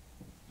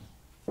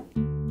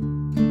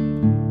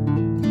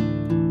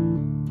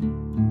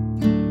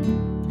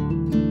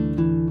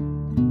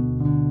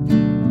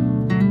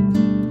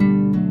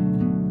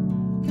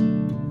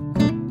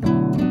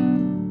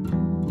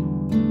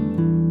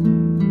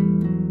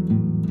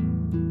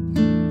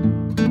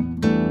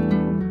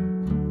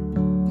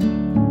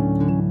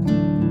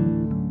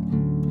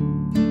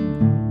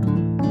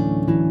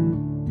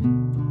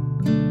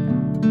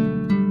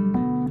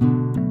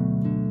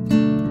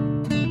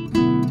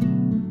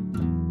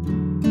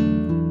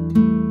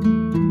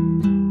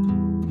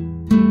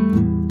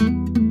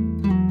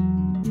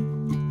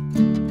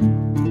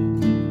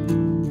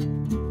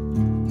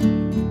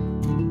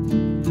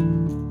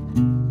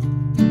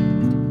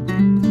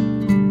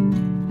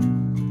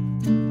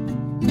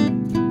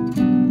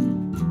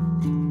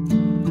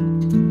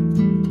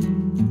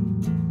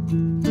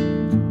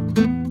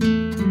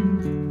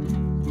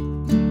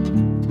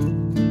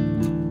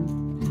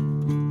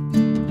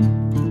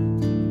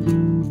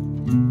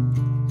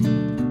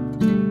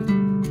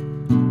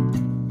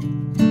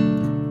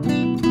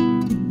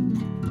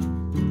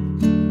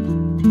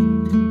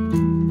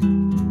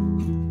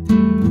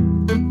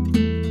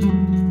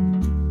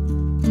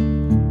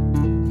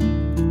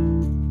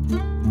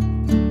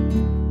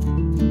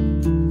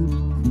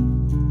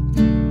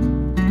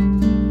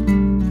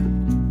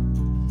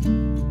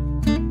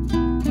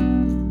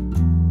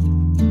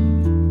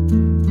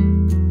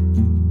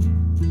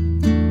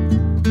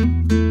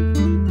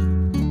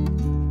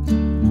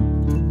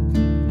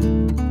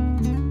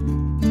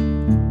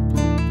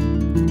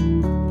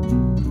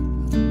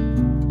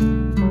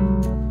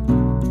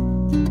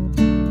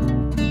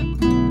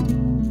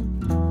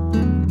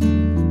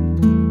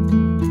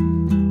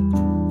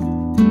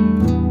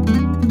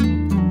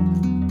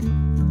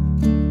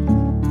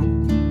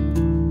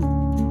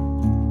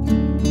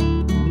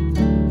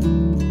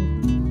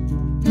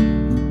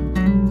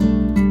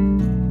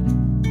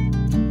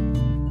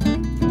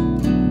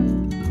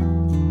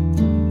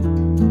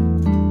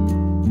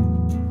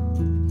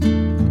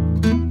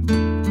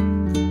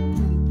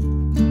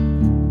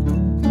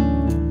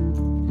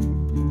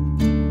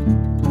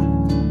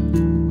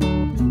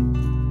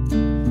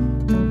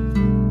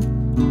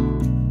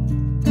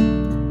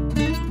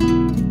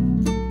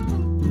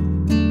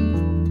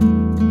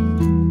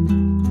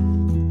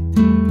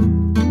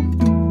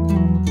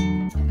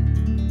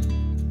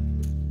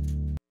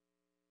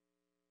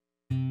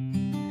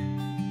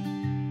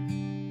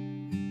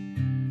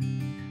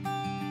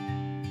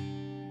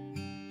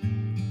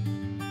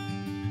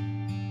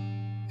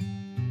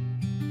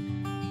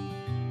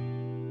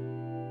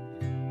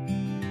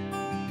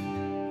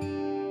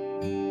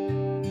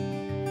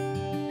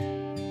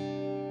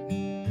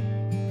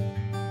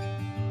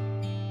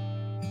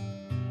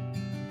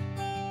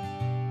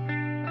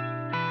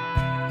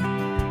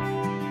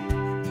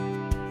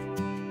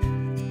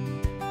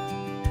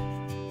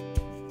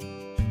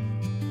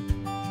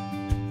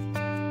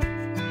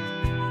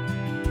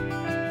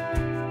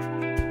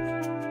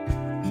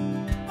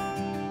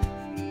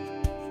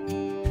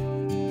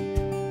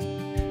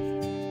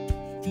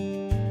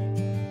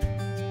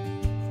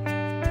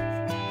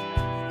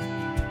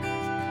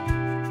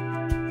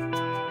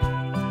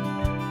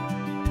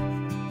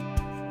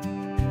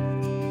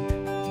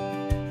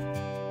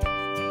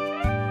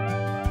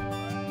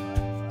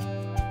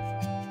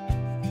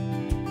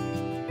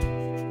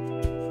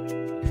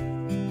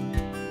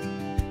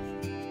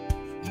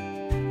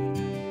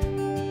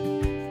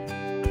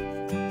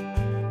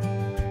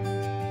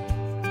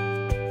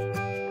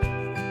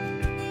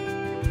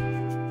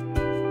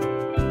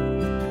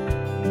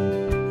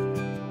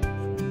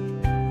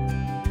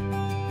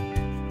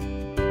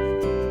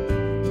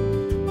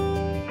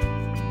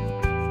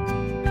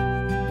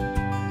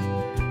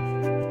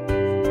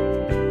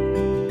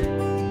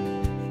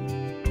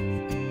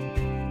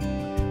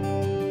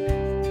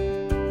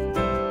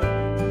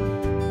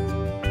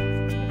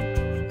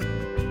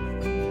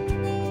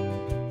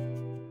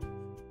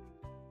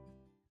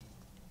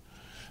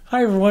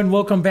 Hi everyone,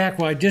 welcome back.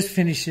 Well, I just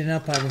finished it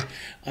up.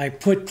 I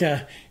put,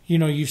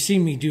 you've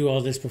seen me do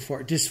all this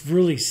before. Just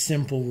really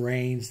simple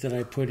reins that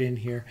I put in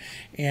here,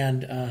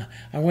 and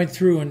I went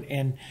through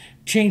and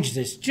changed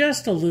this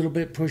just a little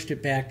bit, pushed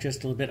it back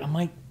just a little bit. I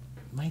might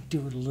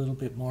do it a little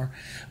bit more.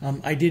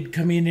 I did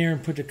come in there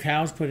and put the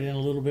cows, put in a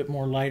little bit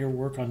more lighter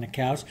work on the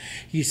cows.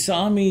 You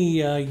saw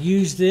me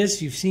use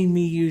this. You've seen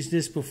me use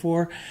this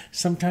before.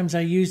 Sometimes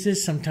I use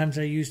this. Sometimes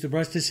I use the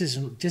brush. This is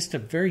just a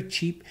very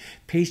cheap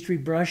pastry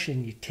brush,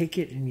 and you take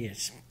it and you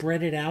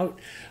spread it out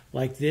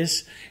like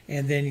this,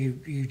 and then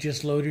you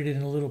just load it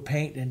in a little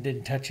paint and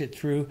then touch it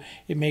through.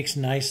 It makes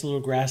nice little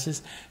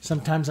grasses.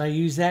 Sometimes I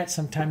use that.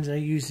 Sometimes I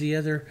use the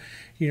other,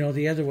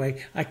 the other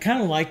way. I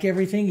kind of like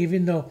everything,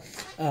 even though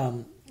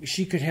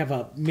she could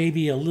have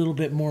maybe a little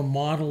bit more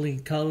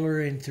modelly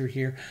color in through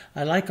here.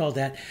 I like all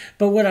that.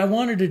 But what I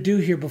wanted to do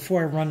here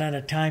before I run out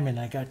of time, and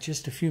I got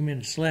just a few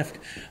minutes left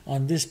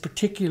on this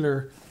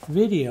particular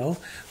video,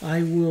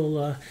 I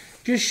will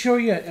just show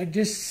you,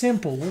 just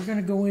simple. We're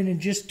going to go in and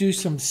just do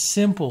some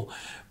simple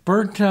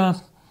burnt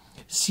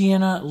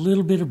sienna, a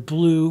little bit of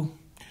blue,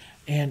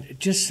 and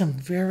just some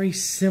very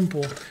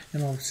simple,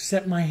 and I'll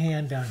set my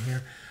hand down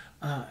here,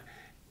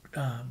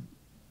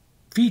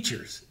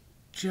 features.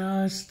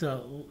 Just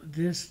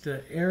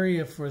the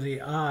area for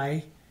the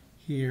eye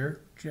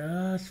here,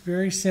 just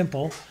very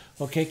simple,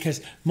 okay, because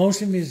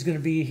most of it is going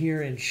to be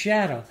here in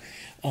shadow.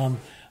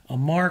 A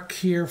mark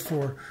here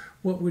for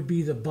what would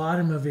be the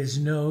bottom of his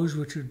nose,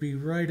 which would be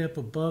right up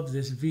above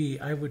this V.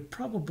 I would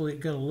probably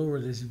got to lower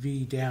this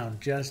V down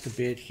just a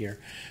bit here,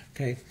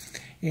 okay,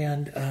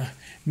 and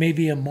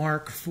maybe a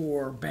mark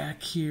for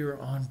back here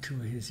onto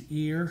his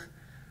ear,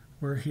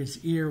 where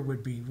his ear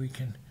would be. We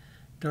can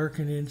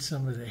darken in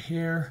some of the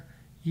hair.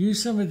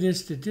 Use some of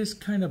this to just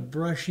kind of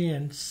brush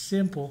in,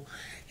 simple,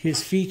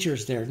 his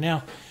features there.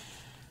 Now,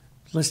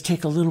 let's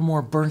take a little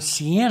more burnt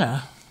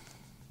sienna,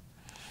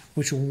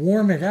 which will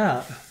warm it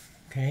up,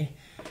 okay?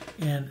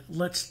 And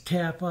let's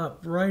tap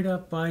up, right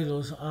up by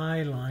those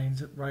eye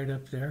lines, right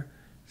up there.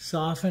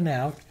 Soften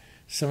out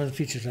some of the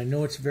features. I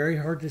know it's very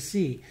hard to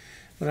see,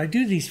 but I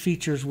do these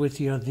features with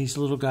these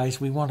little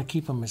guys. We want to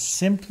keep them as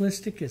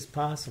simplistic as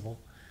possible.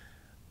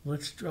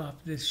 Let's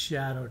drop this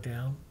shadow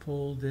down,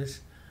 pull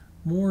this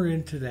more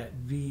into that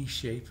V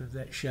shape of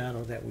that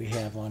shadow that we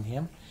have on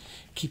him.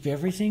 Keep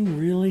everything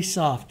really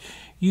soft.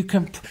 You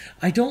can,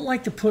 I don't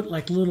like to put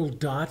like little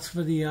dots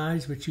for the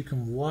eyes, but you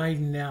can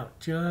widen out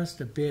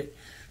just a bit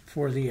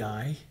for the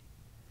eye,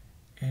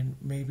 and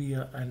maybe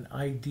an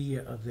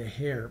idea of the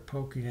hair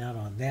poking out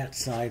on that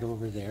side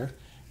over there,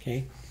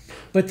 okay?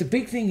 But the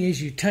big thing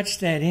is you touch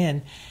that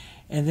in,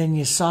 and then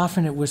you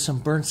soften it with some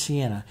burnt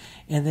sienna,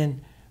 and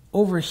then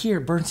over here,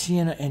 burnt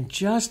sienna and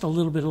just a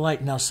little bit of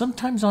light. Now,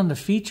 sometimes on the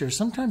features,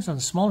 sometimes on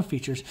the smaller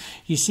features,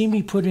 you see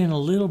me put in a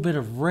little bit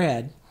of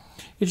red.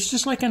 It's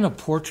just like in a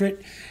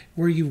portrait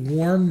where you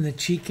warm the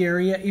cheek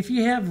area. If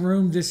you have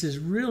room, this is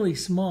really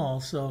small,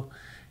 so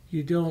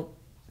you don't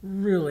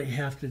really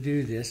have to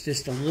do this.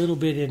 Just a little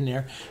bit in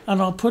there.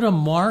 And I'll put a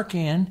mark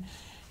in,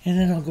 and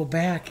then I'll go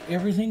back.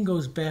 Everything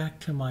goes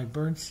back to my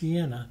burnt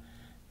sienna,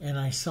 and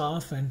I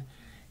soften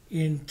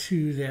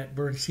into that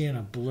burnt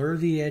sienna. Blur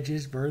the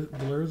edges, blur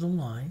the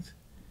lines.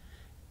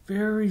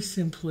 Very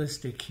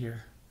simplistic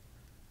here.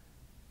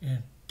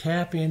 And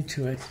tap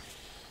into it.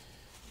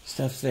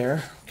 Stuff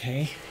there,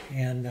 okay?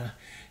 And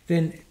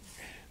then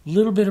a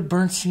little bit of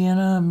burnt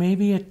sienna,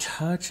 maybe a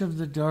touch of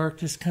the dark,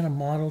 just kind of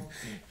modeled.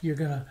 You're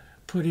going to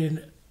put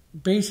in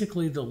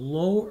basically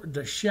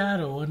the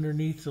shadow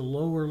underneath the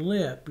lower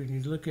lip, and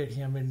you look at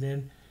him, and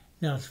then,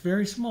 now it's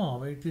very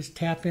small. Just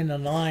tap in a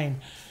line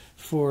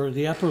for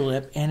the upper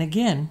lip, and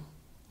again,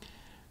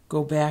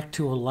 go back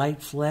to a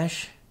light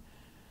flesh,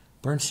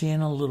 burnt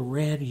sienna, a little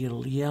red, a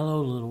little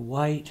yellow, a little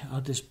white. I'll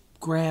just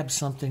grab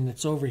something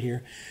that's over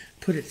here,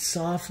 put it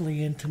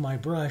softly into my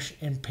brush,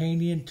 and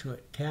paint into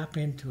it, tap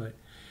into it.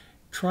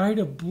 Try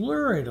to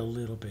blur it a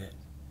little bit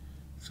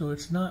so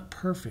it's not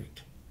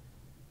perfect,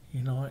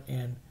 and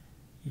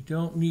you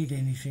don't need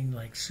anything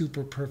like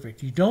super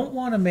perfect. You don't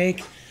want to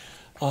make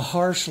a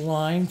harsh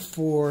line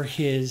for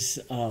his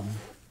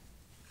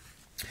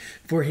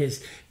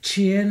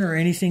chin or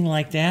anything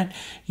like that,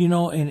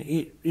 and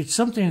it's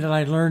something that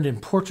I learned in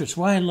portraits.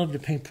 Why I love to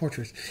paint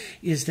portraits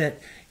is that,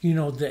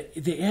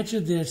 the edge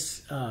of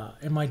this,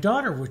 and my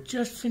daughter was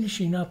just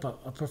finishing up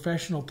a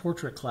professional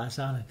portrait class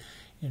out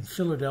in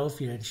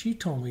Philadelphia, and she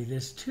told me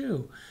this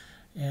too,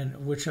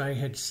 and which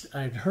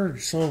I'd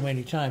heard so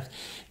many times,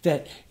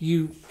 that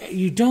you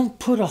don't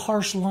put a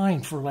harsh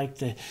line for like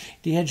the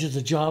edge of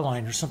the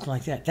jawline or something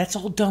like that. That's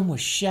all done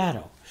with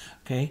shadow.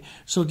 Okay,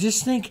 so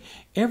just think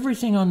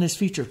everything on this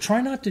feature.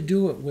 Try not to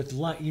do it with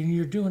light.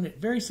 You're doing it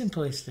very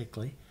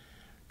simplistically.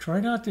 Try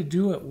not to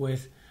do it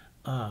with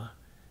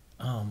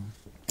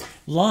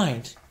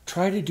lines.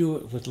 Try to do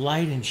it with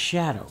light and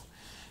shadow.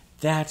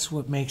 That's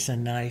what makes a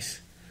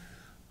nice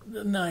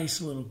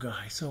little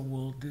guy. So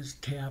we'll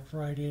just tap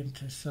right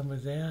into some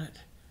of that,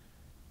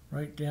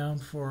 right down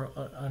for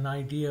an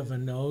idea of a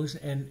nose,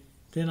 and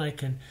then I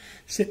can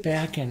sit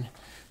back and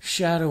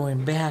shadow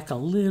him back a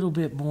little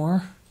bit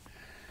more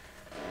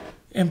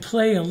and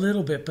play a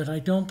little bit, but I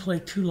don't play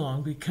too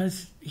long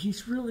because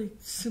he's really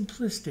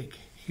simplistic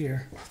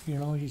here. You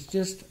know, he's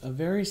just a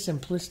very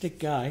simplistic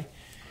guy.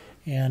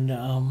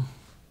 And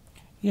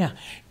yeah,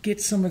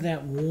 get some of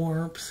that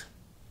warmth,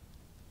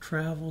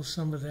 travel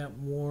some of that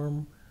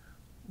warm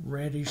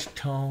reddish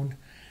tone,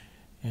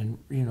 and,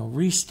 you know,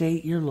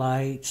 restate your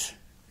lights.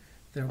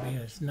 There'll be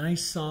a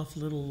nice soft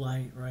little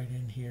light right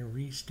in here.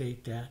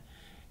 Restate that.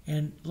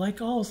 And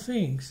like all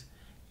things,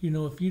 you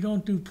know, if you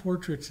don't do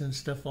portraits and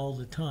stuff all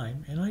the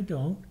time, and I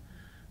don't,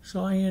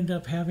 so I end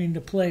up having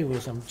to play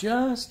with them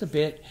just a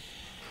bit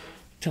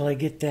till I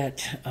get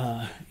that,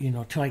 you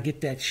know, till I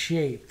get that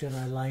shape that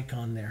I like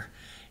on there.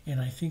 And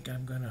I think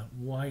I'm going to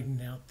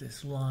widen out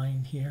this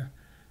line here.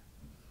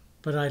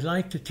 But I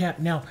like to tap.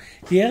 Now,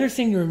 the other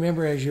thing to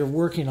remember as you're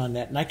working on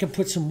that, and I can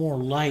put some more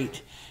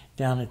light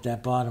down at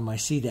that bottom, I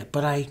see that.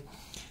 But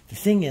the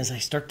thing is, I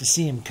start to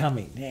see him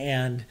coming.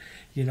 And,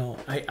 you know,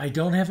 I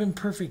don't have him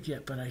perfect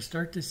yet, but I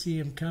start to see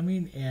him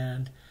coming.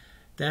 And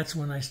that's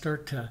when I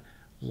start to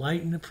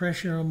lighten the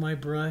pressure on my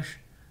brush,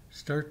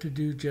 start to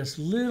do just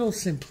little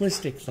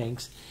simplistic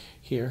things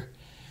here.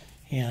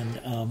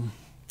 And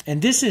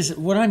this is,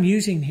 what I'm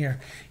using here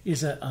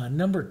is a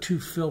number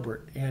 2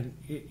 filbert. And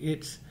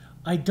it's...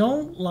 I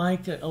don't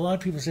like that. A lot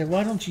of people say,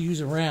 why don't you use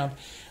a round?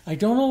 I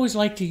don't always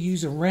like to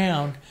use a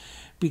round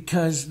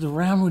because the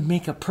round would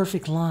make a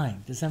perfect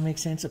line. Does that make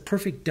sense? A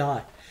perfect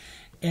dot.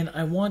 And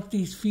I want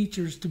these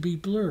features to be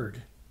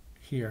blurred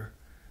here.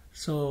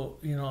 So,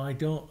 you know, I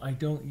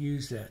don't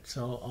use that.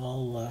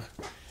 So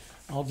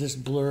I'll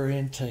just blur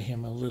into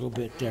him a little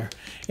bit there.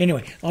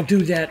 Anyway, I'll do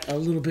that a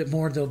little bit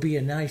more. There'll be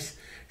a nice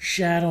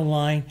shadow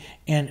line,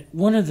 and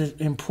one of the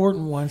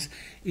important ones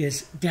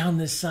is down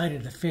this side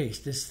of the face.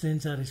 This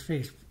thins out his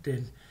face.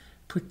 Then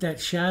put that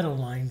shadow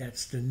line,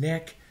 that's the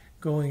neck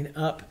going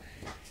up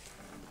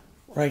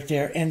right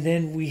there. And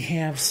then we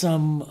have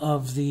some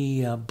of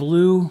the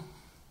blue,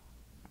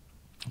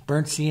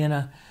 burnt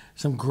sienna,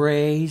 some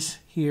grays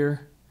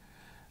here.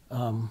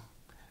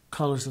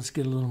 Colors, let's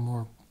get a little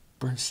more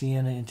burnt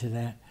sienna into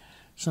that.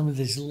 Some of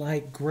these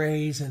light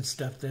grays and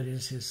stuff that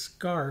is his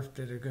scarf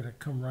that are going to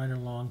come right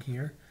along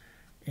here.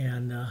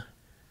 And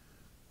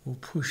we'll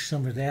push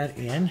some of that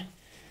in.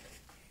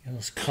 And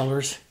those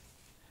colors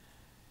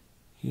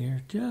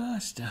here,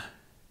 just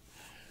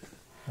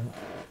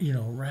you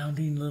know,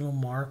 rounding little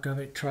mark of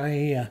it.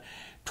 Try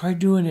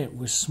doing it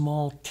with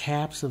small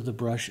taps of the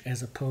brush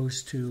as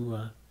opposed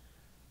to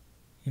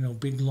you know,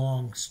 big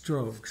long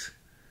strokes.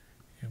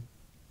 And,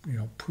 you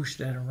know, push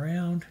that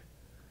around.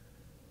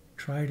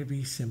 Try to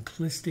be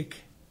simplistic.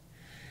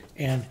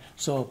 And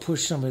so I'll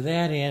push some of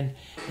that in,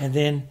 and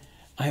then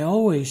I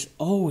always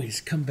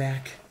come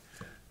back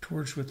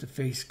towards with the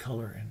face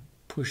color and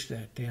push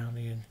that down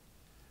in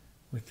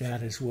with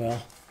that as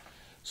well.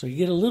 So you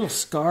get a little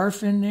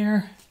scarf in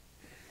there.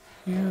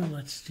 Here,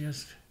 let's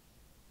just,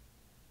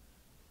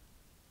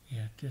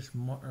 yeah, just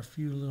a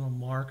few little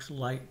marks,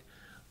 light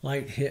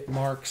hit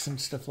marks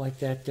and stuff like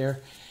that there.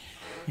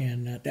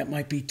 And that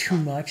might be too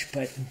much,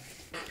 but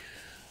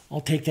I'll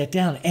take that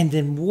down. And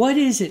then what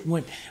is it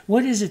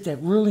that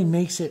really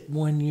makes it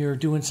when you're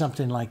doing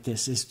something like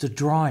this? It's the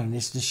drawing,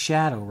 it's the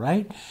shadow,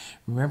 right?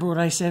 Remember what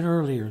I said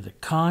earlier, the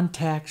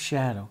contact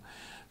shadow.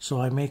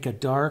 So I make a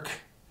dark,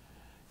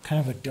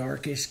 kind of a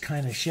darkish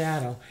kind of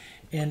shadow.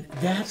 And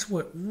that's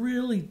what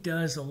really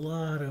does a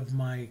lot of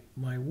my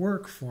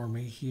work for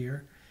me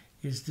here,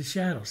 is the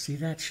shadow. See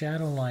that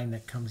shadow line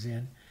that comes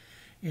in?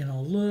 And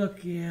I'll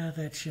look, yeah,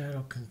 that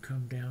shadow can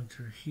come down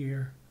through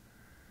here,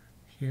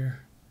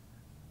 here.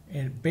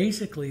 And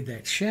basically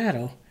that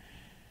shadow,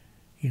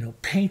 you know,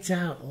 paints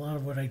out a lot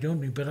of what I don't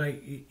do, but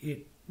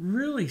it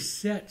really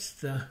sets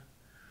the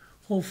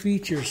whole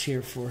features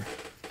here for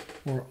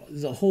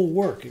the whole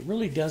work. It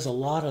really does a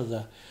lot of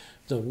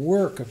the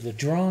work of the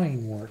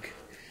drawing work,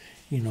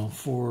 you know,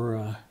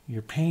 for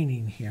your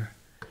painting here.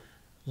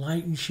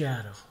 Light and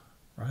shadow,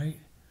 right?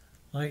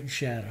 Light and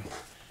shadow.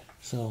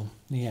 So,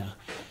 yeah.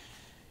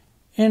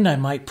 And I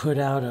might put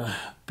out a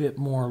bit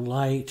more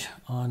light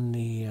on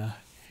the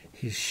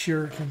his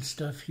shirt and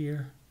stuff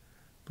here.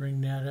 Bring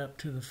that up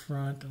to the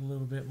front a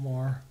little bit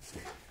more.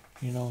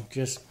 You know,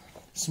 just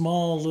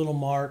small little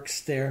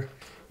marks there.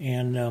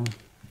 And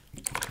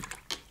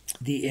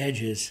the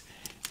edges.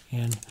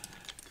 And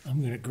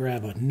I'm going to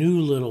grab a new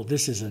little,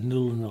 this is a new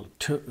little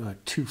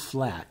two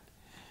flat.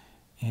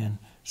 And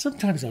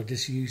sometimes I'll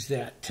just use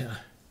that to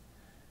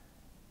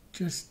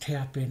just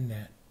tap in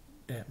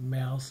that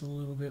mouth a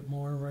little bit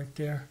more right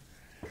there.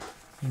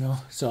 You know,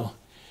 so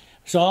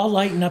I'll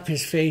lighten up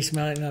his face,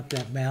 lighten up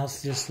that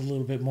mouth just a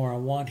little bit more. I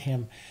want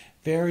him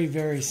very,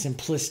 very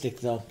simplistic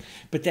though.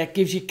 But that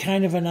gives you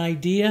kind of an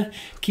idea.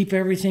 Keep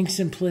everything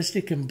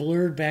simplistic and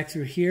blurred back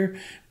through here.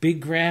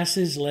 Big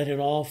grasses, let it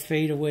all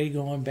fade away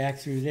going back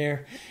through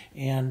there.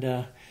 And,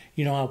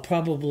 you know, I'll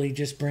probably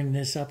just bring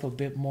this up a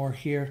bit more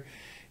here.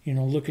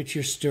 look at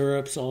your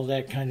stirrups, all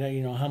that kind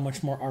of, how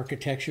much more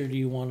architecture do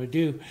you want to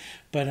do.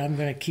 But I'm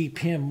going to keep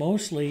him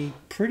mostly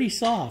pretty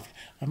soft.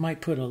 I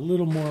might put a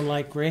little more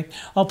light gray.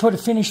 I'll put a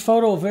finished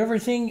photo of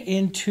everything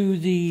into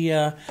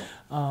the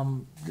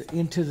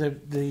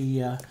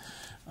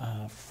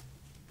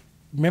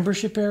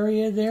membership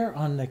area there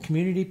on the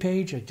community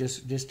page. I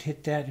just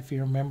hit that, if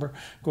you remember.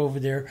 Go over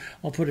there.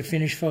 I'll put a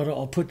finished photo.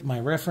 I'll put my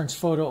reference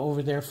photo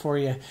over there for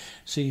you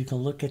so you can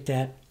look at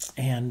that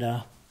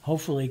and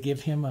hopefully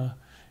give him a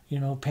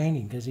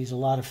painting, because he's a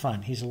lot of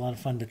fun. He's a lot of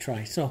fun to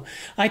try. So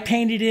I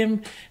painted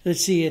him.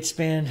 Let's see, it's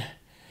been,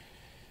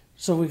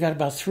 so we got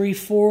about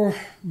 3-4,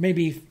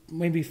 maybe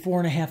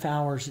 4.5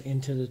 hours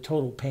into the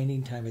total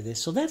painting time of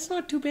this. So that's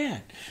not too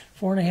bad.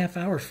 4.5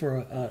 hours for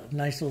a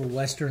nice little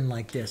Western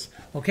like this.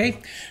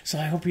 Okay? So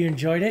I hope you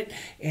enjoyed it,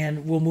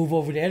 and we'll move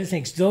over to other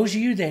things. Those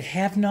of you that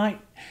have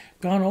not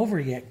gone over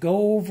yet,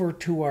 go over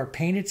to our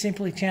Painted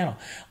Simply channel.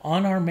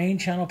 On our main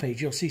channel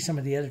page, you'll see some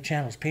of the other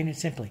channels, Painted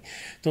Simply.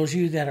 Those of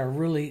you that are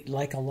really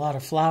like a lot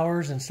of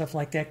flowers and stuff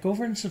like that, go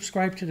over and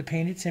subscribe to the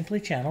Painted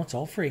Simply channel. It's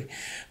all free.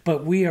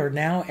 But we are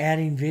now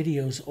adding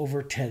videos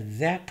over to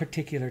that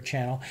particular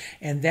channel,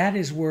 and that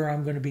is where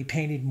I'm going to be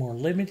painting more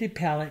limited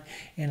palette,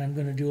 and I'm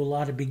going to do a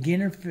lot of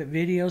beginner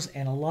videos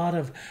and a lot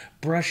of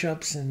brush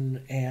ups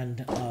and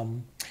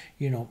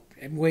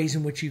ways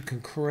in which you can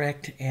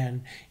correct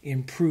and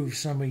improve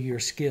some of your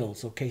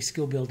skills, okay,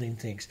 skill building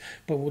things.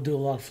 But we'll do a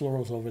lot of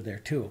florals over there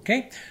too,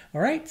 okay?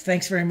 All right,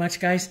 thanks very much,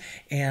 guys,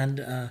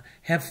 and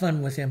have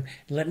fun with him.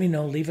 Let me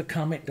know, leave a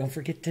comment. Don't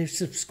forget to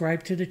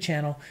subscribe to the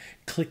channel.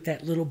 Click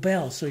that little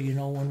bell so you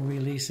know when we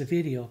release a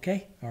video,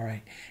 okay? All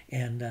right,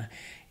 and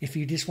if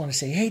you just want to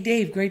say, hey,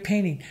 Dave, great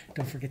painting,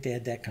 don't forget to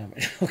add that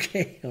comment,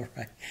 okay? All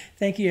right,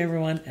 thank you,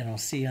 everyone, and I'll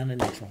see you on the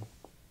next one.